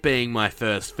 and it being my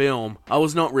first film, I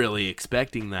was not really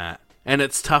expecting that. And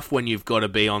it's tough when you've got to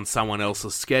be on someone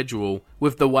else's schedule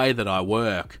with the way that I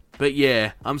work. But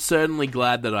yeah, I'm certainly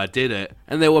glad that I did it,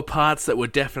 and there were parts that were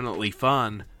definitely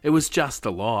fun. It was just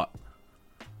a lot."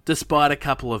 Despite a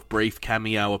couple of brief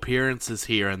cameo appearances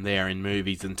here and there in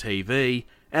movies and TV,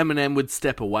 Eminem would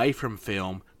step away from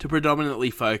film to predominantly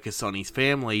focus on his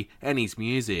family and his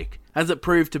music, as it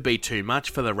proved to be too much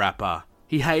for the rapper.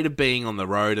 He hated being on the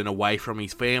road and away from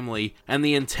his family, and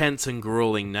the intense and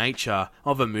grueling nature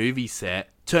of a movie set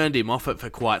turned him off it for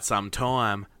quite some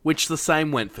time, which the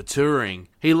same went for touring.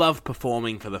 He loved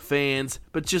performing for the fans,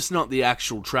 but just not the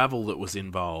actual travel that was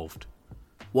involved.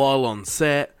 While on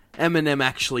set, Eminem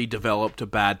actually developed a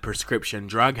bad prescription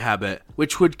drug habit,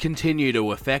 which would continue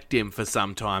to affect him for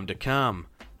some time to come.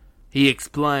 He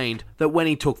explained that when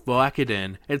he took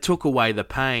Vicodin, it took away the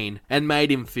pain and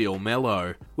made him feel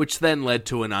mellow, which then led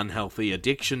to an unhealthy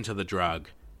addiction to the drug.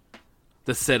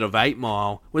 The set of 8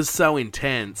 Mile was so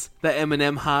intense that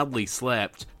Eminem hardly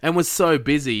slept and was so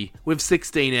busy with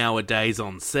 16-hour days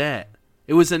on set.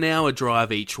 It was an hour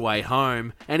drive each way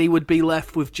home, and he would be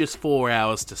left with just 4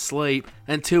 hours to sleep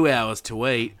and 2 hours to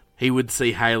eat. He would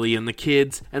see Haley and the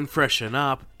kids and freshen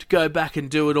up to go back and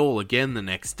do it all again the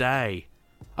next day.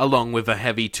 Along with a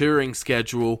heavy touring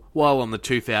schedule while on the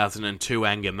 2002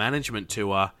 Anger Management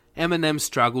Tour, Eminem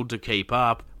struggled to keep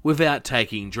up without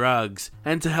taking drugs,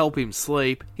 and to help him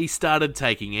sleep, he started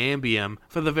taking Ambien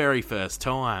for the very first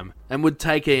time, and would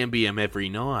take Ambien every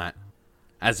night.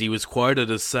 As he was quoted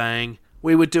as saying,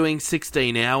 "We were doing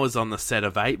 16 hours on the set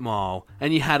of 8 Mile,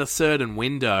 and you had a certain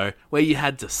window where you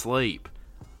had to sleep.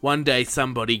 One day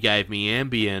somebody gave me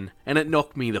Ambien, and it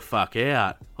knocked me the fuck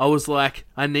out. I was like,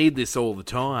 I need this all the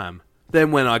time.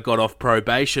 Then when I got off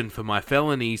probation for my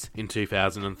felonies in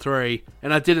 2003,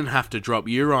 and I didn't have to drop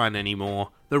urine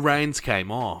anymore, the reins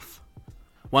came off."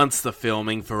 Once the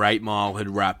filming for 8 Mile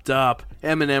had wrapped up,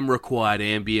 Eminem required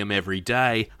Ambien every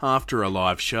day after a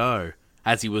live show,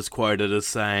 as he was quoted as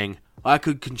saying, "I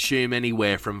could consume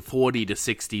anywhere from 40 to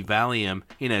 60 Valium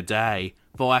in a day,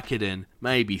 Vicodin,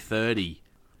 maybe 30.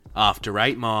 After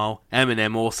 8 Mile,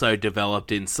 Eminem also developed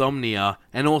insomnia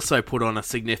and also put on a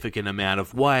significant amount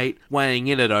of weight, weighing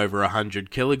in at over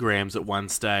 100 kilograms at one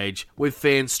stage, with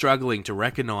fans struggling to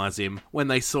recognise him when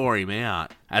they saw him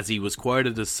out, as he was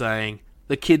quoted as saying,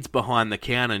 "The kids behind the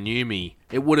counter knew me.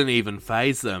 It wouldn't even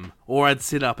faze them, or I'd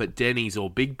sit up at Denny's or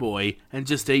Big Boy and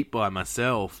just eat by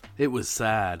myself. It was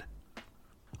sad."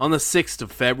 On the 6th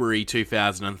of February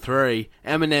 2003,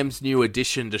 Eminem's new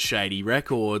addition to Shady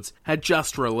Records had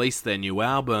just released their new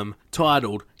album,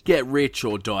 titled Get Rich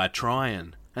or Die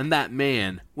Tryin', and that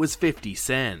man was 50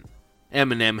 Cent.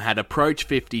 Eminem had approached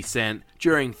 50 Cent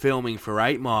during filming for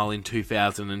 8 Mile in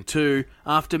 2002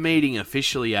 after meeting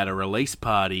officially at a release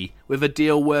party with a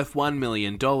deal worth $1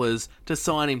 million to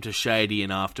sign him to Shady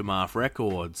and Aftermath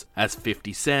Records, as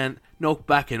 50 Cent knocked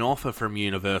back an offer from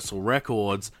Universal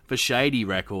Records for Shady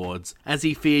Records, as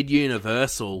he feared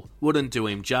Universal wouldn't do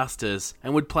him justice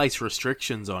and would place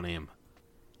restrictions on him.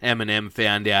 Eminem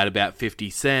found out about 50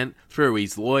 Cent through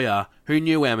his lawyer, who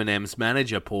knew Eminem's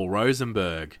manager Paul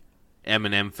Rosenberg.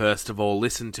 Eminem first of all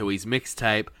listened to his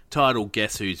mixtape titled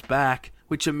Guess Who's Back,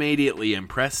 which immediately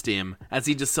impressed him, as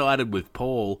he decided with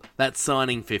Paul that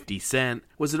signing 50 Cent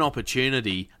was an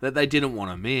opportunity that they didn't want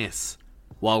to miss.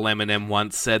 While Eminem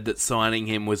once said that signing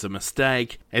him was a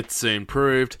mistake, it soon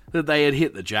proved that they had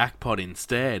hit the jackpot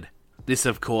instead. This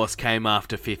of course came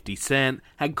after 50 Cent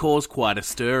had caused quite a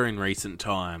stir in recent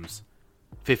times.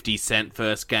 50 Cent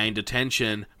first gained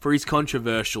attention for his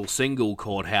controversial single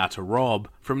called How to Rob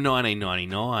from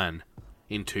 1999.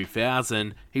 In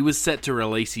 2000, he was set to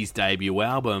release his debut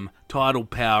album, titled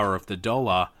Power of the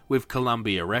Dollar, with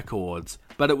Columbia Records,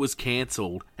 but it was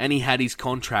cancelled and he had his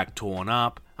contract torn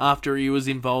up after he was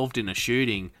involved in a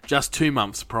shooting just 2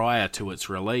 months prior to its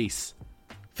release.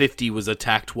 50 was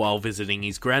attacked while visiting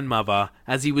his grandmother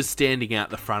as he was standing out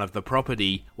the front of the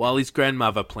property while his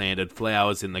grandmother planted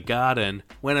flowers in the garden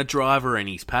when a driver and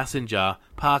his passenger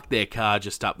parked their car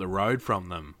just up the road from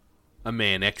them. A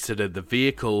man exited the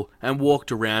vehicle and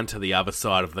walked around to the other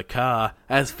side of the car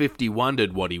as 50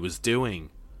 wondered what he was doing.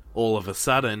 All of a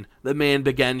sudden, the man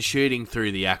began shooting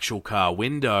through the actual car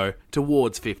window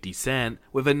towards 50 Cent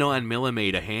with a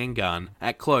 9mm handgun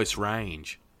at close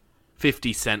range.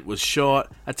 50 Cent was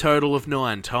shot a total of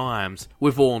 9 times,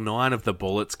 with all 9 of the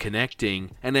bullets connecting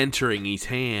and entering his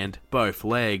hand, both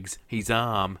legs, his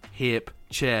arm, hip,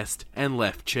 chest, and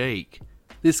left cheek.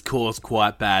 This caused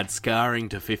quite bad scarring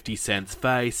to 50 Cent's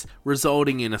face,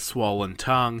 resulting in a swollen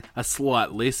tongue, a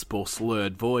slight lisp or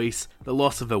slurred voice, the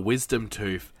loss of a wisdom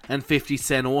tooth, and 50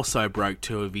 Cent also broke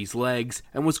 2 of his legs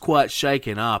and was quite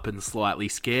shaken up and slightly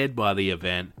scared by the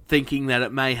event, thinking that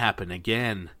it may happen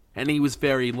again. And he was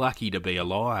very lucky to be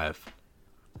alive.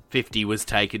 50 was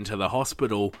taken to the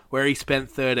hospital, where he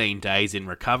spent 13 days in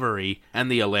recovery,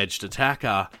 and the alleged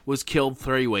attacker was killed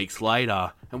 3 weeks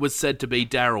later and was said to be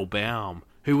Daryl Baum,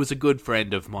 who was a good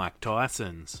friend of Mike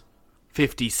Tyson's.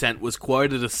 50 Cent was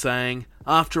quoted as saying,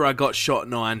 "After I got shot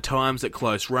 9 times at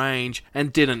close range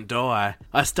and didn't die,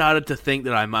 I started to think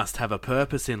that I must have a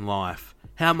purpose in life.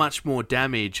 How much more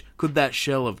damage could that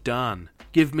shell have done?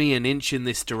 Give me an inch in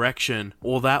this direction,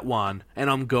 or that one, and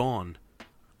I'm gone."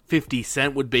 50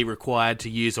 Cent would be required to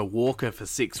use a walker for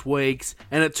 6 weeks,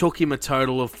 and it took him a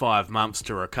total of 5 months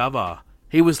to recover.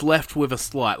 He was left with a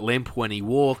slight limp when he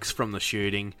walks from the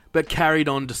shooting, but carried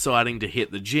on deciding to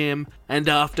hit the gym, and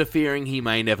after fearing he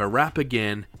may never rap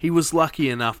again, he was lucky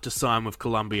enough to sign with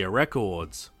Columbia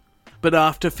Records. But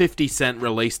after 50 Cent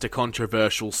released a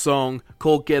controversial song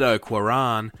called Ghetto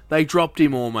Quran, they dropped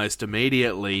him almost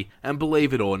immediately, and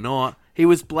believe it or not, he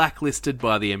was blacklisted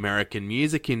by the American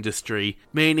music industry,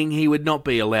 meaning he would not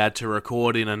be allowed to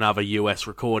record in another US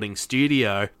recording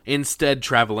studio, instead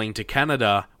travelling to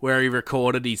Canada, where he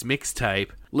recorded his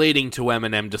mixtape, leading to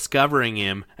Eminem discovering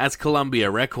him as Columbia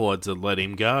Records had let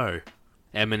him go.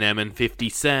 Eminem and 50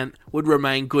 Cent would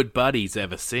remain good buddies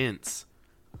ever since.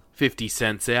 50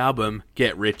 Cent's album,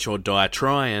 Get Rich or Die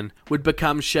Tryin', would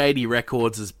become Shady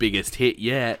Records' biggest hit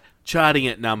yet, charting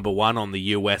at number 1 on the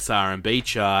US R&B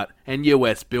chart and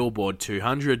US Billboard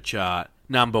 200 chart,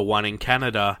 number 1 in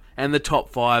Canada, and the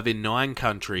top 5 in 9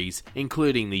 countries,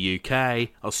 including the UK,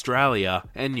 Australia,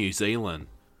 and New Zealand.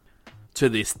 To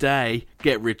this day,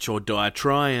 Get Rich or Die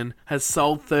Tryin' has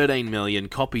sold 13 million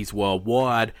copies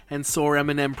worldwide and saw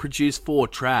Eminem produce 4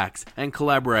 tracks and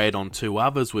collaborate on 2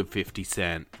 others with 50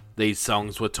 Cent. These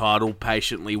songs were titled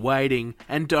Patiently Waiting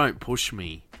and Don't Push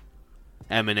Me.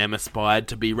 Eminem aspired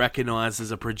to be recognised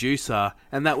as a producer,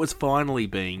 and that was finally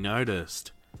being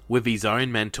noticed, with his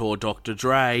own mentor Dr.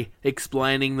 Dre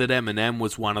explaining that Eminem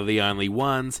was one of the only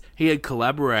ones he had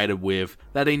collaborated with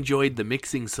that enjoyed the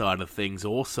mixing side of things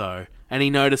also, and he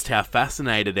noticed how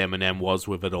fascinated Eminem was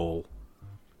with it all.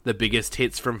 The biggest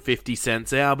hits from 50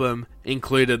 Cent's album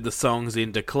included the songs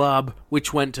Into Club,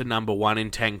 which went to number 1 in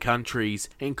 10 countries,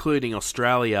 including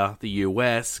Australia, the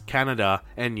US, Canada,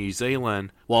 and New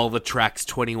Zealand, while the tracks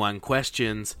 21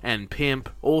 Questions and Pimp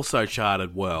also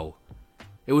charted well.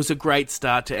 It was a great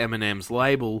start to Eminem's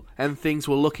label, and things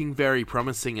were looking very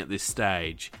promising at this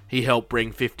stage. He helped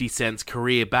bring 50 Cent's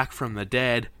career back from the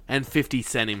dead, and 50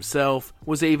 Cent himself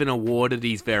was even awarded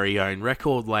his very own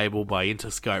record label by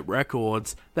Interscope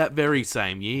Records that very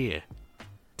same year.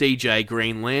 DJ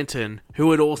Green Lantern,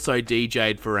 who had also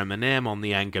DJ'd for Eminem on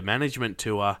the Anger Management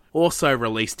Tour, also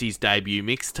released his debut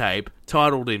mixtape,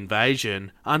 titled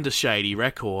Invasion, under Shady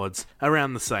Records,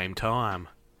 around the same time.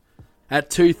 At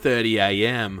 2:30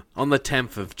 AM, on the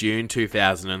 10th of June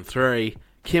 2003,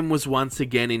 Kim was once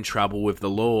again in trouble with the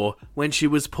law when she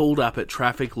was pulled up at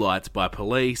traffic lights by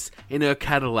police in her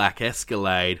Cadillac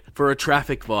Escalade for a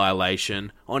traffic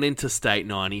violation on Interstate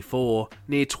 94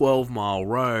 near 12 Mile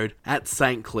Road at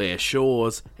St. Clair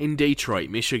Shores in Detroit,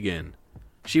 Michigan.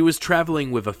 She was travelling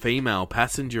with a female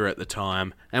passenger at the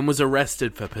time and was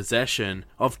arrested for possession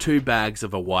of 2 bags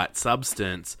of a white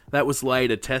substance that was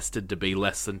later tested to be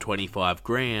less than 25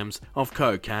 grams of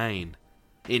cocaine.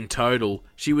 In total,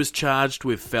 she was charged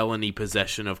with felony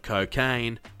possession of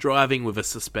cocaine, driving with a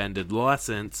suspended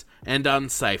licence, and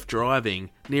unsafe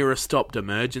driving near a stopped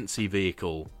emergency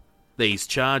vehicle. These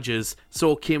charges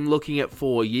saw Kim looking at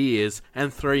 4 years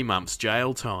and 3 months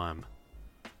jail time.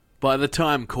 By the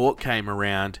time court came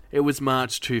around, it was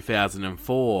March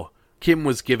 2004. Kim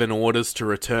was given orders to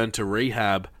return to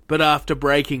rehab, but after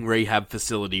breaking rehab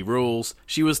facility rules,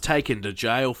 she was taken to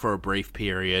jail for a brief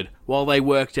period while they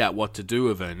worked out what to do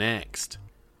with her next.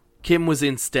 Kim was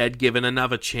instead given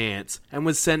another chance and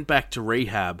was sent back to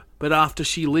rehab, but after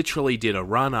she literally did a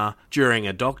runner during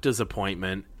a doctor's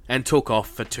appointment and took off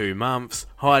for 2 months,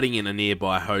 hiding in a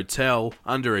nearby hotel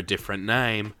under a different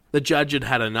name, the judge had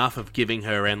had enough of giving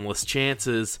her endless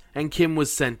chances, and Kim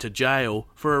was sent to jail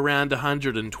for around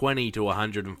 120 to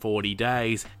 140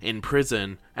 days in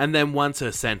prison, and then once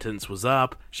her sentence was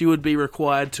up, she would be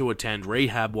required to attend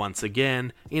rehab once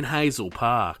again in Hazel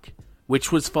Park,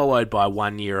 which was followed by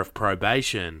 1 year of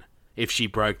probation. If she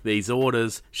broke these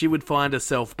orders, she would find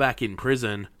herself back in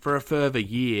prison for a further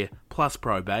year plus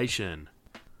probation.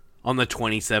 On the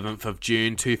 27th of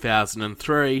June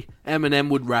 2003, Eminem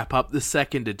would wrap up the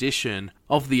second edition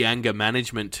of the Anger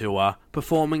Management Tour,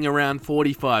 performing around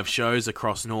 45 shows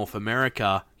across North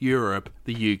America, Europe,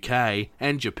 the UK,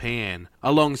 and Japan,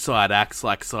 alongside acts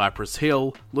like Cypress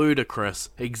Hill, Ludacris,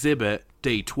 Exhibit,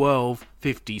 D12,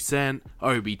 50 Cent,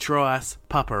 Obi Trice,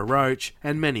 Papa Roach,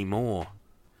 and many more.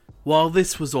 While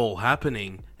this was all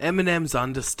happening, Eminem's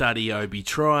understudy Obi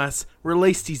Trice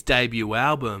released his debut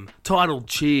album, titled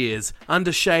Cheers,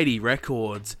 under Shady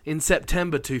Records in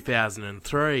September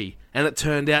 2003, and it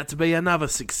turned out to be another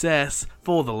success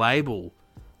for the label.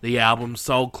 The album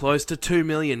sold close to 2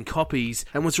 million copies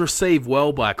and was received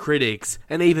well by critics,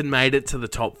 and even made it to the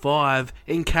top 5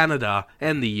 in Canada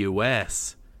and the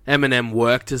US. Eminem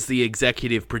worked as the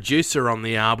executive producer on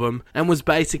the album and was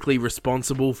basically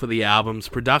responsible for the album's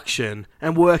production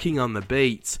and working on the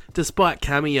beats, despite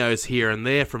cameos here and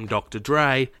there from Dr.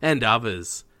 Dre and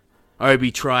others.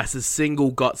 Obi Trice's single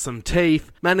Got Some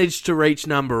Teeth managed to reach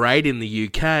number 8 in the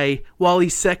UK, while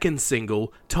his second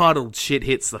single, titled Shit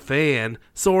Hits the Fan,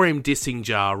 saw him dissing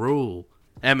Ja Rule.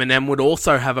 Eminem would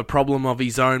also have a problem of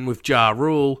his own with Ja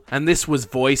Rule, and this was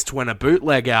voiced when a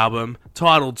bootleg album,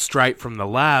 titled Straight from the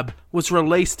Lab, was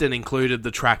released and included the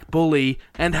track Bully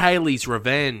and Hailey's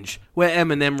Revenge, where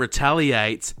Eminem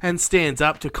retaliates and stands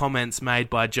up to comments made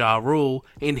by Ja Rule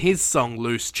in his song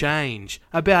Loose Change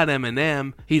about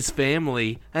Eminem, his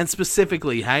family, and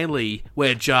specifically Hailey,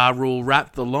 where Ja Rule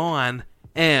rapped the line,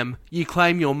 "Em, you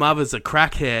claim your mother's a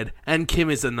crackhead and Kim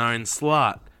is a known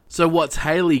slut. So what's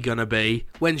Hailey gonna be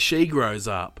when she grows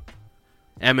up?"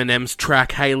 Eminem's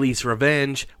track Hailey's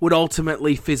Revenge would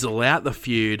ultimately fizzle out the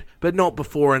feud, but not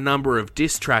before a number of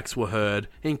diss tracks were heard,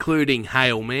 including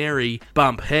Hail Mary,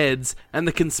 Bump Heads, and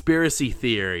The Conspiracy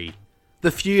Theory.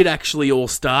 The feud actually all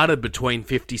started between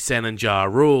 50 Cent and Ja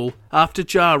Rule, after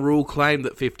Ja Rule claimed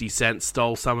that 50 Cent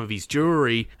stole some of his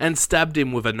jewelry and stabbed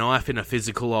him with a knife in a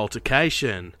physical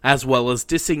altercation, as well as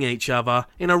dissing each other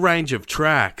in a range of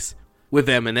tracks, with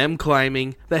Eminem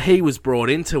claiming that he was brought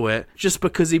into it just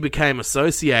because he became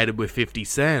associated with 50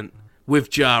 Cent,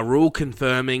 with Ja Rule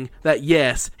confirming that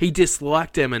yes, he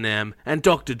disliked Eminem and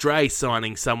Dr. Dre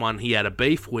signing someone he had a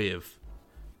beef with.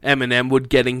 Eminem would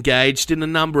get engaged in a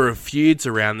number of feuds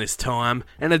around this time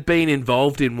and had been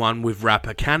involved in one with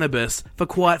rapper Cannabis for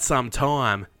quite some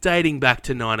time, dating back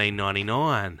to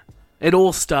 1999. It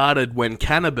all started when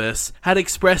Cannabis had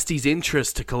expressed his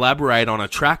interest to collaborate on a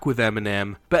track with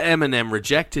Eminem, but Eminem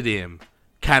rejected him.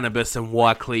 Cannabis and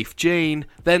Wyclef Jean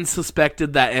then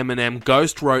suspected that Eminem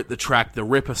ghost-wrote the track The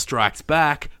Ripper Strikes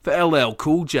Back for LL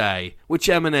Cool J, which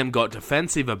Eminem got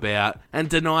defensive about and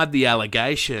denied the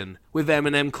allegation, with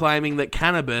Eminem claiming that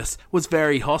Cannabis was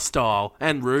very hostile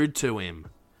and rude to him.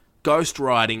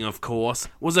 Ghostwriting, of course,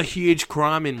 was a huge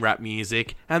crime in rap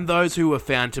music, and those who were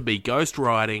found to be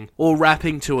ghostwriting or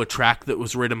rapping to a track that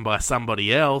was written by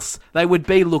somebody else, they would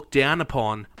be looked down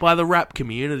upon by the rap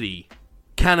community.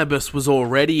 Cannabis was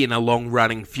already in a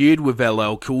long-running feud with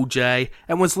LL Cool J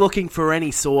and was looking for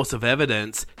any source of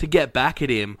evidence to get back at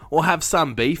him or have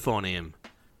some beef on him.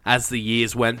 As the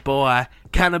years went by,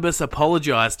 Cannabis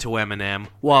apologised to Eminem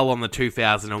while on the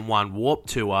 2001 Warped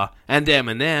Tour, and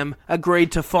Eminem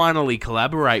agreed to finally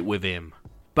collaborate with him.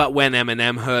 But when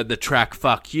Eminem heard the track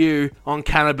Fuck You on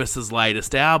Cannabis's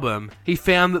latest album, he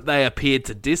found that they appeared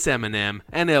to diss Eminem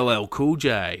and LL Cool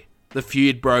J. The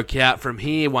feud broke out from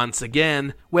here once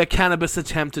again, where Cannabis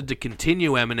attempted to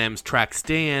continue Eminem's track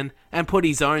Stan and put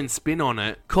his own spin on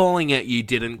it, calling it You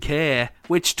Didn't Care,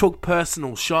 which took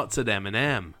personal shots at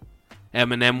Eminem.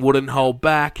 Eminem wouldn't hold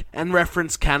back and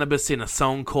referenced Cannabis in a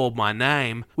song called My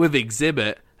Name with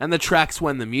Exhibit, and the tracks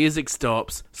When the Music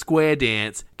Stops, Square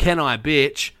Dance, Can I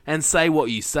Bitch, and Say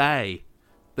What You Say.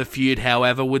 The feud,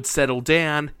 however, would settle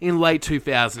down in late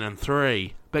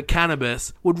 2003, but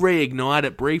Cannabis would reignite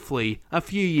it briefly a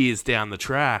few years down the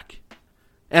track.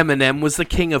 Eminem was the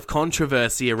king of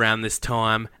controversy around this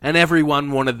time, and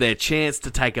everyone wanted their chance to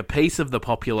take a piece of the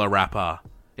popular rapper.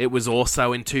 It was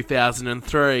also in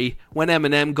 2003 when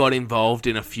Eminem got involved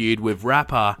in a feud with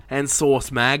rapper and Source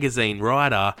magazine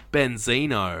writer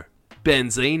Benzino.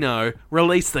 Benzino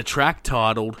released the track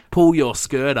titled Pull Your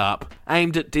Skirt Up,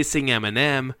 aimed at dissing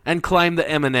Eminem, and claimed that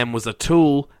Eminem was a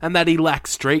tool and that he lacked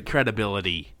street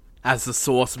credibility. As the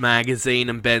Source magazine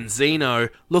and Benzino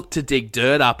looked to dig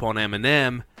dirt up on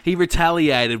Eminem, he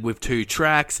retaliated with 2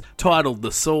 tracks titled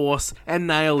The Source and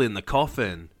Nail in the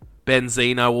Coffin.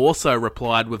 Benzino also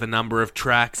replied with a number of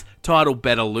tracks titled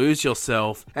Better Lose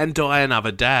Yourself and Die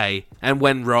Another Day, and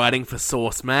when writing for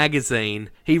Source magazine,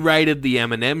 he rated the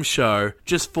Eminem show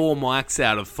just 4 mics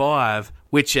out of 5,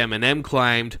 which Eminem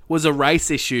claimed was a race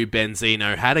issue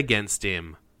Benzino had against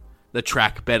him. The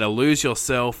track Better Lose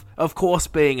Yourself, of course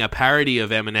being a parody of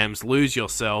Eminem's Lose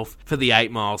Yourself for the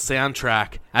 8 Mile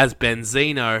soundtrack, as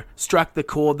Benzino struck the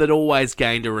chord that always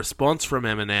gained a response from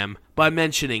Eminem by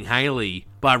mentioning Hailey,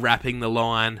 by rapping the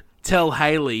line, Tell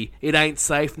Hailey it ain't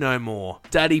safe no more,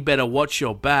 Daddy better watch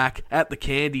your back at the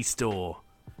candy store.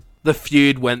 The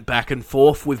feud went back and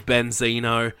forth with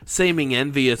Benzino, seeming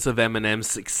envious of Eminem's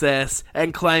success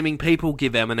and claiming people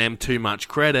give Eminem too much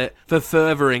credit for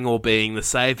furthering or being the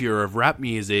saviour of rap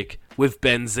music, with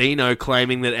Benzino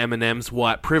claiming that Eminem's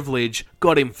white privilege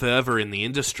got him further in the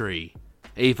industry.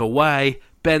 Either way,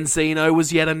 Benzino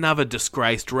was yet another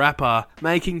disgraced rapper,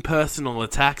 making personal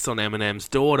attacks on Eminem's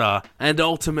daughter, and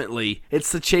ultimately,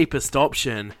 it's the cheapest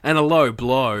option, and a low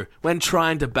blow, when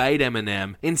trying to bait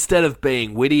Eminem, instead of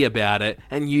being witty about it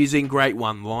and using great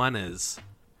one-liners.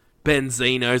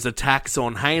 Benzino's attacks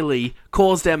on Hailey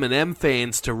caused Eminem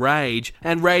fans to rage,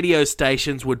 and radio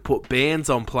stations would put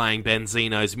bans on playing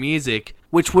Benzino's music,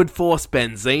 which would force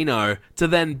Benzino to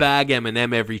then bag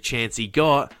Eminem every chance he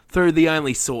got through the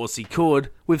only source he could,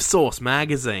 with Source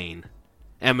magazine.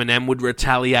 Eminem would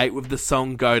retaliate with the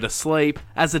song Go to Sleep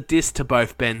as a diss to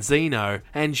both Benzino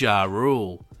and Ja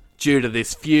Rule. Due to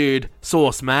this feud,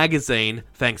 Source Magazine,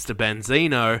 thanks to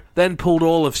Benzino, then pulled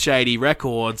all of Shady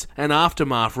Records and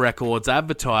Aftermath Records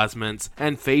advertisements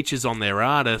and features on their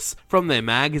artists from their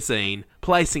magazine,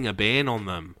 placing a ban on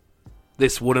them.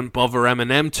 This wouldn't bother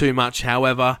Eminem too much,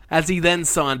 however, as he then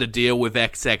signed a deal with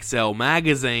XXL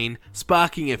Magazine,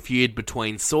 sparking a feud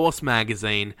between Source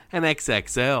Magazine and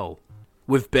XXL.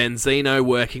 With Benzino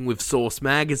working with Source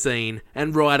Magazine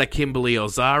and writer Kimberly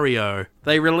Ozario,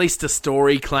 they released a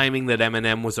story claiming that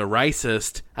Eminem was a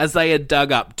racist, as they had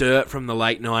dug up dirt from the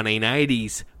late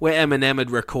 1980s, where Eminem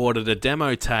had recorded a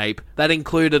demo tape that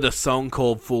included a song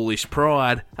called Foolish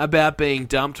Pride about being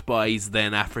dumped by his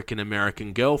then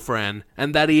African-American girlfriend,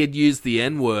 and that he had used the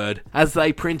N-word, as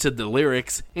they printed the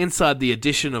lyrics inside the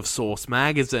edition of Source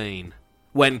Magazine.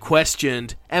 When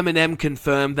questioned, Eminem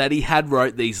confirmed that he had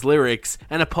wrote these lyrics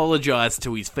and apologised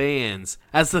to his fans,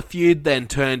 as the feud then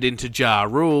turned into Ja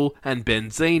Rule and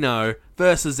Benzino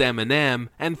versus Eminem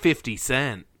and 50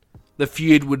 Cent. The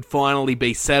feud would finally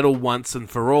be settled once and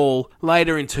for all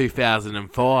later in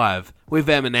 2005, with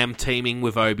Eminem teaming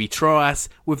with Obi Trice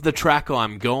with the track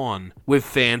I'm Gone, with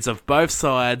fans of both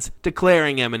sides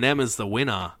declaring Eminem as the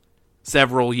winner.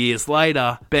 Several years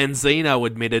later, Benzino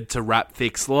admitted to Rap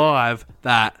Fix Live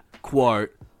that, quote,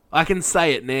 "I can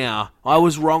say it now, I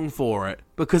was wrong for it,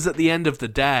 because at the end of the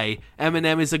day,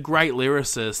 Eminem is a great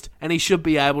lyricist and he should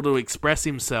be able to express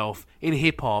himself in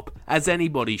hip-hop as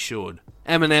anybody should.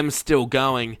 Eminem's still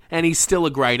going and he's still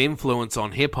a great influence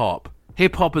on hip-hop.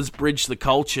 Hip-hop has bridged the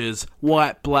cultures,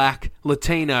 white, black,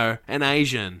 Latino, and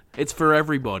Asian. It's for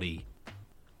everybody."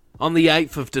 On the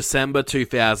 8th of December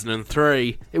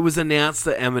 2003, it was announced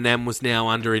that Eminem was now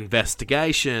under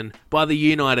investigation by the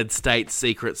United States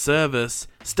Secret Service,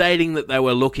 stating that they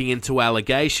were looking into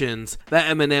allegations that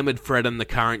Eminem had threatened the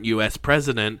current US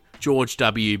President, George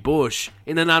W. Bush,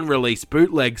 in an unreleased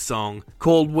bootleg song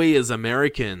called We As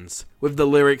Americans, with the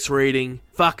lyrics reading,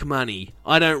 "Fuck money,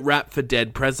 I don't rap for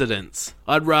dead presidents.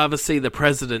 I'd rather see the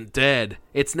president dead.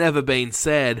 It's never been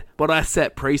said, but I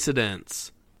set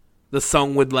precedents." The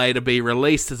song would later be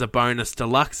released as a bonus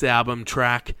deluxe album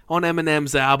track on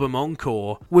Eminem's album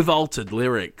Encore with altered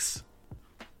lyrics.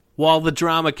 While the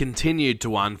drama continued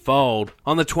to unfold,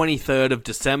 on the 23rd of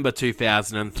December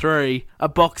 2003, a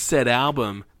box set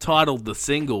album, titled The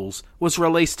Singles, was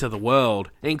released to the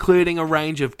world, including a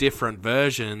range of different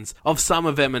versions of some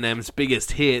of Eminem's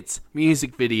biggest hits,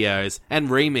 music videos, and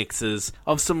remixes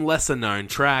of some lesser-known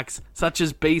tracks, such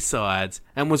as B-sides,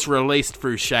 and was released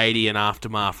through Shady and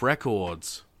Aftermath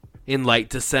Records. In late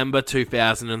December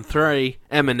 2003,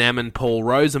 Eminem and Paul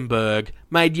Rosenberg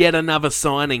made yet another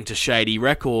signing to Shady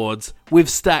Records, with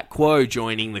Stat Quo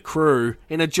joining the crew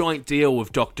in a joint deal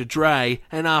with Dr. Dre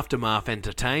and Aftermath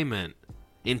Entertainment.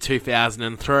 In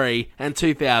 2003 and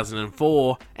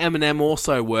 2004, Eminem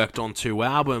also worked on 2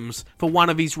 albums for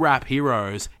one of his rap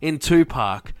heroes in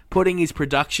Tupac, putting his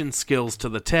production skills to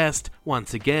the test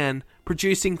once again,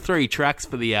 producing 3 tracks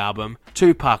for the album,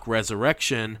 Tupac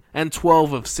Resurrection, and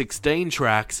 12 of 16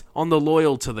 tracks on the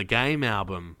Loyal to the Game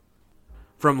album.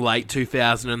 From late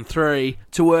 2003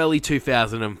 to early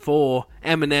 2004,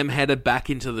 Eminem headed back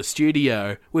into the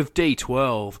studio with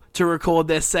D12 to record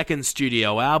their second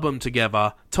studio album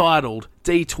together, titled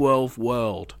D12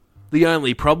 World. The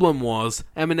only problem was,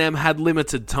 Eminem had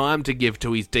limited time to give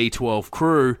to his D12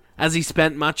 crew, as he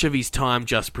spent much of his time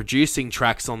just producing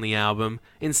tracks on the album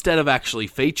instead of actually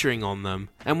featuring on them,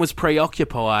 and was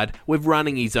preoccupied with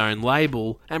running his own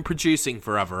label and producing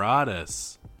for other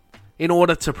artists. In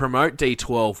order to promote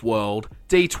D12 World,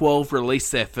 D12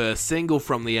 released their first single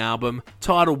from the album,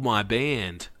 titled My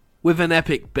Band. With an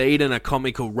epic beat and a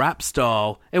comical rap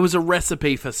style, it was a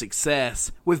recipe for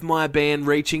success, with My Band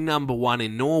reaching number 1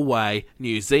 in Norway,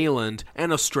 New Zealand,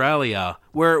 and Australia,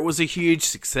 where it was a huge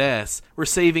success,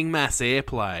 receiving mass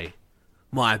airplay.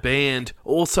 My Band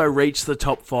also reached the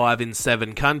top 5 in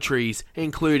 7 countries,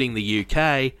 including the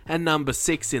UK, and number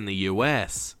 6 in the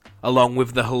US. Along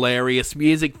with the hilarious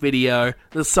music video,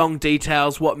 the song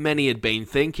details what many had been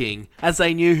thinking, as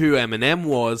they knew who Eminem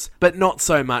was, but not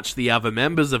so much the other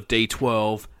members of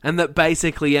D12, and that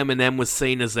basically Eminem was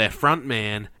seen as their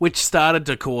frontman, which started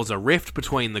to cause a rift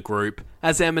between the group,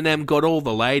 as Eminem got all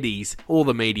the ladies, all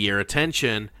the media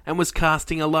attention, and was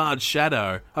casting a large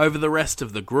shadow over the rest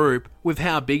of the group with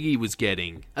how big he was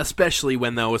getting, especially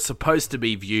when they were supposed to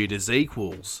be viewed as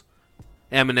equals.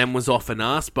 Eminem was often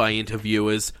asked by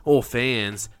interviewers or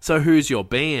fans, "So who's your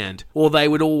band?" or they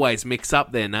would always mix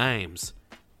up their names.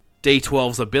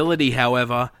 D12's ability,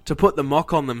 however, to put the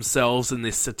mock on themselves in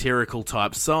this satirical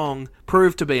type song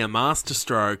proved to be a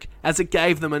masterstroke, as it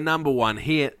gave them a #1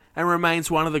 hit and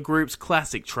remains one of the group's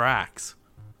classic tracks.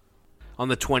 On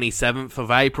the 27th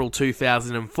of April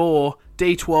 2004,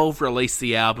 D12 released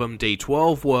the album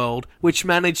D12 World, which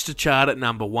managed to chart at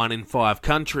 #1 in 5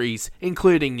 countries,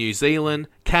 including New Zealand,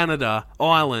 Canada,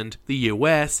 Ireland, the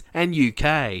US, and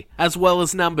UK, as well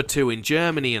as #2 in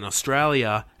Germany and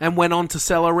Australia, and went on to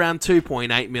sell around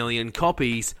 2.8 million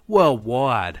copies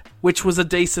worldwide, which was a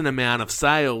decent amount of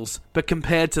sales, but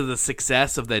compared to the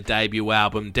success of their debut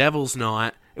album Devil's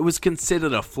Night, it was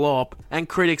considered a flop, and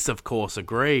critics of course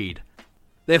agreed.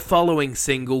 Their following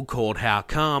single, called How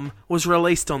Come, was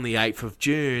released on the 8th of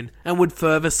June and would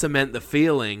further cement the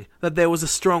feeling that there was a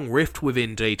strong rift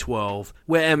within D12,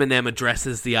 where Eminem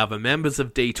addresses the other members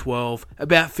of D12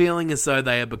 about feeling as though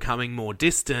they are becoming more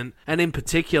distant, and in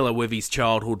particular with his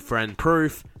childhood friend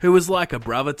Proof, who was like a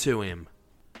brother to him.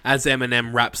 As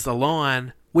Eminem raps the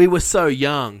line, "We were so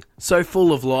young, so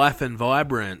full of life and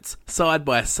vibrance, side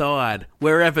by side,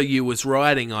 wherever you was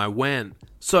riding I went.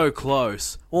 So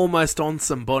close, almost on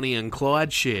some Bonnie and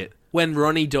Clyde shit. When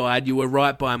Ronnie died you were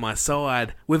right by my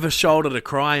side, with a shoulder to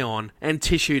cry on, and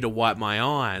tissue to wipe my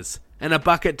eyes, and a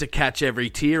bucket to catch every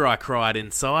tear I cried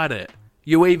inside it.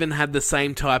 You even had the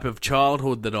same type of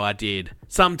childhood that I did.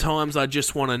 Sometimes I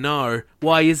just want to know,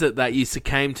 why is it that you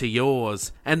succumbed to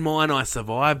yours, and mine I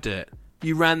survived it?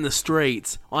 You ran the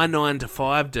streets, I 9 to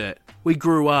 5'd it. We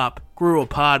grew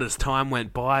apart as time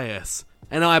went by us.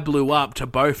 And I blew up to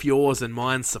both yours and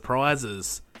mine's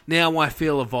surprises. Now I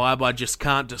feel a vibe I just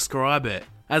can't describe it,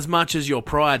 as much as your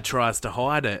pride tries to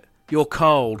hide it. You're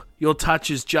cold, your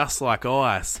touch is just like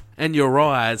ice, and your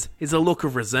eyes is a look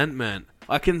of resentment.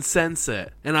 I can sense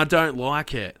it, and I don't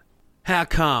like it. How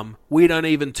come we don't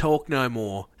even talk no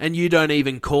more, and you don't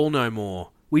even call no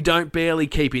more? We don't barely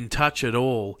keep in touch at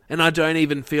all, and I don't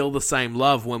even feel the same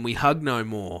love when we hug no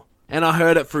more. And I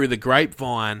heard it through the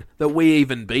grapevine that we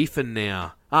even beefin'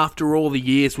 now, after all the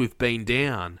years we've been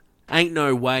down. Ain't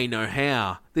no way, no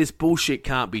how, this bullshit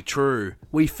can't be true.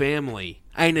 We family.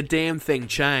 Ain't a damn thing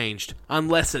changed,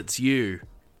 unless it's you."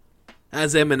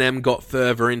 As Eminem got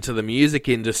further into the music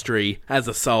industry as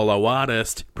a solo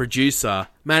artist, producer,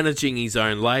 managing his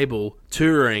own label,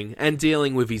 touring, and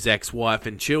dealing with his ex-wife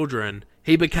and children,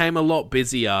 he became a lot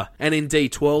busier, and in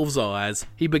D12's eyes,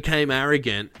 he became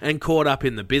arrogant and caught up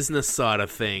in the business side of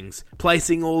things,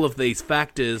 placing all of these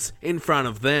factors in front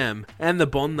of them and the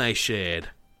bond they shared.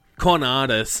 Con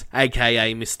Artis,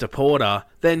 aka Mr. Porter,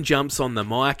 then jumps on the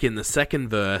mic in the second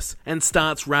verse and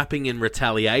starts rapping in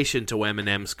retaliation to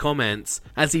Eminem's comments,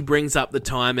 as he brings up the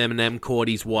time Eminem caught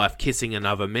his wife kissing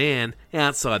another man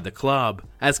outside the club,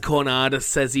 as Con Artis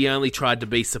says he only tried to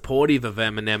be supportive of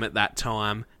Eminem at that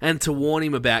time and to warn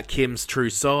him about Kim's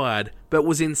true side, but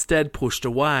was instead pushed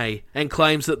away, and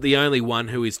claims that the only one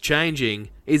who is changing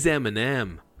is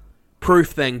Eminem.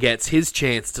 Proof then gets his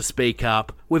chance to speak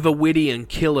up with a witty and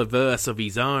killer verse of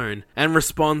his own, and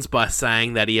responds by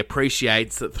saying that he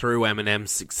appreciates that through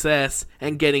Eminem's success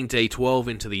and getting D12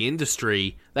 into the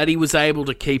industry, that he was able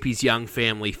to keep his young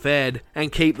family fed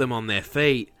and keep them on their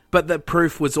feet, but that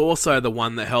Proof was also the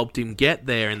one that helped him get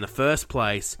there in the first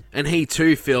place, and he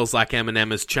too feels like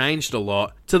Eminem has changed a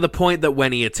lot, to the point that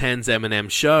when he attends Eminem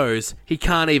shows, he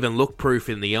can't even look Proof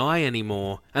in the eye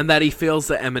anymore, and that he feels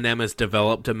that Eminem has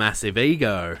developed a massive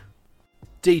ego.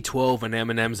 D12 and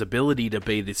Eminem's ability to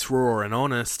be this raw and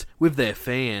honest with their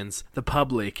fans, the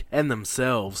public, and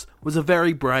themselves was a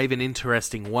very brave and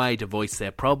interesting way to voice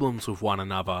their problems with one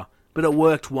another. But it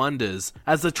worked wonders,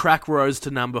 as the track rose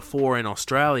to #4 in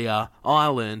Australia,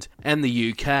 Ireland, and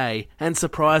the UK, and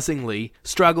surprisingly,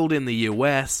 struggled in the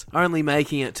US, only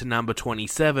making it to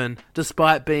 #27,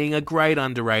 despite being a great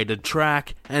underrated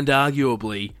track, and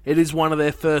arguably, it is one of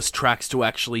their first tracks to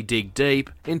actually dig deep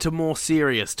into more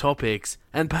serious topics,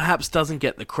 and perhaps doesn't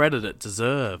get the credit it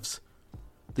deserves.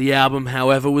 The album,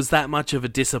 however, was that much of a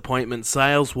disappointment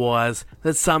sales-wise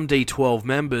that some D12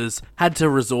 members had to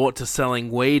resort to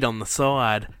selling weed on the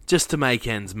side just to make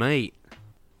ends meet.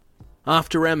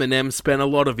 After Eminem spent a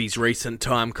lot of his recent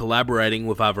time collaborating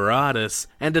with other artists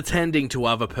and attending to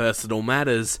other personal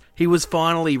matters, he was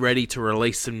finally ready to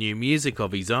release some new music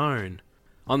of his own.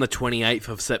 On the 28th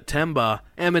of September,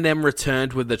 Eminem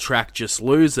returned with the track Just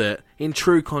Lose It in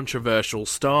true controversial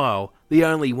style, the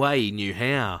only way he knew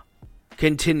how.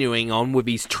 Continuing on with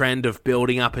his trend of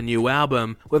building up a new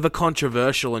album with a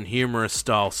controversial and humorous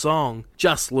style song,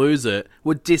 Just Lose It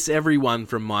would diss everyone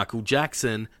from Michael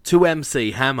Jackson to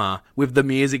MC Hammer, with the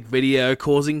music video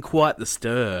causing quite the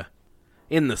stir.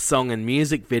 In the song and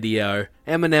music video,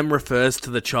 Eminem refers to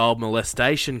the child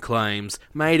molestation claims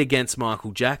made against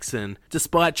Michael Jackson,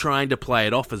 despite trying to play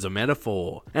it off as a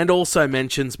metaphor, and also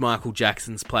mentions Michael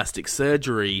Jackson's plastic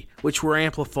surgery, which were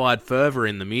amplified further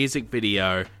in the music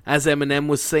video, as Eminem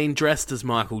was seen dressed as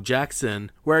Michael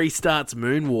Jackson, where he starts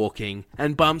moonwalking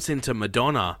and bumps into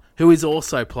Madonna, who is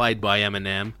also played by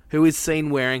Eminem, who is seen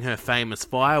wearing her famous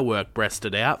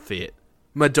firework-breasted outfit.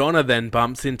 Madonna then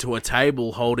bumps into a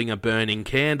table holding a burning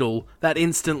candle that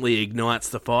instantly ignites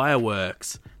the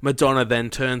fireworks. Madonna then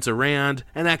turns around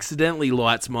and accidentally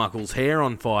lights Michael's hair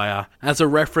on fire as a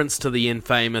reference to the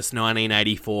infamous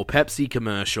 1984 Pepsi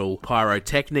commercial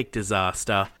pyrotechnic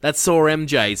disaster that saw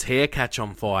MJ's hair catch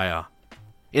on fire.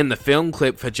 In the film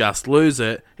clip for Just Lose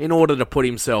It, in order to put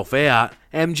himself out,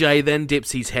 MJ then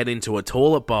dips his head into a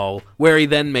toilet bowl, where he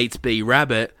then meets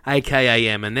B-Rabbit, aka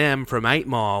Eminem from 8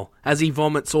 Mile, as he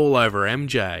vomits all over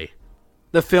MJ.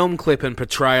 The film clip and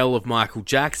portrayal of Michael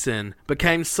Jackson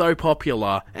became so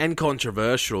popular and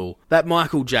controversial that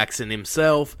Michael Jackson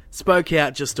himself spoke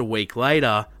out just a week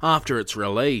later after its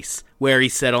release, where he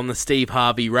said on the Steve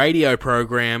Harvey radio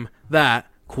program that,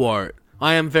 quote,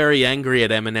 "I am very angry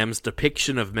at Eminem's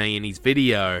depiction of me in his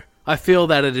video. I feel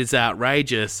that it is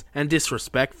outrageous and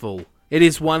disrespectful. It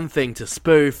is one thing to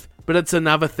spoof, but it's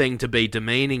another thing to be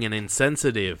demeaning and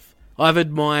insensitive. I've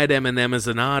admired Eminem as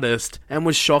an artist and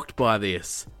was shocked by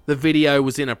this. The video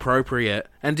was inappropriate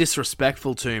and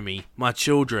disrespectful to me, my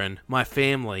children, my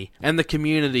family, and the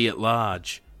community at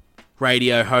large."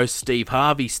 Radio host Steve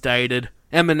Harvey stated,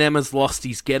 "Eminem has lost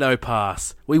his ghetto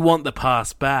pass. We want the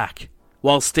pass back."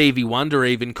 While Stevie Wonder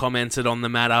even commented on the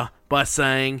matter by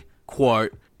saying,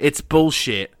 quote, "It's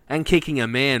bullshit and kicking a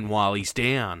man while he's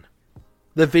down."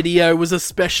 The video was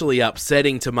especially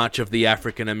upsetting to much of the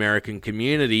African American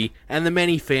community and the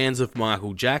many fans of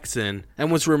Michael Jackson,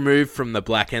 and was removed from the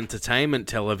Black Entertainment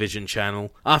television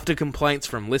channel after complaints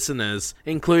from listeners,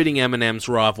 including Eminem's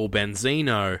rival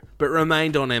Benzino, but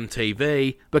remained on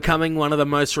MTV, becoming one of the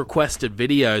most requested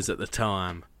videos at the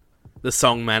time. The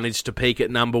song managed to peak at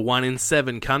number 1 in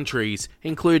 7 countries,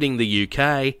 including the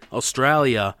UK,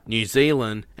 Australia, New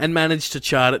Zealand, and managed to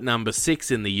chart at number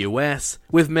 6 in the US,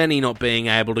 with many not being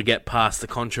able to get past the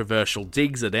controversial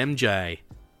digs at MJ.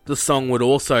 The song would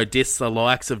also diss the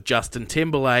likes of Justin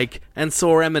Timberlake, and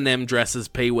saw Eminem dress as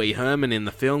Pee Wee Herman in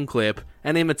the film clip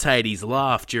and imitate his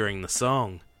laugh during the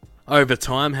song. Over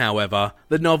time, however,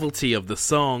 the novelty of the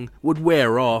song would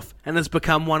wear off and has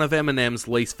become one of Eminem's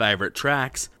least favourite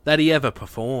tracks that he ever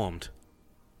performed.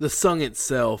 The song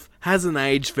itself hasn't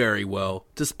aged very well,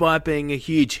 despite being a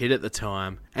huge hit at the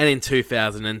time, and in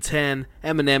 2010,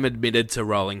 Eminem admitted to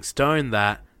Rolling Stone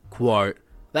that, quote,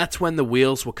 "That's when the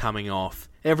wheels were coming off.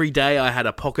 Every day I had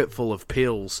a pocket full of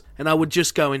pills, and I would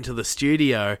just go into the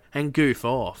studio and goof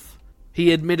off."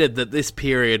 He admitted that this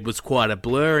period was quite a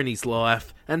blur in his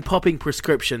life, and popping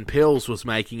prescription pills was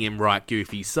making him write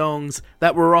goofy songs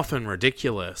that were often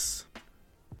ridiculous.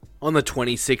 On the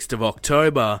 26th of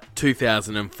October,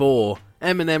 2004,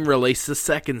 Eminem released the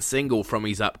second single from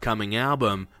his upcoming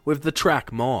album with the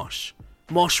track Mosh.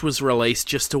 Mosh was released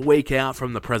just a week out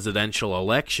from the presidential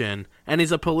election, and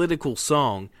is a political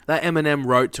song that Eminem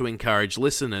wrote to encourage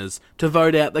listeners to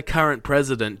vote out the current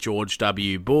president George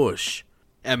W. Bush.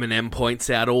 Eminem points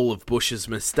out all of Bush's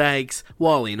mistakes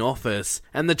while in office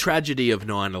and the tragedy of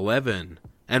 9/11.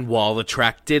 And while the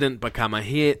track didn't become a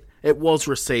hit, it was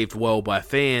received well by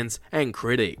fans and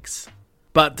critics.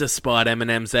 But despite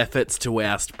Eminem's efforts to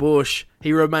oust Bush,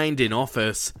 he remained in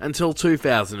office until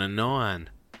 2009.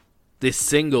 This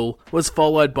single was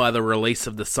followed by the release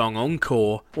of the song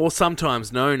Encore, or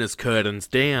sometimes known as Curtains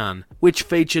Down, which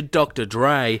featured Dr.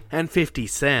 Dre and 50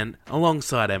 Cent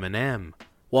alongside Eminem.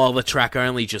 While the track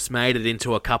only just made it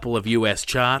into a couple of US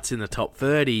charts in the top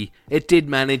 30, it did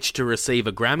manage to receive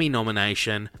a Grammy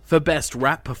nomination for Best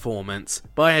Rap Performance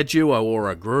by a duo or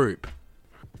a group.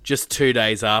 Just 2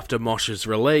 days after Mosh's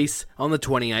release, on the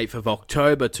 28th of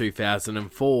October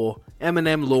 2004,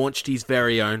 Eminem launched his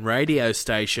very own radio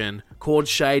station called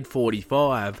Shade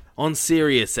 45 on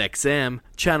Sirius XM,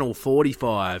 Channel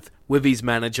 45, with his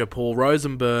manager Paul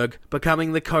Rosenberg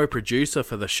becoming the co-producer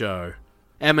for the show.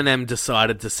 Eminem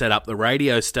decided to set up the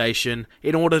radio station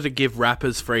in order to give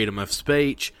rappers freedom of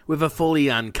speech, with a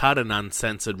fully uncut and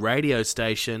uncensored radio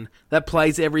station that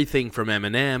plays everything from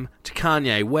Eminem to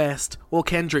Kanye West or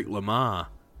Kendrick Lamar,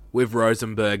 with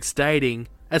Rosenberg stating,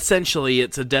 "Essentially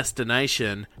it's a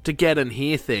destination to get and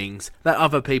hear things that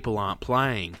other people aren't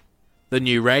playing." The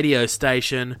new radio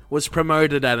station was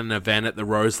promoted at an event at the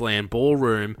Roseland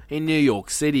Ballroom in New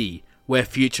York City, where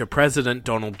future President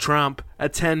Donald Trump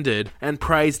attended and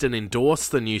praised and endorsed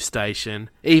the new station,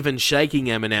 even shaking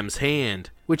Eminem's hand,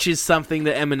 which is something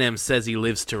that Eminem says he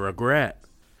lives to regret.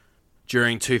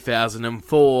 During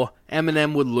 2004,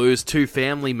 Eminem would lose 2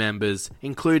 family members,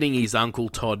 including his uncle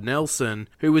Todd Nelson,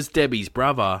 who was Debbie's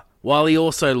brother, while he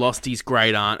also lost his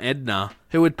great aunt Edna,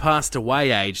 who had passed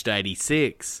away aged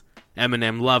 86.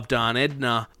 Eminem loved Aunt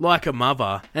Edna like a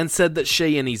mother and said that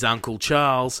she and his uncle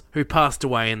Charles, who passed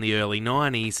away in the early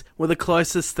 90s, were the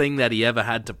closest thing that he ever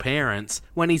had to parents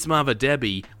when his mother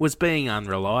Debbie was being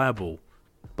unreliable.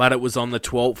 But it was on the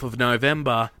 12th of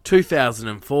November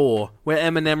 2004 where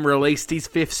Eminem released his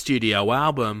 5th studio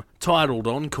album, titled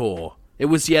Encore. It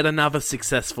was yet another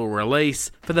successful release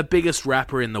for the biggest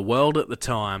rapper in the world at the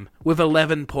time, with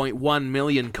 11.1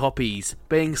 million copies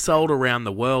being sold around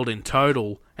the world in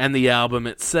total, and the album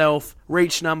itself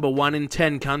reached number 1 in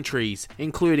 10 countries,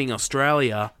 including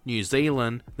Australia, New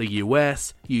Zealand, the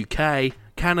US, UK,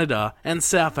 Canada, and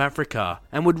South Africa,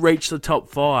 and would reach the top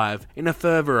 5 in a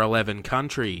further 11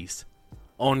 countries.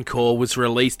 Encore was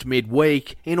released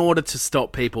midweek in order to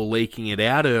stop people leaking it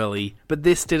out early, but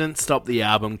this didn't stop the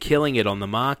album killing it on the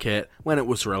market when it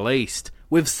was released,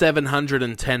 with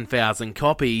 710,000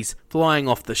 copies flying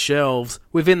off the shelves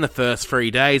within the first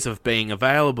 3 days of being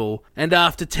available, and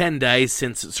after 10 days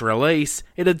since its release,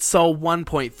 it had sold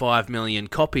 1.5 million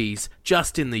copies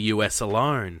just in the US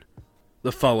alone.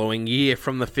 The following year,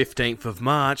 from the 15th of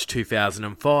March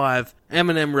 2005,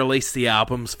 Eminem released the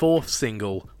album's 4th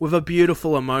single, with a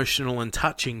beautiful, emotional and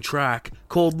touching track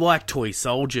called Like Toy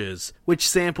Soldiers, which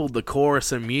sampled the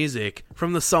chorus and music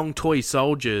from the song Toy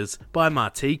Soldiers by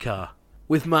Martika,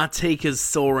 with Martika's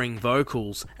soaring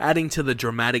vocals adding to the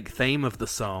dramatic theme of the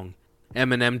song.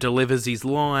 Eminem delivers his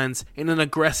lines in an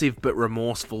aggressive but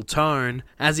remorseful tone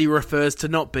as he refers to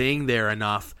not being there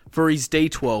enough for his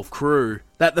D12 crew,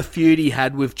 that the feud he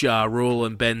had with Ja Rule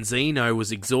and Benzino was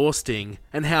exhausting,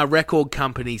 and how record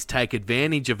companies take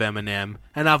advantage of Eminem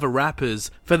and other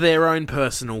rappers for their own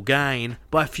personal gain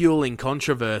by fueling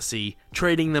controversy,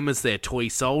 treating them as their toy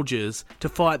soldiers to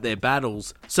fight their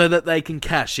battles so that they can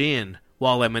cash in,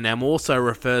 while Eminem also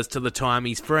refers to the time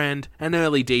his friend and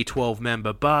early D12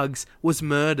 member Bugs was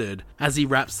murdered as he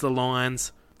raps the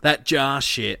lines, "That Ja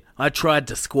shit, I tried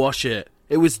to squash it.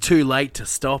 It was too late to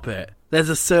stop it. There's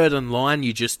a certain line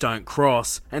you just don't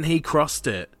cross, and he crossed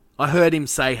it. I heard him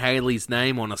say Haley's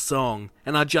name on a song,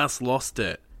 and I just lost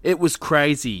it. It was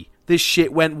crazy. This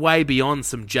shit went way beyond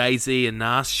some Jay-Z and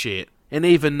Nas shit. And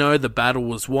even though the battle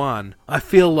was won, I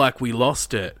feel like we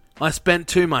lost it. I spent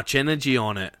too much energy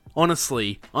on it.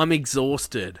 Honestly, I'm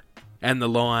exhausted." And the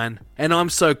line, "And I'm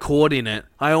so caught in it,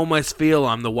 I almost feel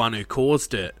I'm the one who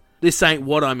caused it. This ain't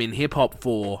what I'm in hip-hop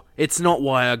for. It's not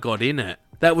why I got in it.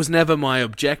 That was never my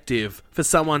objective, for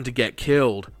someone to get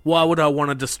killed. Why would I want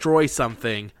to destroy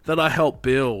something that I helped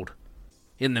build?"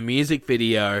 In the music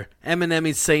video, Eminem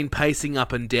is seen pacing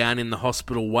up and down in the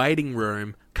hospital waiting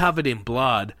room, covered in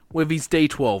blood, with his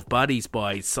D12 buddies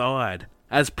by his side,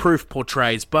 as Proof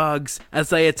portrays Bugs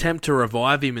as they attempt to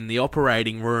revive him in the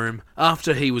operating room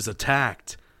after he was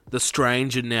attacked. The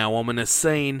strange and now ominous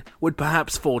scene would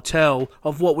perhaps foretell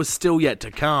of what was still yet to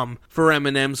come for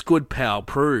Eminem's good pal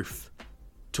Proof.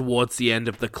 Towards the end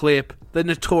of the clip, the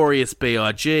Notorious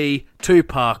B.I.G.,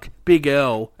 Tupac, Big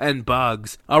L, and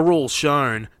Bugs are all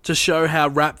shown to show how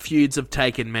rap feuds have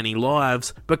taken many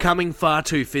lives, becoming far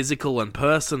too physical and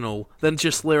personal than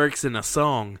just lyrics in a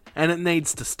song, and it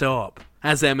needs to stop,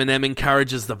 as Eminem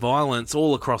encourages the violence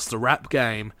all across the rap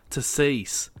game to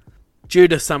cease. Due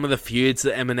to some of the feuds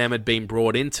that Eminem had been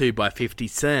brought into by 50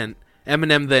 Cent,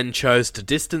 Eminem then chose to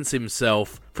distance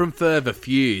himself from further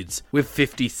feuds, with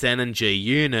 50 Cent and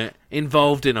G-Unit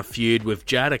involved in a feud with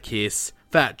Jadakiss,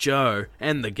 Fat Joe,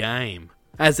 and The Game,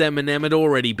 as Eminem had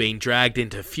already been dragged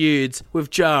into feuds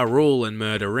with Ja Rule and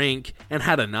Murder Inc. and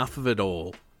had enough of it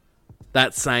all.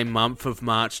 That same month of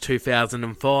March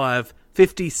 2005,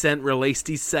 50 Cent released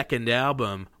his 2nd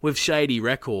album with Shady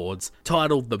Records,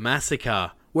 titled The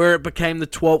Massacre, where it became the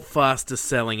 12th fastest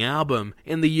selling album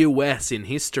in the US in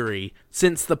history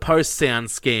since the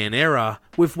post-SoundScan era,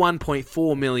 with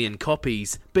 1.4 million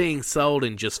copies being sold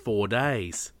in just 4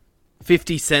 days.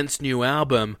 50 Cent's new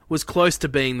album was close to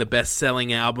being the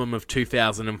best-selling album of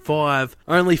 2005,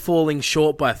 only falling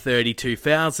short by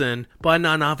 32,000 by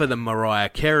none other than Mariah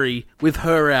Carey, with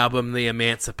her album The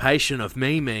Emancipation of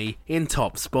Mimi in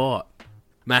top spot.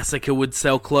 Massacre would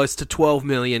sell close to 12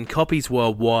 million copies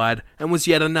worldwide and was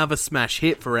yet another smash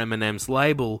hit for Eminem's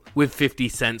label, with 50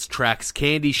 Cent's tracks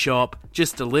Candy Shop,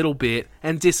 Just a Little Bit,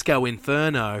 and Disco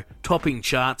Inferno topping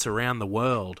charts around the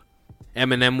world.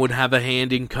 Eminem would have a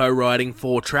hand in co-writing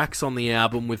 4 tracks on the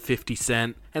album with 50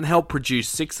 Cent and help produce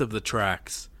 6 of the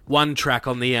tracks. One track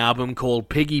on the album, called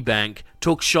Piggy Bank,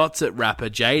 took shots at rapper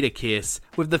Jadakiss,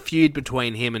 with the feud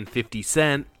between him and 50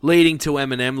 Cent, leading to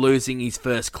Eminem losing his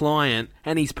first client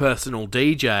and his personal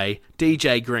DJ,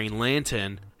 DJ Green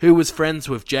Lantern, who was friends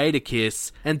with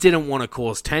Jadakiss and didn't want to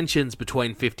cause tensions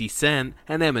between 50 Cent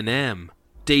and Eminem.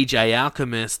 DJ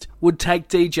Alchemist would take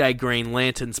DJ Green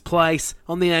Lantern's place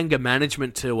on the Anger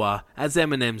Management Tour as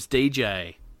Eminem's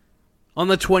DJ. On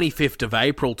the 25th of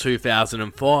April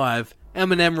 2005,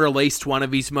 Eminem released one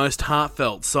of his most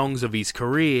heartfelt songs of his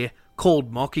career,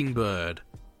 called Mockingbird.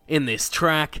 In this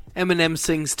track, Eminem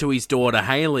sings to his daughter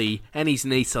Hailey and his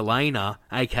niece Elena,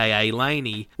 aka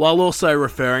Lainey, while also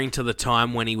referring to the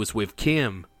time when he was with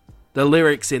Kim. The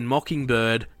lyrics in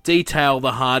Mockingbird detail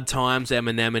the hard times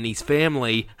Eminem and his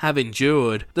family have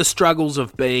endured, the struggles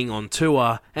of being on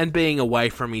tour and being away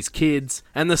from his kids,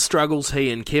 and the struggles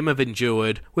he and Kim have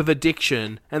endured with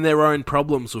addiction and their own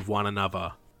problems with one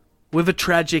another. With a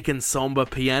tragic and somber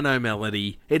piano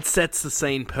melody, it sets the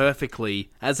scene perfectly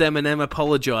as Eminem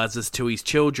apologises to his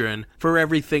children for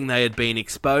everything they had been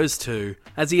exposed to,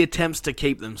 as he attempts to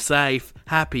keep them safe,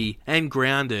 happy and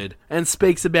grounded, and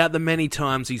speaks about the many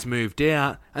times he's moved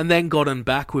out and then gotten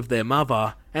back with their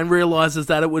mother, and realises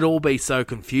that it would all be so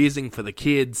confusing for the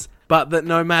kids, but that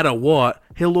no matter what,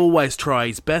 he'll always try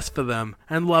his best for them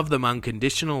and love them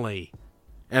unconditionally.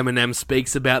 Eminem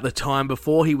speaks about the time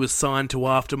before he was signed to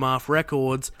Aftermath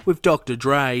Records with Dr.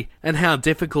 Dre and how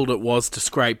difficult it was to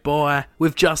scrape by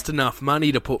with just enough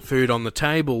money to put food on the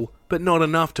table, but not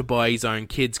enough to buy his own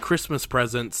kids Christmas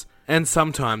presents and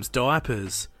sometimes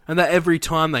diapers, and that every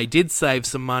time they did save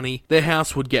some money, their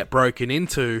house would get broken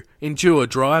into, endure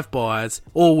drive-bys,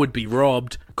 or would be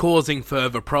robbed, causing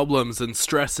further problems and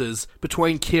stresses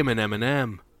between Kim and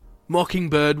Eminem.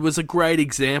 Mockingbird was a great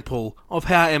example of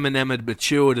how Eminem had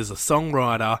matured as a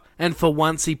songwriter, and for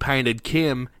once he painted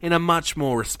Kim in a much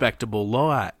more respectable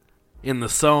light. In the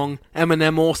song,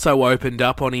 Eminem also opened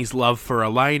up on his love for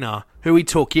Elena, who he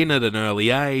took in at an early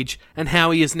age, and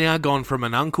how he has now gone from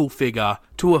an uncle figure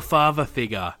to a father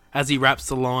figure, as he raps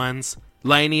the lines,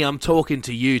 "Lainey, I'm talking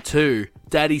to you too.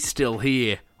 Daddy's still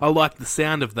here. I like the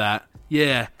sound of that.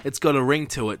 Yeah, it's got a ring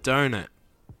to it, don't it?"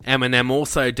 Eminem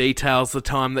also details the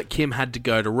time that Kim had to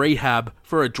go to rehab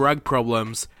for her drug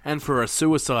problems and for a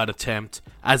suicide attempt,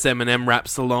 as Eminem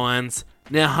raps the lines,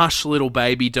 "Now hush little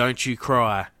baby, don't you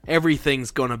cry. Everything's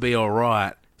gonna be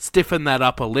alright. Stiffen that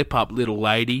upper lip up, little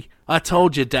lady. I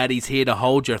told you daddy's here to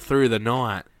hold you through the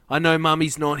night. I know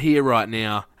mummy's not here right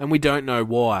now, and we don't know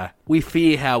why. We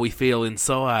fear how we feel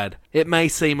inside. It may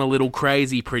seem a little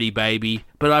crazy, pretty baby,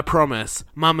 but I promise,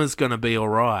 mama's gonna be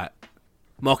alright."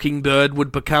 Mockingbird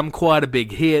would become quite a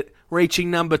big hit, reaching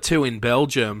number 2 in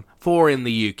Belgium, 4 in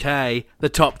the UK, the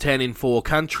top 10 in 4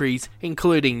 countries,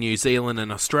 including New Zealand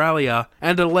and Australia,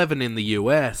 and 11 in the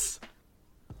US.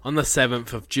 On the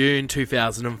 7th of June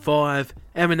 2005,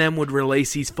 Eminem would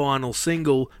release his final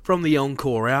single from the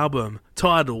Encore album,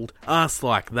 titled Ass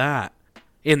Like That.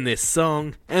 In this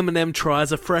song, Eminem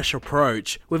tries a fresh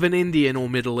approach with an Indian or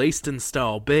Middle Eastern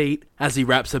style beat as he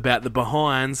raps about the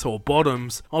behinds or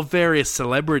bottoms of various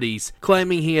celebrities,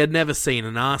 claiming he had never seen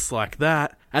an ass like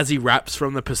that, as he raps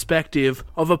from the perspective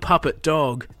of a puppet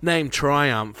dog named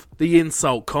Triumph, the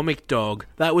insult comic dog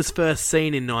that was first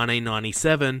seen in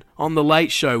 1997 on The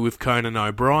Late Show with Conan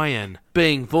O'Brien,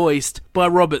 being voiced by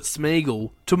Robert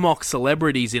Smigel to mock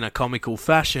celebrities in a comical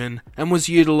fashion, and was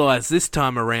utilised this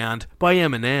time around by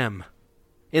Eminem.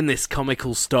 In this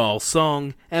comical style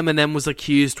song, Eminem was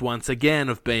accused once again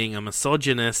of being a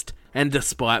misogynist, and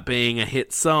despite being a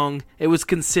hit song, it was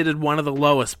considered one of the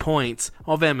lowest points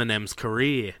of Eminem's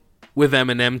career. With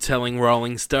Eminem telling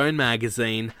Rolling Stone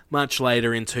magazine, much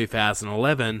later in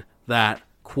 2011, that,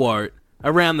 quote,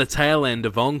 "Around the tail end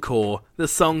of Encore, the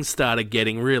songs started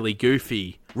getting really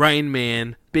goofy. Rain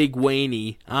Man, Big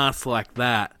Weenie, Ass Like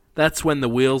That. That's when the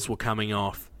wheels were coming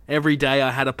off. Every day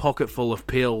I had a pocket full of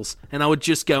pills, and I would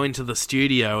just go into the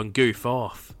studio and goof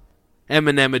off."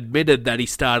 Eminem admitted that he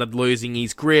started losing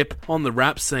his grip on the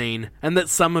rap scene, and that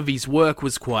some of his work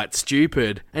was quite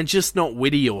stupid, and just not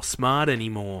witty or smart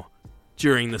anymore.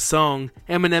 During the song,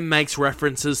 Eminem makes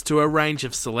references to a range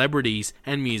of celebrities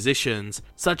and musicians,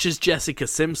 such as Jessica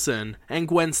Simpson and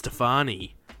Gwen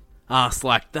Stefani. Ass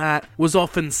Like That was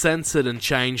often censored and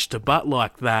changed to Butt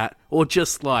Like That, or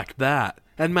Just Like That,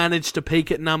 and managed to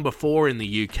peak at number 4 in the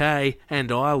UK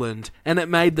and Ireland, and it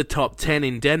made the top 10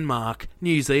 in Denmark,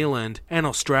 New Zealand and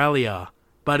Australia.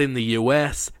 but in the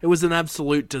US, it was an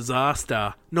absolute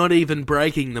disaster, not even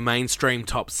breaking the mainstream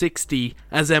top 60,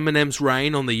 as Eminem's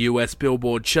reign on the US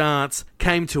Billboard charts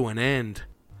came to an end.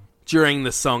 During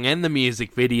the song and the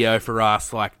music video for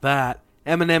Ass Like That,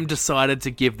 Eminem decided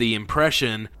to give the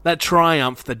impression that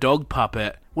Triumph the dog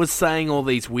puppet was saying all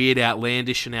these weird,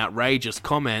 outlandish and outrageous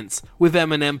comments, with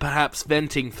Eminem perhaps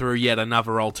venting through yet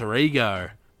another alter ego.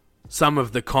 Some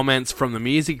of the comments from the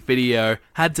music video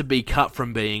had to be cut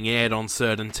from being aired on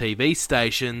certain TV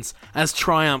stations, as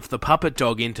Triumph the Puppet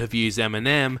Dog interviews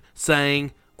Eminem,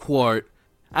 saying, quote,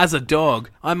 "As a dog,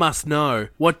 I must know,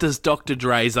 what does Dr.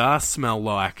 Dre's ass smell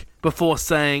like?" Before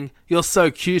saying, "You're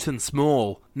so cute and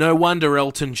small, no wonder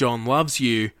Elton John loves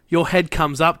you, your head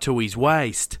comes up to his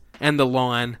waist." And the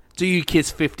line, "Do you kiss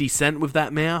 50 Cent with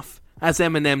that mouth?" as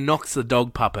Eminem knocks the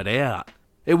dog puppet out.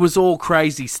 It was all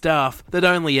crazy stuff that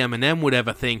only Eminem would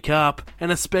ever think up,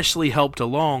 and especially helped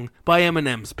along by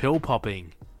Eminem's pill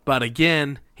popping. But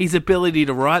again, his ability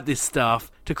to write this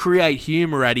stuff, to create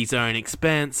humour at his own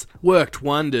expense, worked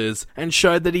wonders and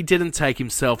showed that he didn't take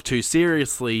himself too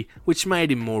seriously, which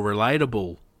made him more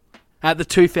relatable. At the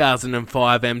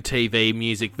 2005 MTV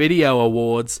Music Video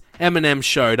Awards, Eminem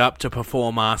showed up to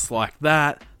perform Ass Like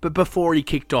That, but before he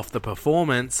kicked off the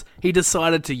performance, he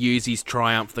decided to use his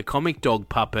Triumph the comic dog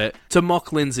puppet to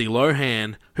mock Lindsay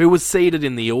Lohan, who was seated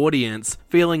in the audience,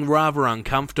 feeling rather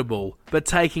uncomfortable, but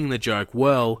taking the joke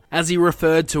well, as he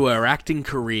referred to her acting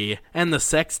career and the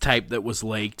sex tape that was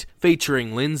leaked,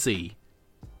 featuring Lindsay.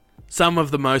 Some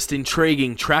of the most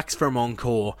intriguing tracks from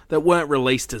Encore that weren't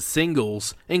released as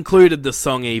singles included the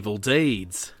song Evil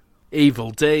Deeds.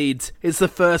 Evil Deeds is the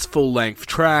first full-length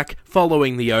track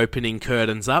following the opening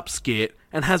Curtains Up skit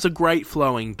and has a great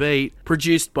flowing beat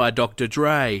produced by Dr.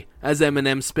 Dre, as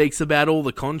Eminem speaks about all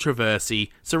the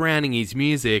controversy surrounding his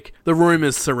music, the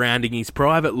rumours surrounding his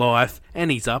private life,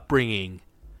 and his upbringing.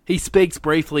 He speaks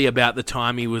briefly about the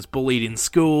time he was bullied in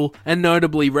school, and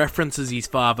notably references his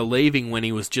father leaving when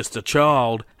he was just a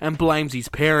child, and blames his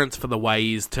parents for the way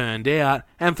he has turned out,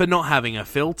 and for not having a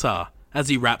filter, as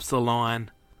he raps the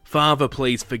line, "Father,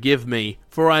 please forgive me,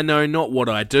 for I know not what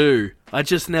I do. I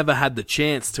just never had the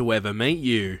chance to ever meet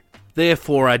you.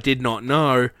 Therefore I did not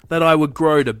know that I would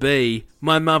grow to be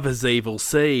my mother's evil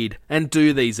seed, and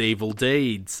do these evil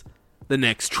deeds." The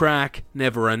next track,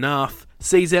 Never Enough,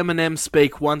 sees Eminem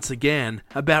speak once again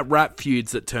about rap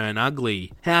feuds that turn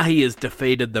ugly, how he has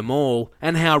defeated them all,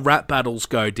 and how rap battles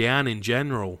go down in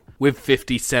general, with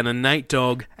 50 Cent and Nate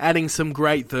Dogg adding some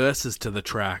great verses to the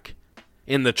track.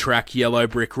 In the track Yellow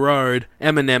Brick Road,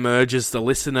 Eminem urges the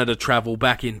listener to travel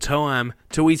back in time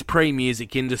to his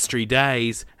pre-music industry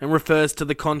days and refers to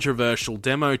the controversial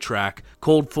demo track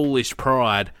called Foolish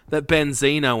Pride that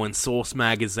Benzino and Source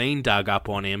magazine dug up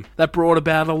on him that brought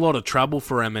about a lot of trouble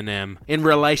for Eminem in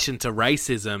relation to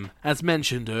racism, as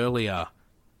mentioned earlier.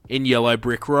 In Yellow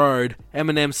Brick Road,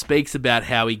 Eminem speaks about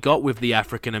how he got with the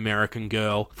African-American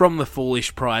girl from the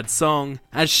Foolish Pride song,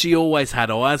 as she always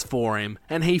had eyes for him,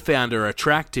 and he found her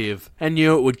attractive, and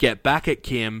knew it would get back at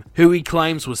Kim, who he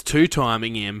claims was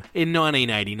two-timing him in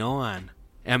 1989.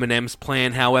 Eminem's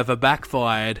plan, however,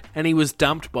 backfired, and he was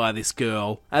dumped by this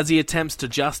girl, as he attempts to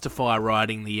justify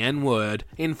writing the N-word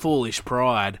in Foolish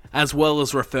Pride, as well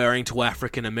as referring to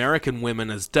African-American women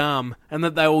as dumb, and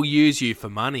that they will use you for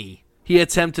money. He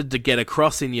attempted to get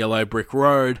across in Yellow Brick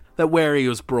Road that where he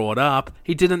was brought up,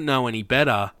 he didn't know any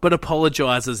better, but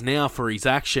apologises now for his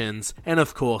actions, and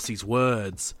of course his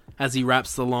words, as he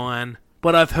raps the line,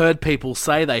 "But I've heard people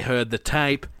say they heard the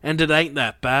tape, and it ain't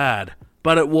that bad.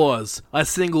 But it was. I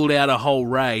singled out a whole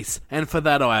race, and for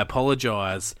that I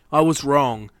apologise. I was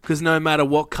wrong, 'cause no matter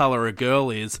what colour a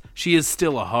girl is, she is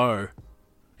still a hoe."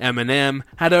 Eminem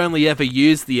had only ever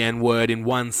used the N-word in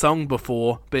one song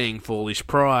before, being Foolish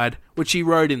Pride, which he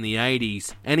wrote in the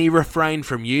 80s, and he refrained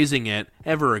from using it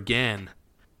ever again.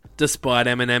 Despite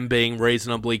Eminem being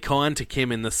reasonably kind to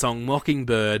Kim in the song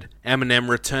Mockingbird, Eminem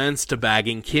returns to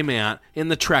bagging Kim out in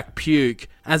the track Puke,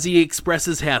 as he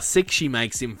expresses how sick she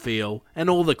makes him feel, and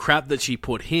all the crap that she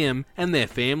put him and their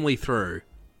family through.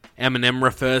 Eminem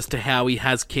refers to how he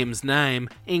has Kim's name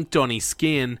inked on his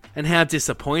skin, and how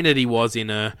disappointed he was in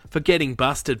her for getting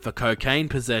busted for cocaine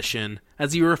possession,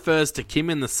 as he refers to Kim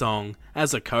in the song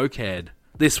as a cokehead.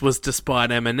 This was despite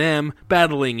Eminem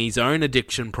battling his own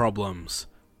addiction problems.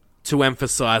 To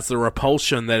emphasize the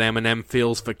repulsion that Eminem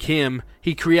feels for Kim,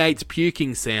 he creates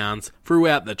puking sounds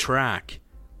throughout the track.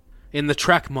 In the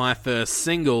track My First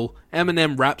Single,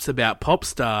 Eminem raps about pop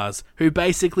stars who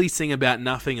basically sing about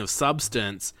nothing of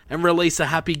substance and release a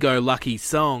happy-go-lucky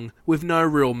song with no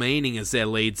real meaning as their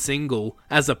lead single,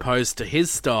 as opposed to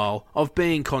his style of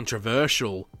being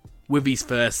controversial, with his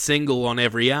first single on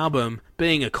every album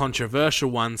being a controversial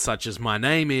one such as My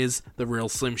Name Is, The Real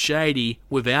Slim Shady,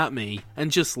 Without Me, and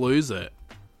Just Lose It.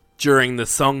 During the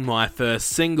song My First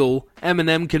Single,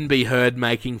 Eminem can be heard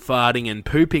making farting and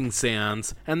pooping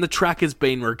sounds, and the track has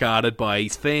been regarded by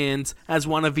his fans as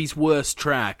one of his worst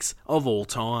tracks of all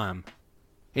time.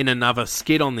 In another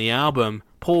skit on the album,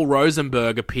 Paul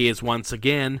Rosenberg appears once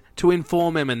again to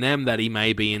inform Eminem that he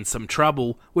may be in some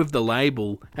trouble with the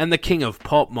label and the king of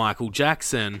pop Michael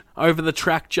Jackson over the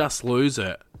track Just Lose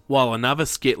It, while another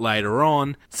skit later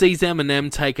on sees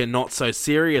Eminem take a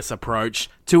not-so-serious approach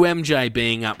to MJ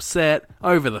being upset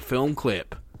over the film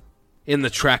clip. In the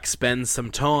track Spend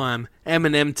Some Time,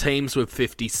 Eminem teams with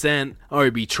 50 Cent,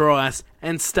 Obi Trice,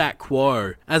 and Stat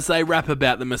Quo as they rap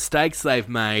about the mistakes they've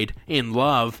made in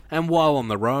love and while on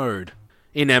the road.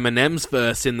 In Eminem's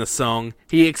verse in the song,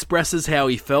 he expresses how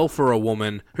he fell for a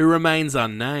woman who remains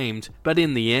unnamed, but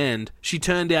in the end, she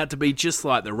turned out to be just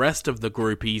like the rest of the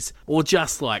groupies, or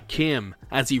just like Kim,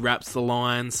 as he raps the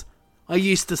lines, I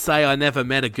used to say I never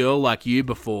met a girl like you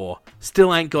before,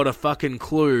 still ain't got a fucking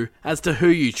clue as to who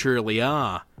you truly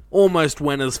are. Almost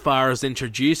went as far as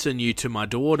introducing you to my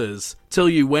daughters, till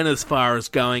you went as far as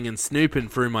going and snooping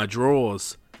through my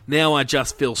drawers. Now I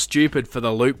just feel stupid for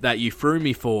the loop that you threw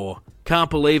me for. Can't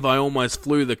believe I almost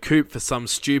flew the coop for some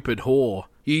stupid whore.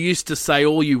 You used to say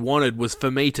all you wanted was for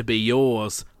me to be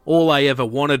yours. All I ever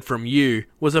wanted from you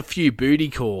was a few booty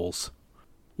calls.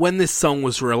 When this song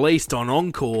was released on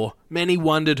Encore, many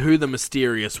wondered who the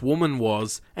mysterious woman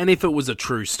was and if it was a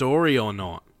true story or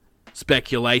not.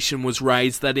 Speculation was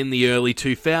raised that in the early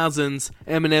 2000s,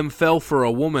 Eminem fell for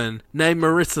a woman named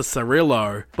Marissa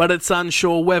Cirillo, but it's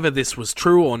unsure whether this was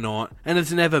true or not, and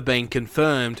has never been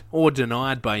confirmed or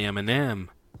denied by Eminem.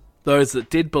 Those that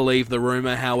did believe the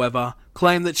rumour, however,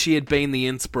 claim that she had been the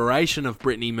inspiration of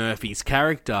Brittany Murphy's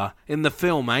character in the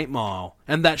film 8 Mile,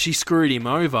 and that she screwed him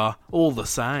over all the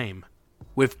same.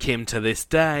 With Kim to this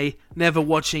day never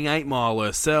watching 8 Mile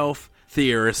herself,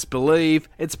 theorists believe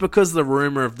it's because the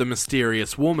rumour of the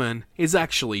mysterious woman is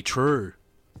actually true.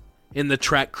 In the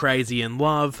track Crazy in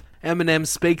Love, Eminem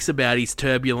speaks about his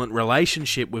turbulent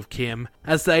relationship with Kim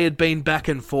as they had been back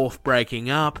and forth breaking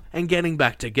up and getting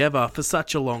back together for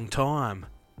such a long time.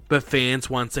 But fans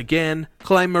once again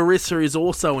claim Marissa is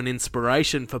also an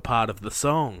inspiration for part of the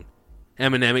song.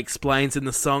 Eminem explains in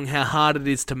the song how hard it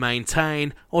is to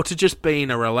maintain or to just be in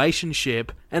a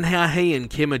relationship, and how he and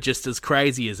Kim are just as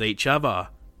crazy as each other.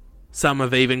 Some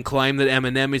have even claimed that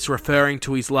Eminem is referring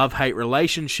to his love-hate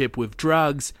relationship with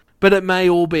drugs, but it may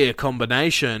all be a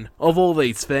combination of all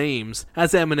these themes,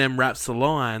 as Eminem raps the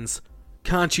lines,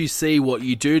 Can't you see what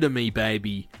you do to me,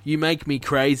 baby? You make me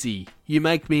crazy. You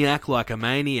make me act like a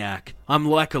maniac. I'm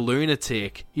like a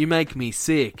lunatic. You make me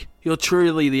sick. You're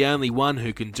truly the only one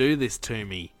who can do this to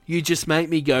me. You just make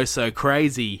me go so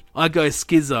crazy. I go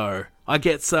schizo. I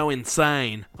get so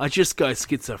insane. I just go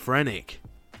schizophrenic.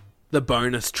 The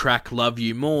bonus track Love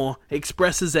You More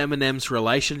expresses Eminem's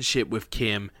relationship with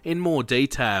Kim in more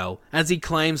detail, as he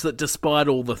claims that despite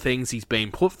all the things he's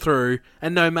been put through,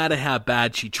 and no matter how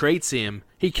bad she treats him,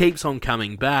 he keeps on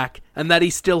coming back, and that he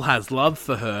still has love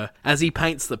for her, as he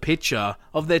paints the picture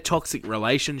of their toxic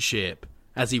relationship.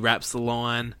 As he raps the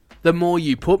line, The more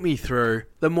you put me through,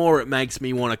 the more it makes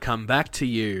me want to come back to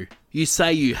you. You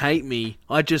say you hate me,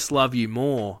 I just love you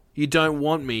more. You don't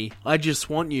want me, I just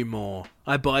want you more.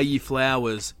 I buy you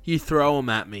flowers, you throw 'em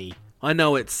at me. I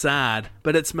know it's sad,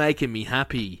 but it's making me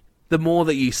happy. The more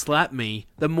that you slap me,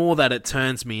 the more that it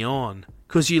turns me on.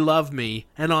 'Cause you love me,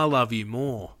 and I love you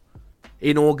more.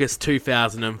 In August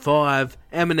 2005,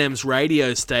 Eminem's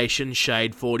radio station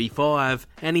Shade 45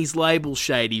 and his label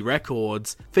Shady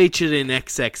Records featured in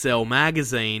XXL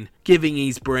magazine, giving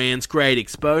his brands great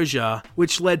exposure,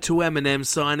 which led to Eminem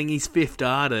signing his fifth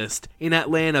artist in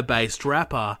Atlanta-based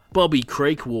rapper Bobby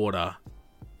Creekwater.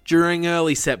 During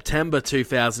early September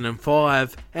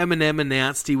 2005, Eminem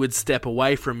announced he would step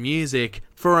away from music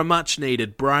for a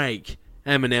much-needed break.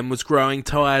 Eminem was growing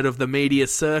tired of the media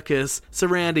circus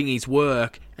surrounding his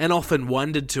work and often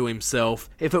wondered to himself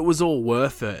if it was all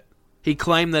worth it. He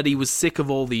claimed that he was sick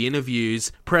of all the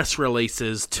interviews, press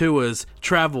releases, tours,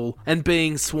 travel, and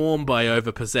being swarmed by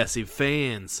overpossessive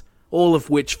fans, all of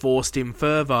which forced him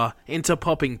further into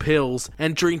popping pills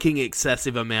and drinking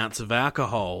excessive amounts of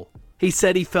alcohol. He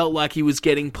said he felt like he was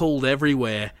getting pulled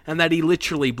everywhere and that he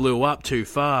literally blew up too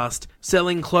fast,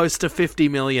 selling close to 50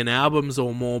 million albums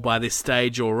or more by this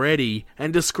stage already,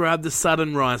 and described the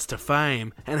sudden rise to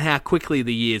fame and how quickly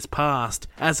the years passed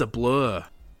as a blur.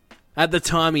 At the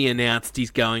time he announced he's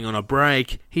going on a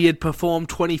break, he had performed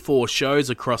 24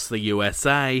 shows across the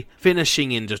USA,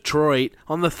 finishing in Detroit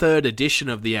on the third edition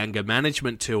of the Anger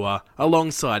Management Tour,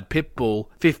 alongside Pitbull,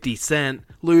 50 Cent,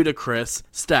 Ludacris,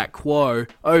 Stat Quo,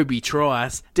 Obi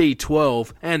Trice,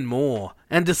 D12, and more,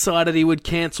 and decided he would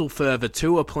cancel further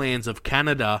tour plans of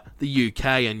Canada, the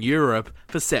UK and Europe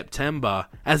for September,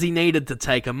 as he needed to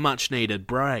take a much-needed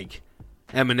break.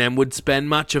 Eminem would spend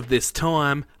much of this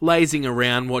time lazing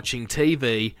around watching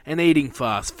TV and eating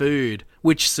fast food,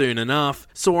 which soon enough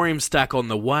saw him stack on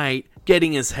the weight,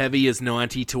 getting as heavy as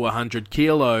 90 to 100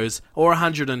 kilos or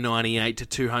 198 to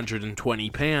 220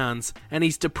 pounds, and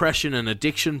his depression and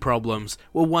addiction problems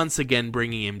were once again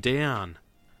bringing him down.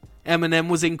 Eminem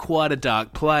was in quite a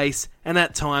dark place and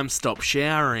at times stopped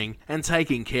showering and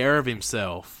taking care of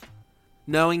himself.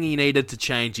 Knowing he needed to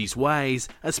change his ways,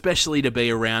 especially to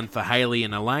be around for Hailey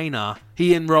and Elena,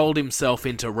 he enrolled himself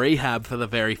into rehab for the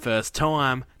very first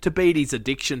time to beat his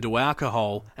addiction to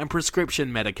alcohol and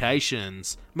prescription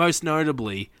medications, most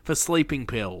notably for sleeping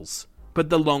pills.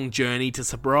 But the long journey to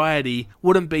sobriety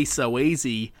wouldn't be so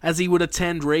easy, as he would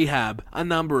attend rehab a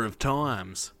number of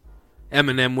times.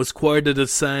 Eminem was quoted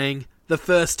as saying, "The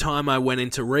first time I went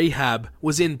into rehab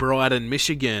was in Brighton,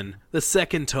 Michigan. The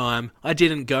second time, I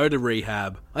didn't go to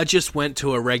rehab. I just went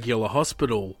to a regular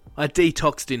hospital. I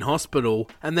detoxed in hospital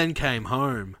and then came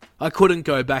home. I couldn't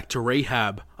go back to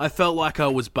rehab. I felt like I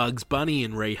was Bugs Bunny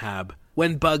in rehab.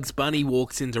 When Bugs Bunny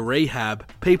walks into rehab,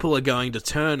 people are going to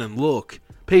turn and look.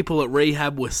 People at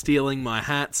rehab were stealing my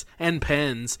hats and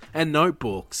pens and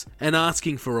notebooks and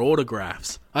asking for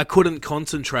autographs. I couldn't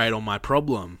concentrate on my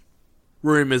problem."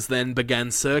 Rumours then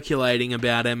began circulating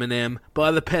about Eminem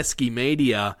by the pesky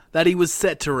media that he was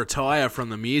set to retire from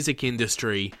the music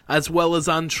industry, as well as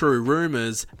untrue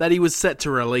rumours that he was set to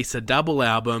release a double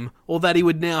album or that he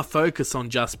would now focus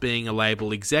on just being a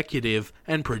label executive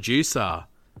and producer.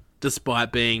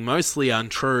 Despite being mostly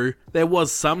untrue, there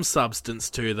was some substance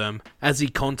to them, as he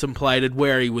contemplated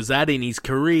where he was at in his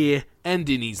career and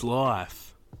in his life.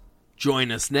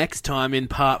 Join us next time in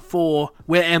part 4,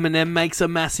 where Eminem makes a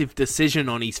massive decision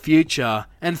on his future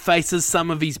and faces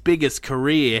some of his biggest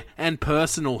career and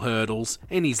personal hurdles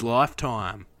in his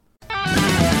lifetime.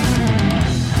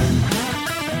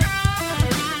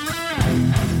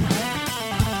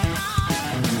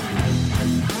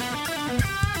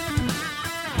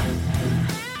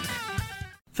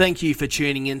 Thank you for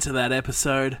tuning into that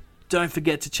episode. Don't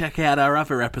forget to check out our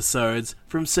other episodes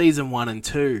from Season 1 and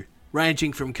 2.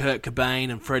 Ranging from Kurt Cobain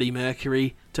and Freddie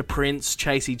Mercury to Prince,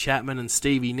 Chasey Chapman and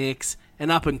Stevie Nicks, and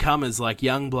up-and-comers like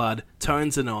Youngblood,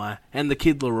 Tones and I, and the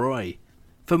Kid Laroi.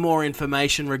 For more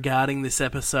information regarding this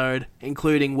episode,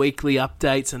 including weekly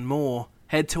updates and more,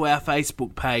 head to our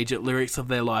Facebook page at Lyrics of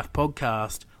Their Life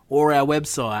Podcast or our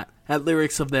website at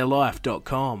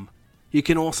lyricsoftheirlife.com. You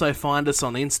can also find us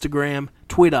on Instagram,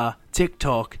 Twitter,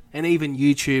 TikTok, and even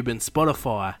YouTube and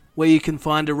Spotify, where you can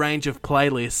find a range of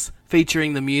playlists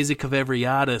featuring the music of every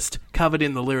artist covered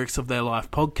in the Lyrics of Their Life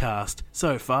podcast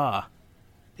so far.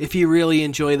 If you really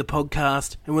enjoy the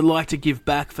podcast and would like to give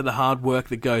back for the hard work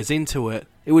that goes into it,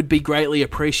 it would be greatly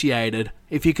appreciated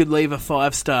if you could leave a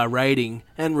 5-star rating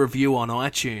and review on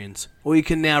iTunes, or you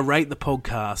can now rate the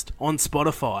podcast on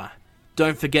Spotify.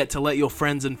 Don't forget to let your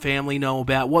friends and family know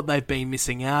about what they've been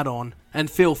missing out on, and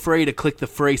feel free to click the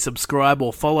free subscribe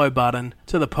or follow button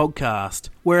to the podcast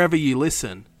wherever you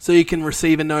listen, so you can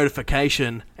receive a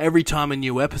notification every time a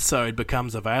new episode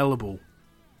becomes available.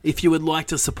 If you would like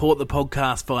to support the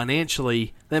podcast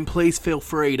financially, then please feel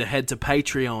free to head to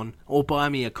Patreon or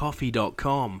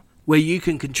buymeacoffee.com, where you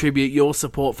can contribute your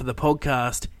support for the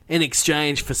podcast in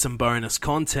exchange for some bonus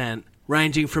content,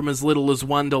 ranging from as little as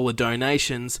 $1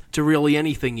 donations to really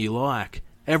anything you like.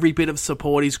 Every bit of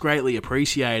support is greatly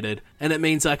appreciated, and it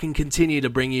means I can continue to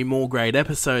bring you more great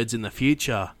episodes in the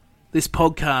future. This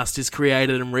podcast is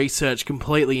created and researched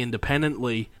completely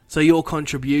independently, so your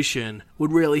contribution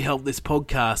would really help this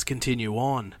podcast continue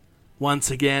on.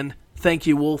 Once again, thank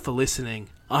you all for listening.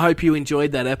 I hope you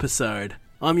enjoyed that episode.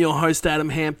 I'm your host Adam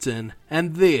Hampton,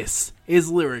 and this is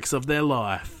Lyrics of Their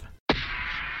Life.